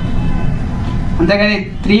 అంతేగాని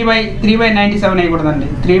 3/97 వేయకూడదండి.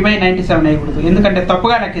 3/97 వేయకూడదు, ఎందుకంటే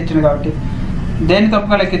తప్పుగా లెక్కించిండు కాబట్టి. దేన్ని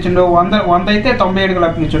తప్పుగా లెక్కించిండు? 100 అయితే 97గా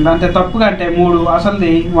లెక్కించిండు. అంతే తప్పుగా అంటే 3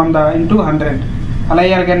 అసలుది 100 ఇంటూ 100 అలా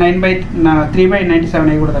వేయాలి. 3/97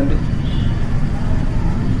 వేయకూడదండి.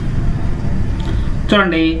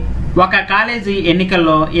 చూడండి, ఒక కాలేజీ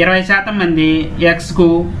ఎన్నికల్లో 20% మంది ఎక్స్కు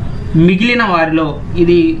మిగిలిన వారిలో,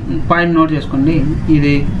 ఇది పాయింట్ నోట్ చేసుకోండి,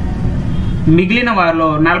 ఇది మిగిలిన వారిలో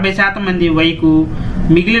 40% మంది వైకు,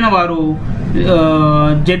 మిగిలిన వారు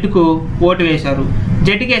జెడ్కు ఓటు వేశారు.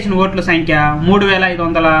 జెడ్కి వేసిన ఓట్ల సంఖ్య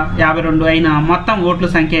 3552 అయినా మొత్తం ఓట్ల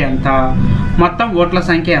సంఖ్య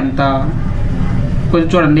ఎంత? కొంచెం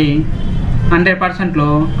చూడండి, 100%లో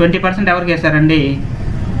 20% ఎవరికి వేశారండి?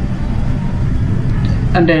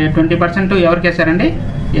 అంటే 20% ఎవరికి వేశారండి?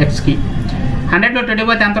 ఎక్స్కి. 100లో 20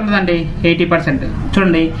 పోతే ఎంత ఉంటుందండి? 80%.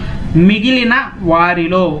 చూడండి, మిగిలిన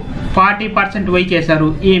వారిలో 40% వైకి వేశారు.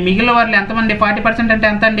 ఈ మిగిలిన వారిలో ఎంతమంది? 40% అంటే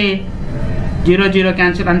ఎంత అండి? 0 0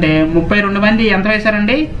 క్యాన్సిల్ అంటే 32 మంది ఎంత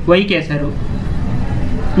వేశారండి? వైకి వేశారు.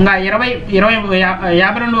 ఇంకా 20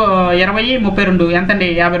 32 ఎంతండి?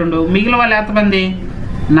 52. మిగిలిన వాళ్ళు ఎంతమంది?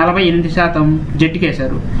 48% జెడ్కి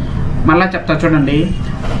వేశారు. మళ్ళా చెప్తా చూడండి,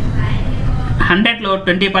 100లో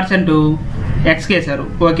 20% ఎక్స్కి వేశారు.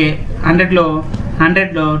 ఓకే, 100లో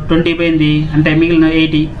 20 పోయింది అంటే మిగిలిన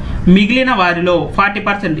 80. మిగిలిన వారిలో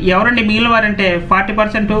 40% ఎవరండి? మిగిలిన వారంటే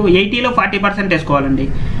 40%. 80లో 40% వేసుకోవాలండి.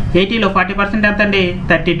 80లో 40% ఎంత అండి?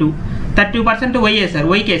 32% వైకి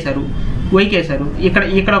వేశారు. వైకి వేశారు.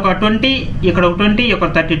 ఇక్కడ ఒక 20, ఇక్కడ ఒక 20, ఒక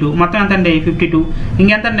 32, మొత్తం ఎంత అండి 52.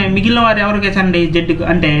 ఇంకెంత అండి మిగిలిన వారు ఎవరికి వేశారండి జెడ్కి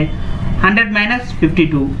అంటే 100 -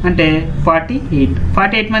 52 అంటే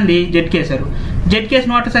 48 మంది జెడ్కి వేశారు. జెడ్కి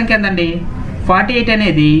వేసిన ఓట్ల సంఖ్య ఎంతండి 48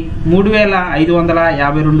 అనేది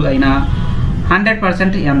 3552 అయినా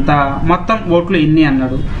 100% ఎంత, మొత్తం ఓట్లు ఎన్ని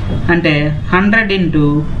అన్నాడు అంటే 100 ×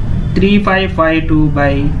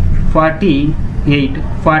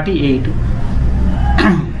 3552/48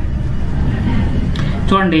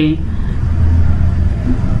 చూడండి.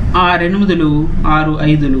 6 8 6 5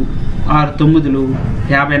 6 9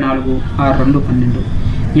 54 6 2 12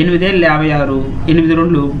 8 ఏళ్ళు 56 8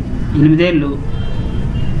 2 8 ఏళ్ళు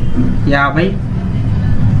 56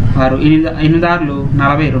 8 6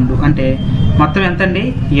 42 అంటే మొత్తం ఎంత అండి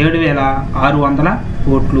 7600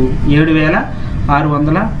 ఓట్లు.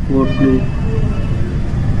 7600 ఓట్లు.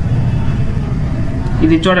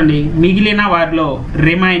 ఇది చూడండి మిగిలిన వారిలో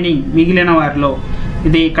మిగిలిన వారిలో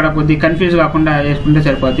ఇది ఇక్కడ కొద్ది కన్ఫ్యూజ్ కాకుండా వేసుకుంటే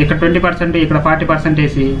సరిపోతుంది. ఇక్కడ 20%, ఇక్కడ 40%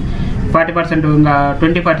 వేసి 40% ఇంకా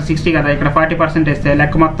 20 40 60 కదా, ఇక్కడ 40% వేస్తే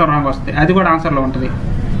లెక్క మొత్తం రాంగ్ వస్తుంది. అది కూడా ఆన్సర్లో ఉంటుంది.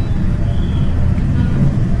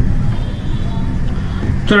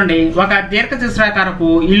 చూడండి ఒక దీర్ఘచతురస్రాకారపు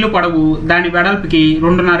ఇల్లు పొడవు దాని వెడల్పుకి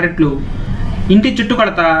 2.5 రెట్లు, ఇంటి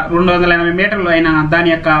చుట్టుకొలత 280 మీటర్లు అయిన దాని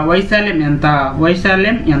యొక్క వైశాల్యం ఎంత?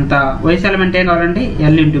 వైశాల్యం అంటే ఏం కావాలండి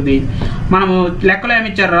L × B. మనము లెక్కలో ఏమి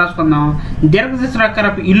ఇచ్చారో రాసుకుందాం.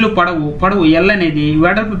 దీర్ఘచతురస్రాకారపు ఇల్లు పొడవు L అనేది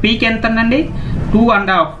వెడల్పు Pకి ఎంత అండి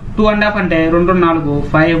 2.5 అంటే 2 4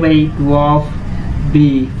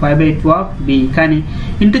 5/2 B. కానీ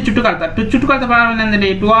ఇంటి చుట్టుకొలత భాగం ఏంటండి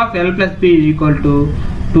 2 L + B =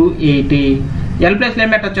 280. L ప్లస్ ఏం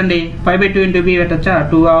పెట్టచ్చండి 5/2 × B పెట్టచ్చా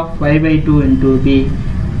 2 5/2 × B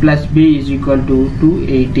 + B =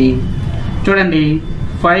 280. చూడండి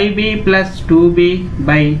 5B +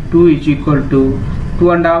 2B/2 =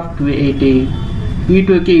 2.5 280. ఈ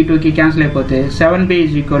 2కి క్యాన్సిల్ అయిపోతే 7B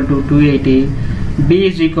 = 280. B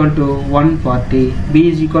 = 140. B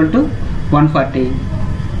 = 140.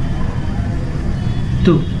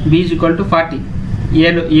 2 B = 40.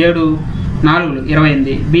 7 4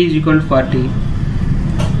 28. B = 40.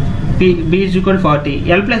 B = 40.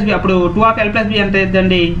 L + B అప్పుడు 2 L + B ఎంత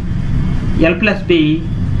అవుతుందండి L + B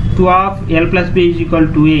 2 L + B =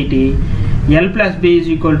 280. L + B =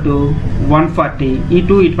 140. ఈ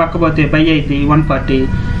 2 ఇటు పక్క పోతే పై అయితే 140.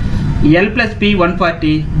 L + B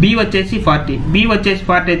 140. B వచ్చేసి 40. B వచ్చేసి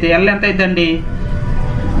 40 అయితే L ఎంత అవుతుందండి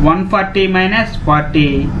 140 - 40.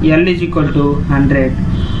 L = 100.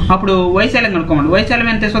 అప్పుడు వైశాల్యం కనుక్కోమండి. వైశాల్యం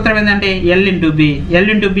ఎంత సూత్రం ఏంటంటే L × B. L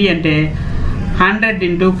 × B అంటే 100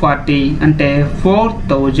 × 40 అంటే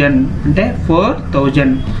 4000 అంటే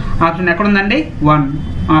 4000. ఆప్షన్ ఎక్కడ ఉందండి 1.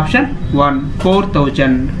 ఆప్షన్ 1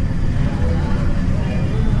 4000.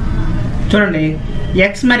 చూడండి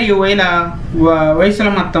X మరియు Yల వయసుల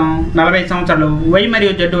మొత్తం 40 సంవత్సరాలు. Y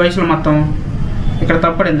మరియు Z వయసుల మొత్తం ఇక్కడ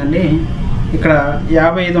తప్పడిందండి. ఇక్కడ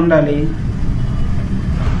 55 ఉండాలి.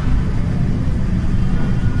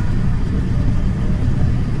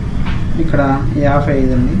 ఇక్కడ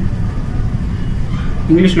 55 అండి.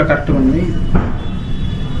 ఇంగ్లీష్లో కరెక్ట్గా ఉంది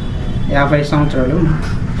 50 సంవత్సరాలు.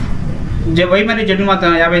 Y మరియు Z మొత్తం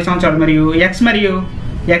 50 సంవత్సరాలు మరియు X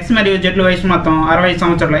మరియు Z వయసు మొత్తం 60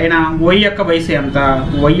 సంవత్సరాలు అయినా Y యొక్క వయసు ఎంత?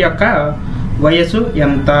 Y యొక్క వయసు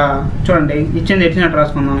ఎంత? చూడండి ఇచ్చినట్టు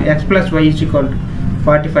రాసుకుందాం. X + Y =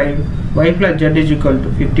 45. Y + Z =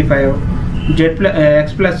 55. X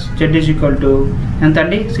 + Z = ఎంత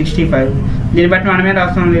అండి 65. దీన్ని బట్టి మనం ఏం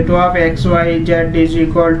రాస్తుంది 2 X Y Z =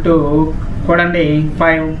 కూడండి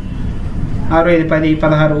 5 6 5 10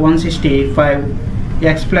 16 165.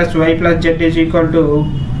 X + Y + Z = 2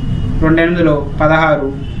 8 16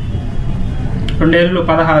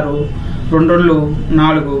 2 2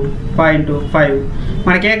 4.5.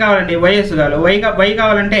 మనకేం కావాలండి వైఎస్ కావాలి. వై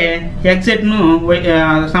కావాలంటే XZను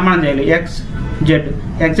సమానం చేయాలి.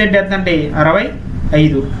 XZ ఎంత అంటే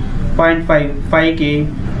 65.5. 5కి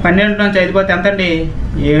 12 నుంచి 5 పోతే ఎంత అండి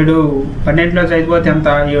 7. 12 నుంచి 5 పోతే ఎంత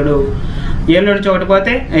 7. 7 నుంచి 1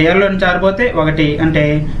 పోతే 7 నుంచి 6 పోతే 1 అంటే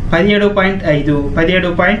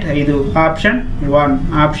 17.5. ఆప్షన్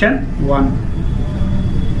 1.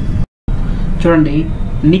 చూడండి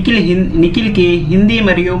నిఖిల్కి హిందీ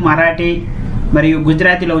మరియు మరాఠీ మరియు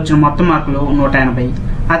గుజరాతీలో వచ్చిన మొత్తం మార్కులు 180.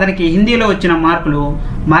 అతనికి హిందీలో వచ్చిన మార్కులు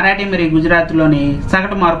మరాఠీ మరియు గుజరాతీలోని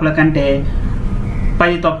సగటు మార్కుల కంటే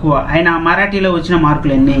 10 తక్కువ. అయినా మరాఠీలో వచ్చిన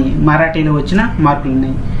మార్కులు ఎన్ని?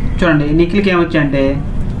 చూడండి నిఖిల్కి ఏమొచ్చాయంటే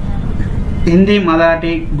హిందీ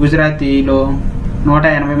మరాఠీ గుజరాతీలో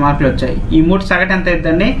 180 మార్కులు వచ్చాయి. ఈ 3 సగటు ఎంత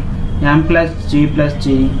అవుతుందండి M + G + G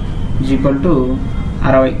 = 60.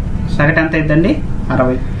 సగటు ఎంత అవుతుందండి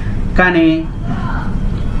 60. కానీ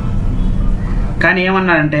కానీ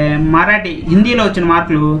ఏమన్నారంటే హిందీలో వచ్చిన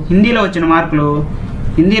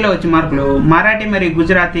మార్కులు మరాఠీ మరియు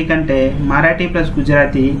గుజరాతీ కంటే మరాఠీ ప్లస్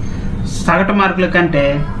గుజరాతీ సగటు మార్కుల కంటే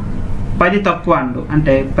 10 తక్కువ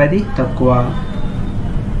అంటే 10 తక్కువ.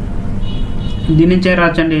 దీని నుంచే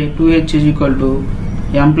రాచండి 2h =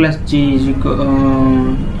 m + g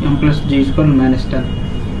 -10.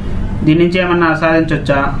 దీని నుంచి ఏమన్నా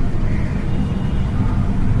సాధించవచ్చా?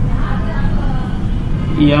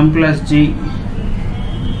 m + g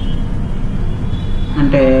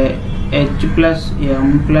అంటే h + m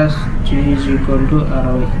 + g = 60.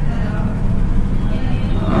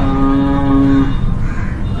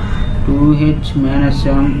 2h -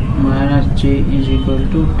 m - g =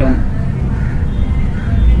 10.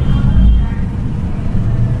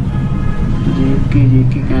 g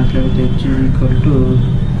cancel అవుతే h =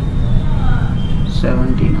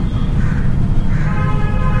 17.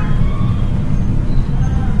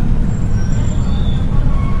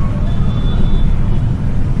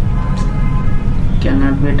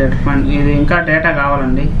 Cannot be determined. ఇది ఇంకా డేటా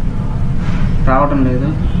కావాలండి, రావటం లేదు.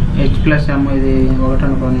 h + m ఇది 1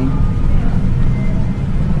 అనుకోని,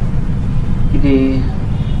 ఇది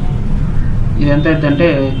ఎంత అవుతుందంటే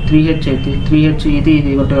 3h అయితే 3h ఇది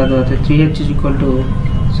 1 కాదు. 3h =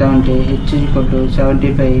 70, h =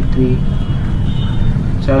 70/3.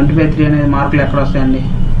 70/3 అనేది మార్కులు ఎక్కడ వస్తాయండి?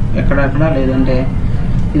 ఎక్కడ లేదంటే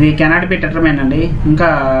ఇది కెనాట్ బి డెటర్మైన్డ్ అండి. ఇంకా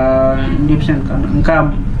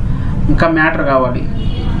ఇంకా మ్యాటర్ కావాలి,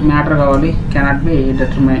 కెనాట్ బి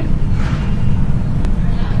డెటర్మైన్డ్.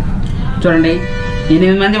 చూడండి,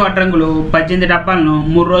 8 మంది వడ్రంగులు 18 డబ్బాలను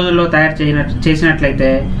 3 రోజుల్లో తయారు చేసినట్లయితే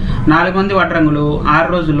 4 మంది వడ్రంగులు 6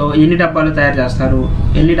 రోజుల్లో ఎన్ని డబ్బాలు తయారు చేస్తారు?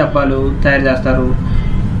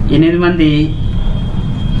 8 మంది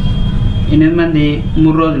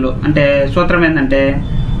 3 రోజులు అంటే సూత్రం ఏంటంటే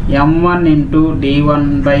m1 ×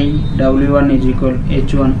 d1/w1 =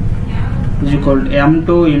 h1 m2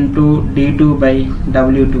 ×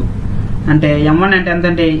 d2/w2. అంటే m1 అంటే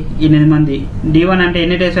ఎంతండి? 8 మంది. d1 అంటే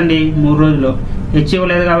ఎన్ని డేస్ అండి? 3 రోజులు. h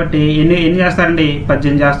ఇవ్వలేదు కాబట్టి ఎన్ని చేస్తారండి?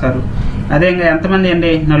 18 చేస్తారు. అదేవిధంగా ఎంతమంది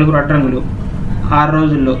అండి? 4 వడ్రంగులు 6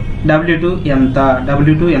 రోజుల్లో. w2 ఎంత?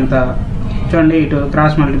 చూడండి, ఇటు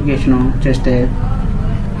క్రాస్ మల్టిప్లికేషన్ చేస్తే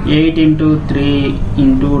 8 × 3 ×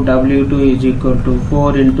 w2 =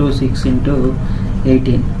 4 × 6 ×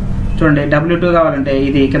 18. చూడండి, w2 కావాలంటే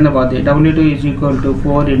ఇది కింద పోద్ది. w2 =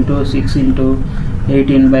 4 × 6 ×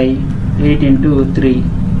 18/8 × 3.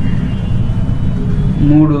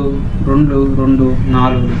 3 2 2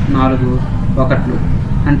 4 1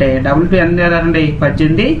 అంటే w2 ఎంత చేస్తారండి?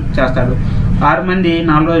 18 చేస్తాడు. 6 మంది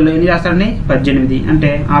 4 రోజుల్లో ఎన్ని చేస్తారండి? 18. అంటే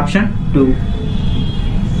ఆప్షన్ 2.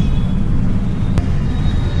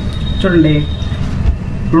 చూడండి,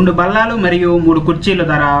 2 బల్లాలు మరియు 3 కుర్చీల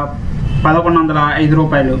ధర 1105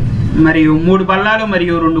 రూపాయలు మరియు 3 బల్లాలు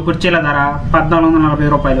మరియు 2 కుర్చీల ధర 1440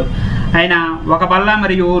 రూపాయలు అయినా 1 బల్లా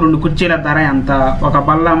మరియు 2 కుర్చీల ధర ఎంత? 1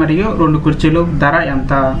 బల్లా మరియు 2 కుర్చీలు ధర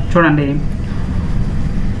ఎంత? చూడండి,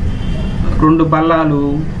 2 బల్లాలు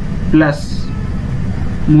ప్లస్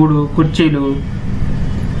 3 కుర్చీలు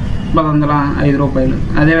 1105 రూపాయలు.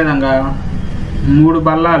 అదేవిధంగా 3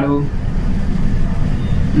 బల్లాలు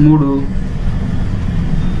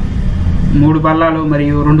 3 బల్లాలు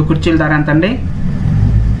మరియు 2 కుర్చీల ధర ఎంత అండి?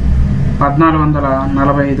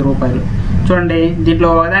 1445 రూపాయలు. చూడండి, దీంట్లో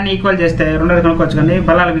ఒకదాన్ని ఈక్వల్ చేస్తే రెండోది కనుక్కోవచ్చు కానీ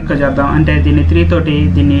బల్లాలకు ఈక్వల్ చేద్దాం. అంటే దీన్ని 3 తోటి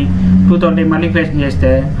దీన్ని 2 తోటి మల్టిప్లికేషన్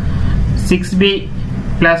చేస్తే 6b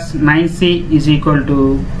 + 9c =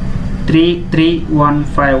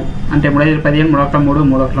 3315. అంటే 3 5 15 3 1 3 3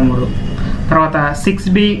 1 3. తర్వాత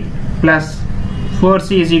 6b + 4c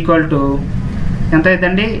 = ఎంత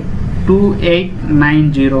అవుతుందండి?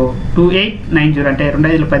 2890 అంటే 2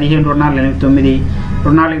 5 15 2 4 8 9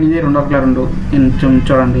 2 4 8 2 1 2.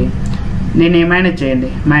 చూడండి, దీన్ని మైనస్ చేయండి.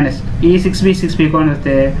 ఈ 6b కొని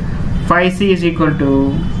వస్తే 5c =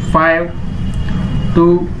 5 2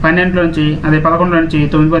 12 నుంచి అదే 11 నుంచి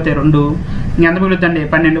 9 పోతే 2 ఇంకెంత మిగులుద్దండి?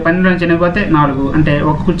 12 నుంచి 8 పోతే 4. అంటే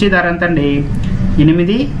ఒక కుర్చీ ధర ఎంత అండి?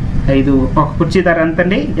 85. ఒక కుర్చీ ధర ఎంత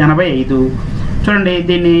అండి? 85. చూడండి,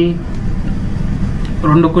 దీన్ని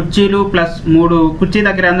 2 కుర్చీలు ప్లస్ 3 కుర్చీ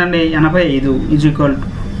దగ్గర ఎంతండి? 85 =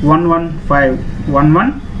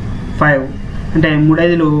 115. అంటే 3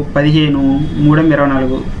 5 15 3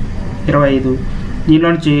 24 25. దీనిలో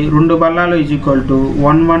నుంచి 2 బల్లాలు =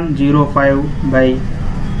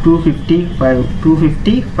 1105/255.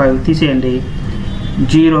 255 తీసేయండి.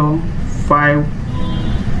 05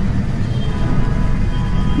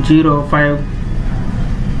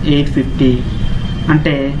 850.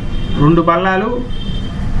 అంటే 2 బల్లాలు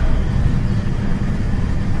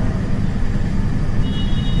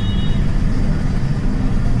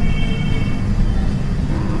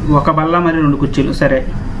ఒక బల్ల మరియు 2 కుర్చీలు. సరే,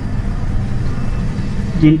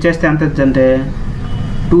 దీన్ని చేస్తే ఎంత అంటే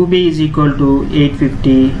 2b =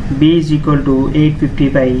 850, b =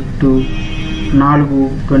 850/2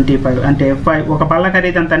 425 అంటే 5. ఒక బల్ల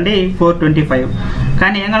ఖరీదు ఎంత అండి 425.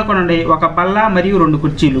 కానీ ఏం కనుక్కోండి, ఒక బల్ల మరియు 2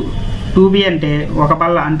 కుర్చీలు. 2b అంటే ఒక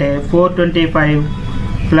బల్ల అంటే 425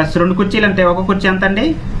 ప్లస్ 2 కుర్చీలు అంటే ఒక కుర్చీ ఎంత అండి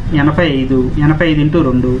 85. 85 ×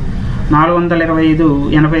 2 425.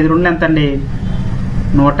 85 2 ఎంత అండి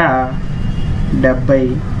 170.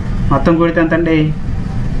 మొత్తం కూడితే ఎంత అండి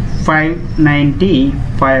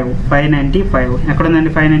 595. ఎక్కడ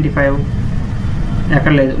ఉందండి 595?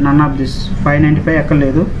 ఎక్కడ లేదు. None of this. 595 ఎక్కడ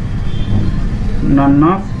లేదు. None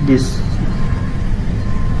of this.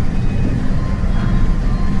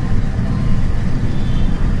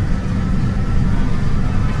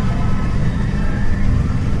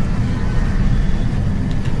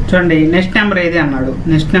 చూడండి, నెక్స్ట్ నెంబర్ ఏది అన్నాడు.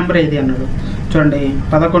 చూడండి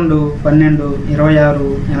 11 12 26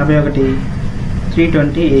 81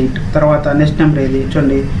 328. తర్వాత నెక్స్ట్ నెంబర్ ఏది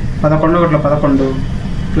చూడండి 11 1 11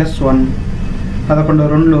 + 1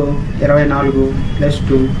 11 2 24 +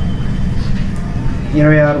 2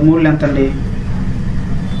 26 3 ఎంత అండి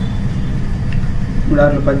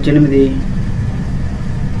 3 6 18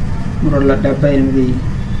 3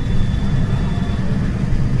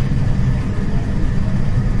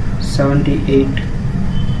 78 78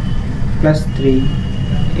 + 3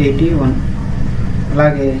 81.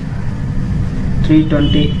 అలాగే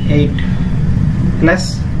 328 ప్లస్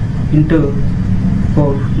ఇంటూ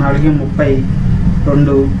 4 4 30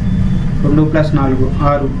 2 2 + 4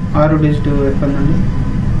 6 6 డిజిట్ ఎక్కడుందండి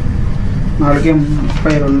 4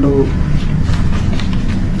 32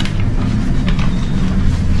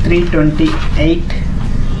 328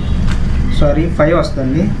 సారీ 5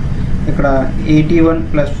 వస్తుంది ఇక్కడ 81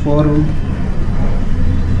 + 4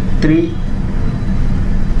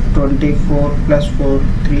 324 + 4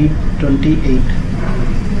 328.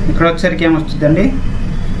 ఇక్కడ వచ్చేసరికి ఏమొస్తుందండి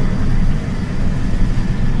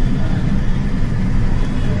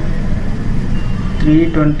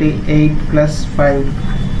 328 + 5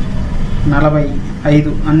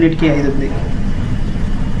 45. అన్నిటికీ 5 ఉంది.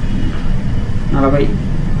 40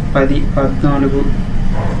 10 14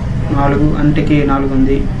 4 అన్నిటికీ 4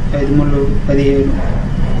 ఉంది. 5 3 17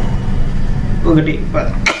 1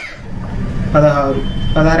 16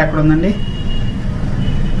 16 ఎక్కడ ఉందండి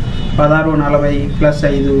 16 40 +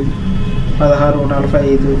 5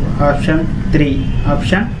 16 45.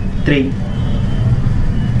 ఆప్షన్ 3.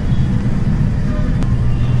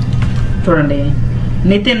 చూడండి,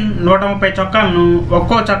 నితిన్ 130 చొక్కాలను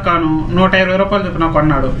ఒక్కో చొక్కాను 120 రూపాయలు చొప్పున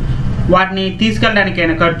కొన్నాడు. వాటిని తీసుకెళ్ళడానికి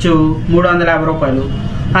అయిన ఖర్చు 350 రూపాయలు.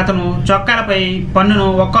 అతను చొక్కాలపై పన్నును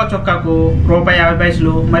ఒక్కో చొక్కాకు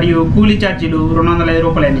 ₹50 మరియు కూలీ ఛార్జీలు 205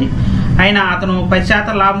 రూపాయలని. అయినా అతను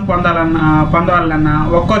 10% లాభం పొందవాలన్నా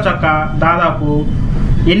ఒక్కో చొక్కా దాదాపు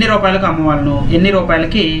ఎన్ని రూపాయలకు అమ్మవాలను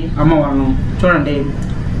చూడండి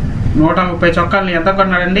 130 చొక్కాలను ఎంత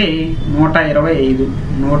కొన్నాడండి 125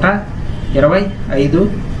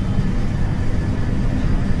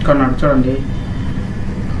 కొన్నాడు. చూడండి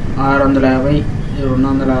 650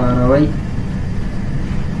 260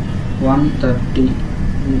 130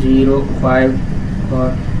 0 5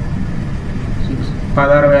 4 6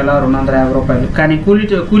 16,250 రూపాయలు. కానీ కూలీ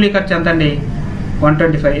ఖర్చు ఎంత అండి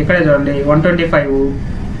 125. ఇక్కడే చూడండి 125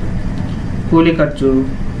 కూలీ ఖర్చు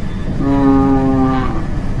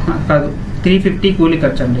కాదు 350 కూలీ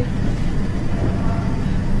ఖర్చు అండి.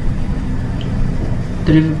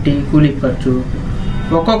 350 కూలీ ఖర్చు.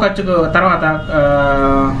 ఒక్కో ఖర్చుకు తర్వాత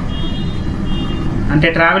అంటే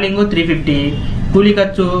ట్రావెలింగ్ 350 కూలీ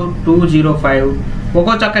ఖర్చు 205.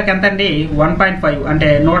 ఒక్కో చొక్కాకి ఎంత అండి 1.5 అంటే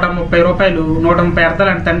 130 రూపాయలు. 130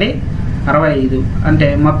 అర్థాలు ఎంత అండి 65 అంటే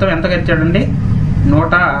మొత్తం ఎంత కట్టాడండి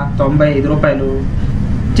 195 రూపాయలు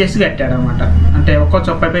చెస్ కట్టాడు అనమాట. అంటే ఒక్కో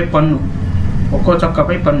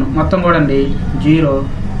చొక్కాపై పన్ను మొత్తం కూడా అండి 0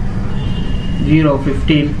 0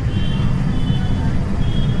 15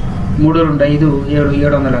 3 2 5 7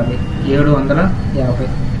 750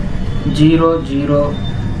 0 0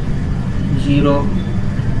 0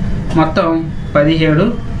 మొత్తం 17,000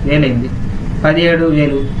 అయింది.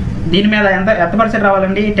 17,000. దీని మీద ఎంత పర్సెంట్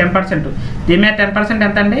రావాలండి 10%. దీని మీద 10%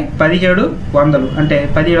 ఎంత అండి 1700 అంటే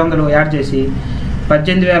 1700 యాడ్ చేసి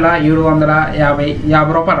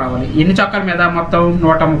 18,750 రూపాయలు రావాలి. ఎన్ని చొక్కాల మీద మొత్తం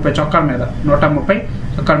 130 చొక్కాల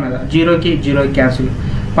మీద 0కి 0 క్యాన్సిల్.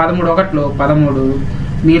 13 1 13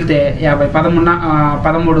 మిగిలితే 50.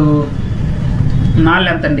 13 4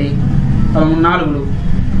 ఎంత అండి 13 4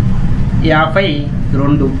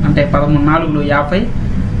 52 అంటే 13 4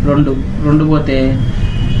 52. 2 పోతే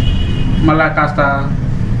మళ్ళా కాస్త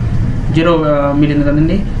 0 మిగిలింది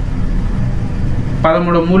కదండి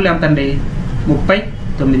 13 3 ఎంత అండి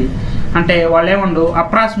 39. అంటే వాళ్ళు ఏమండు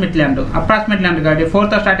అప్రాక్సిమేట్లీ అండు కాబట్టి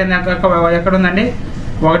 4తో స్టార్ట్ అయింది ఎక్కడ ఉందండి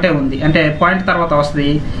 1 ఉంది. అంటే పాయింట్ తర్వాత వస్తుంది.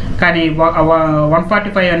 కానీ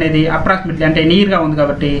 145 అనేది అప్రాక్సిమేట్లీ అంటే నియర్గా ఉంది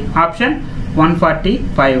కాబట్టి ఆప్షన్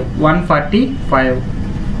 145.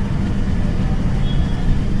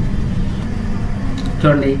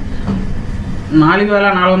 చూడండి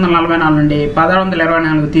 4444 నుండి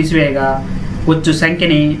 1624 తీసివేయగా వచ్చు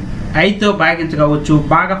సంఖ్యని 5తో భాగించగా వచ్చు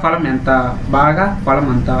భాగఫలం ఎంత?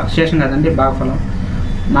 శేషం కదండి భాగఫలం.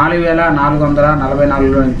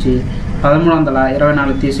 4444 నుంచి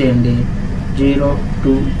 1324 తీసేయండి. 0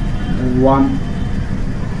 2 1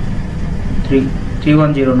 3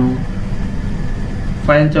 310ను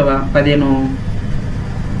 15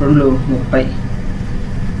 2 30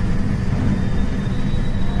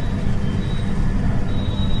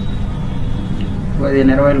 15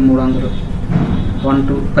 20 300 1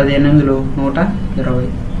 2 15 120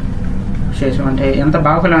 శేషం అంటే ఎంత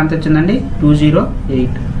భాగఫలం ఎంత వచ్చిందండి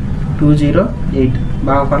 208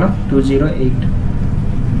 భాగఫలం 208.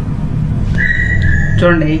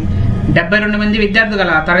 చూడండి 72 మంది విద్యార్థులు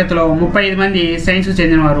గల తరగతిలో 35 మంది సైన్స్కు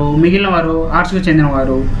చెందినవారు, మిగిలిన వారు ఆర్ట్స్కు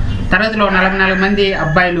చెందినవారు. తరగతిలో 44 మంది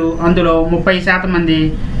అబ్బాయిలు, అందులో 30% మంది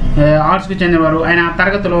ఆర్ట్స్కు చెందినవారు అయిన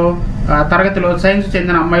తరగతిలో సైన్స్కు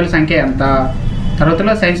చెందిన అమ్మాయిల సంఖ్య ఎంత?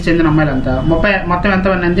 తరగతిలో సైన్స్ చెందిన అమ్మాయిలు ఎంత? మొత్తం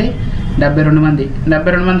ఎంతమంది అండి 72 మంది.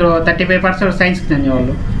 72 మందిలో 35% సైన్స్కి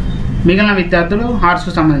చెందినవాళ్ళు, మిగిలిన విద్యార్థులు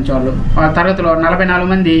ఆర్ట్స్కు సంబంధించిన వాళ్ళు. తరగతిలో 44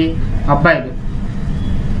 మంది అబ్బాయిలు,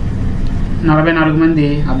 44 మంది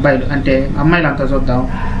అబ్బాయిలు అంటే అమ్మాయిలు అంతా చూద్దాం.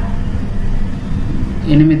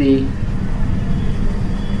 8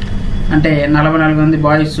 అంటే 44 మంది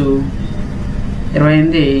బాయ్స్,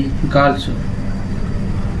 28 గర్ల్స్.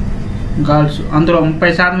 అందులో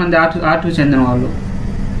 30% మంది ఆర్ట్కు చెందిన వాళ్ళు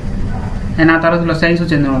అయినా తరగతిలో సైన్స్కు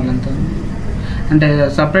చెందిన వాళ్ళు అంతా. అంటే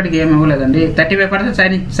సపరేట్గా ఏమి ఇవ్వలేదండి. 35%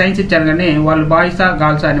 సైన్స్ ఇచ్చారు కానీ వాళ్ళు బాయ్సా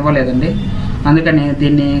గర్ల్సా అని ఇవ్వలేదండి. అందుకని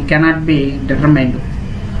దీన్ని కెనాట్ బి డిటర్మైన్డ్.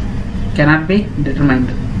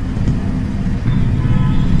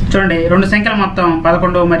 చూడండి 2 సంఖ్యల మొత్తం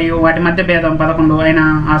 11 మరియు వాటి మధ్య భేదం 11 అయినా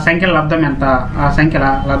ఆ సంఖ్యల లబ్ధం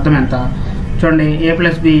ఎంత? చూడండి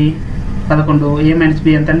A+B 11, A - B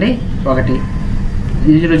ఎంత అండి 1.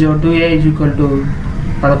 2A =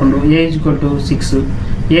 11, A = 6.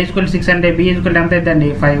 A = 6 అంటే B = ఎంత అవుతుందండి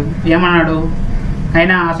 5. ఏమన్నాడు?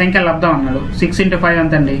 అయినా ఆ సంఖ్యల లబ్ధం అన్నాడు. 6 × 5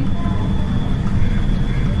 ఎంత అండి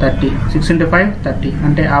 30. 6 × 5 30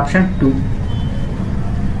 అంటే ఆప్షన్ 2.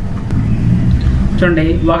 చూడండి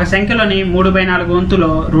ఒక సంఖ్యలోని 3/4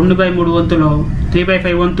 వంతులో 2/3 వంతులో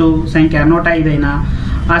 3/5 వంతు సంఖ్య 105 అయినా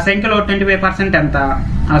ఆ సంఖ్యలో 25% ఎంత?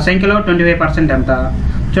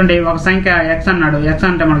 చూడండి ఒక సంఖ్య x అన్నాడు. x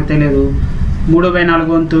అంటే మనకు తెలియదు. 3/4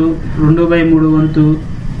 వంతు, 2/3 వంతు,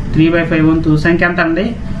 3/5 వంతు సంఖ్య ఎంత అండి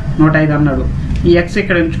 105 అన్నాడు. ఈ x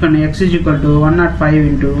ఇక్కడ ఉంచుకోండి. x = 105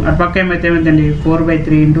 ఇంటూ అటు పక్క ఏమైందండి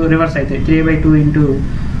 4/3 ఇంటూ రివర్స్ అయితే 3/2 ఇంటూ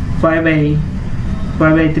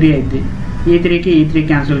 5/3 అయితే ఈ 3కి ఈ 3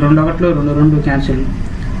 క్యాన్సిల్. 2 1 2 2 క్యాన్సిల్.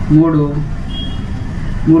 3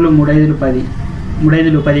 3 5 10 3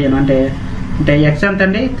 5 15 అంటే x ఎంత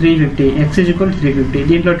అండి 350. x = 350.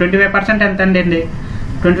 దీంట్లో 25% ఎంత అండి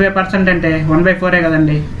 25% అంటే 1/4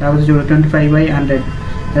 కదండి. కాబట్టి చూడు 25/100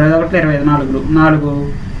 21 25 4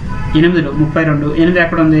 8 32. 8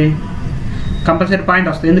 ఎక్కడ ఉంది? కంపల్సరీ పాయింట్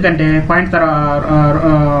వస్తుంది. ఎందుకంటే పాయింట్ తర్వాత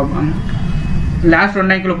లాస్ట్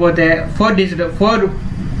 2 అంకెలు పోతే 4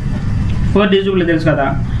 డిజిట్లు తెలుసు కదా.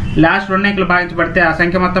 లాస్ట్ 2 అంకెలు భాగించబడితే ఆ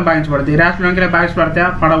సంఖ్య మొత్తం భాగించబడుతుంది. లాస్ట్ 2 అంకెలు భాగించబడితే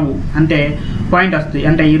పడవు అంటే పాయింట్ వస్తుంది.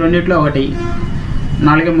 అంటే ఈ రెండిట్లో 1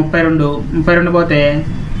 4 32 పోతే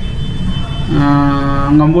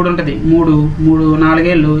ఇంకా 3 ఉంటుంది. 3 4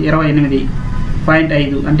 ఏళ్ళు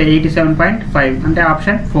 28.5 అంటే 87.5 అంటే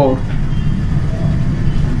ఆప్షన్ 4.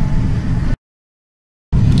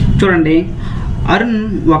 చూడండి అరుణ్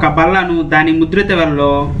ఒక బల్లను దాని ముద్రిత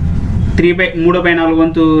వెలలో 3/4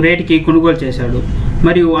 వంతు రేటుకి కొనుగోలు చేశాడు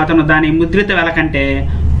మరియు అతను దాని ముద్రిత వెల కంటే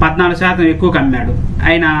 14% ఎక్కువ అమ్మాడు.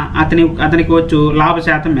 అయినా అతనికి వచ్చు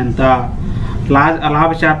లాభశాతం ఎంత?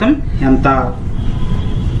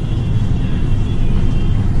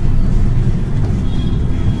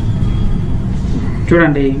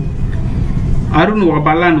 చూడండి అరుణ్ ఒక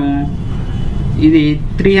బల్లను ఇది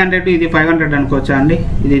 300 ఇది 500 అనుకోవచ్చా అండి.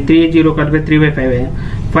 ఇది 30 కలిపి 3/5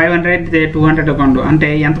 500 200 కొండు అంటే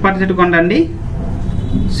ఎంత పర్సెంట్ కొండండి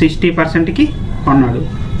 60%కి కొన్నాడు.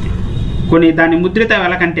 కొన్ని దాని ముద్రిత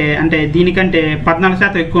వెల కంటే అంటే దీనికంటే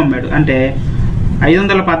 14% ఎక్కువ అమ్మాడు. అంటే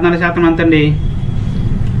 500 14% ఎంతండి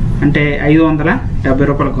అంటే 570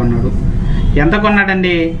 రూపాయలు కొన్నాడు. ఎంత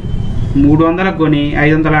కొన్నాడండి 300 కొని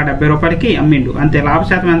 570 రూపాయలకి అమ్మిండు. అంతే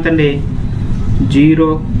లాభశాతం ఎంతండి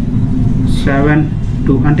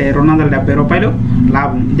 0.072 అంటే 270 రూపాయలు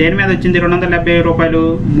లాభం. దేని మీద వచ్చింది 270 రూపాయలు?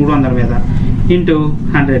 300 మీద ఇంటూ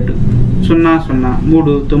 100 0.0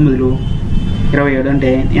 3 9 27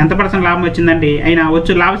 అంటే ఎంత పర్సెంట్ లాభం వచ్చిందండి? అయినా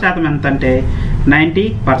వచ్చు లాభ శాతం ఎంత అంటే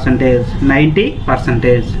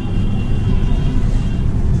 90%.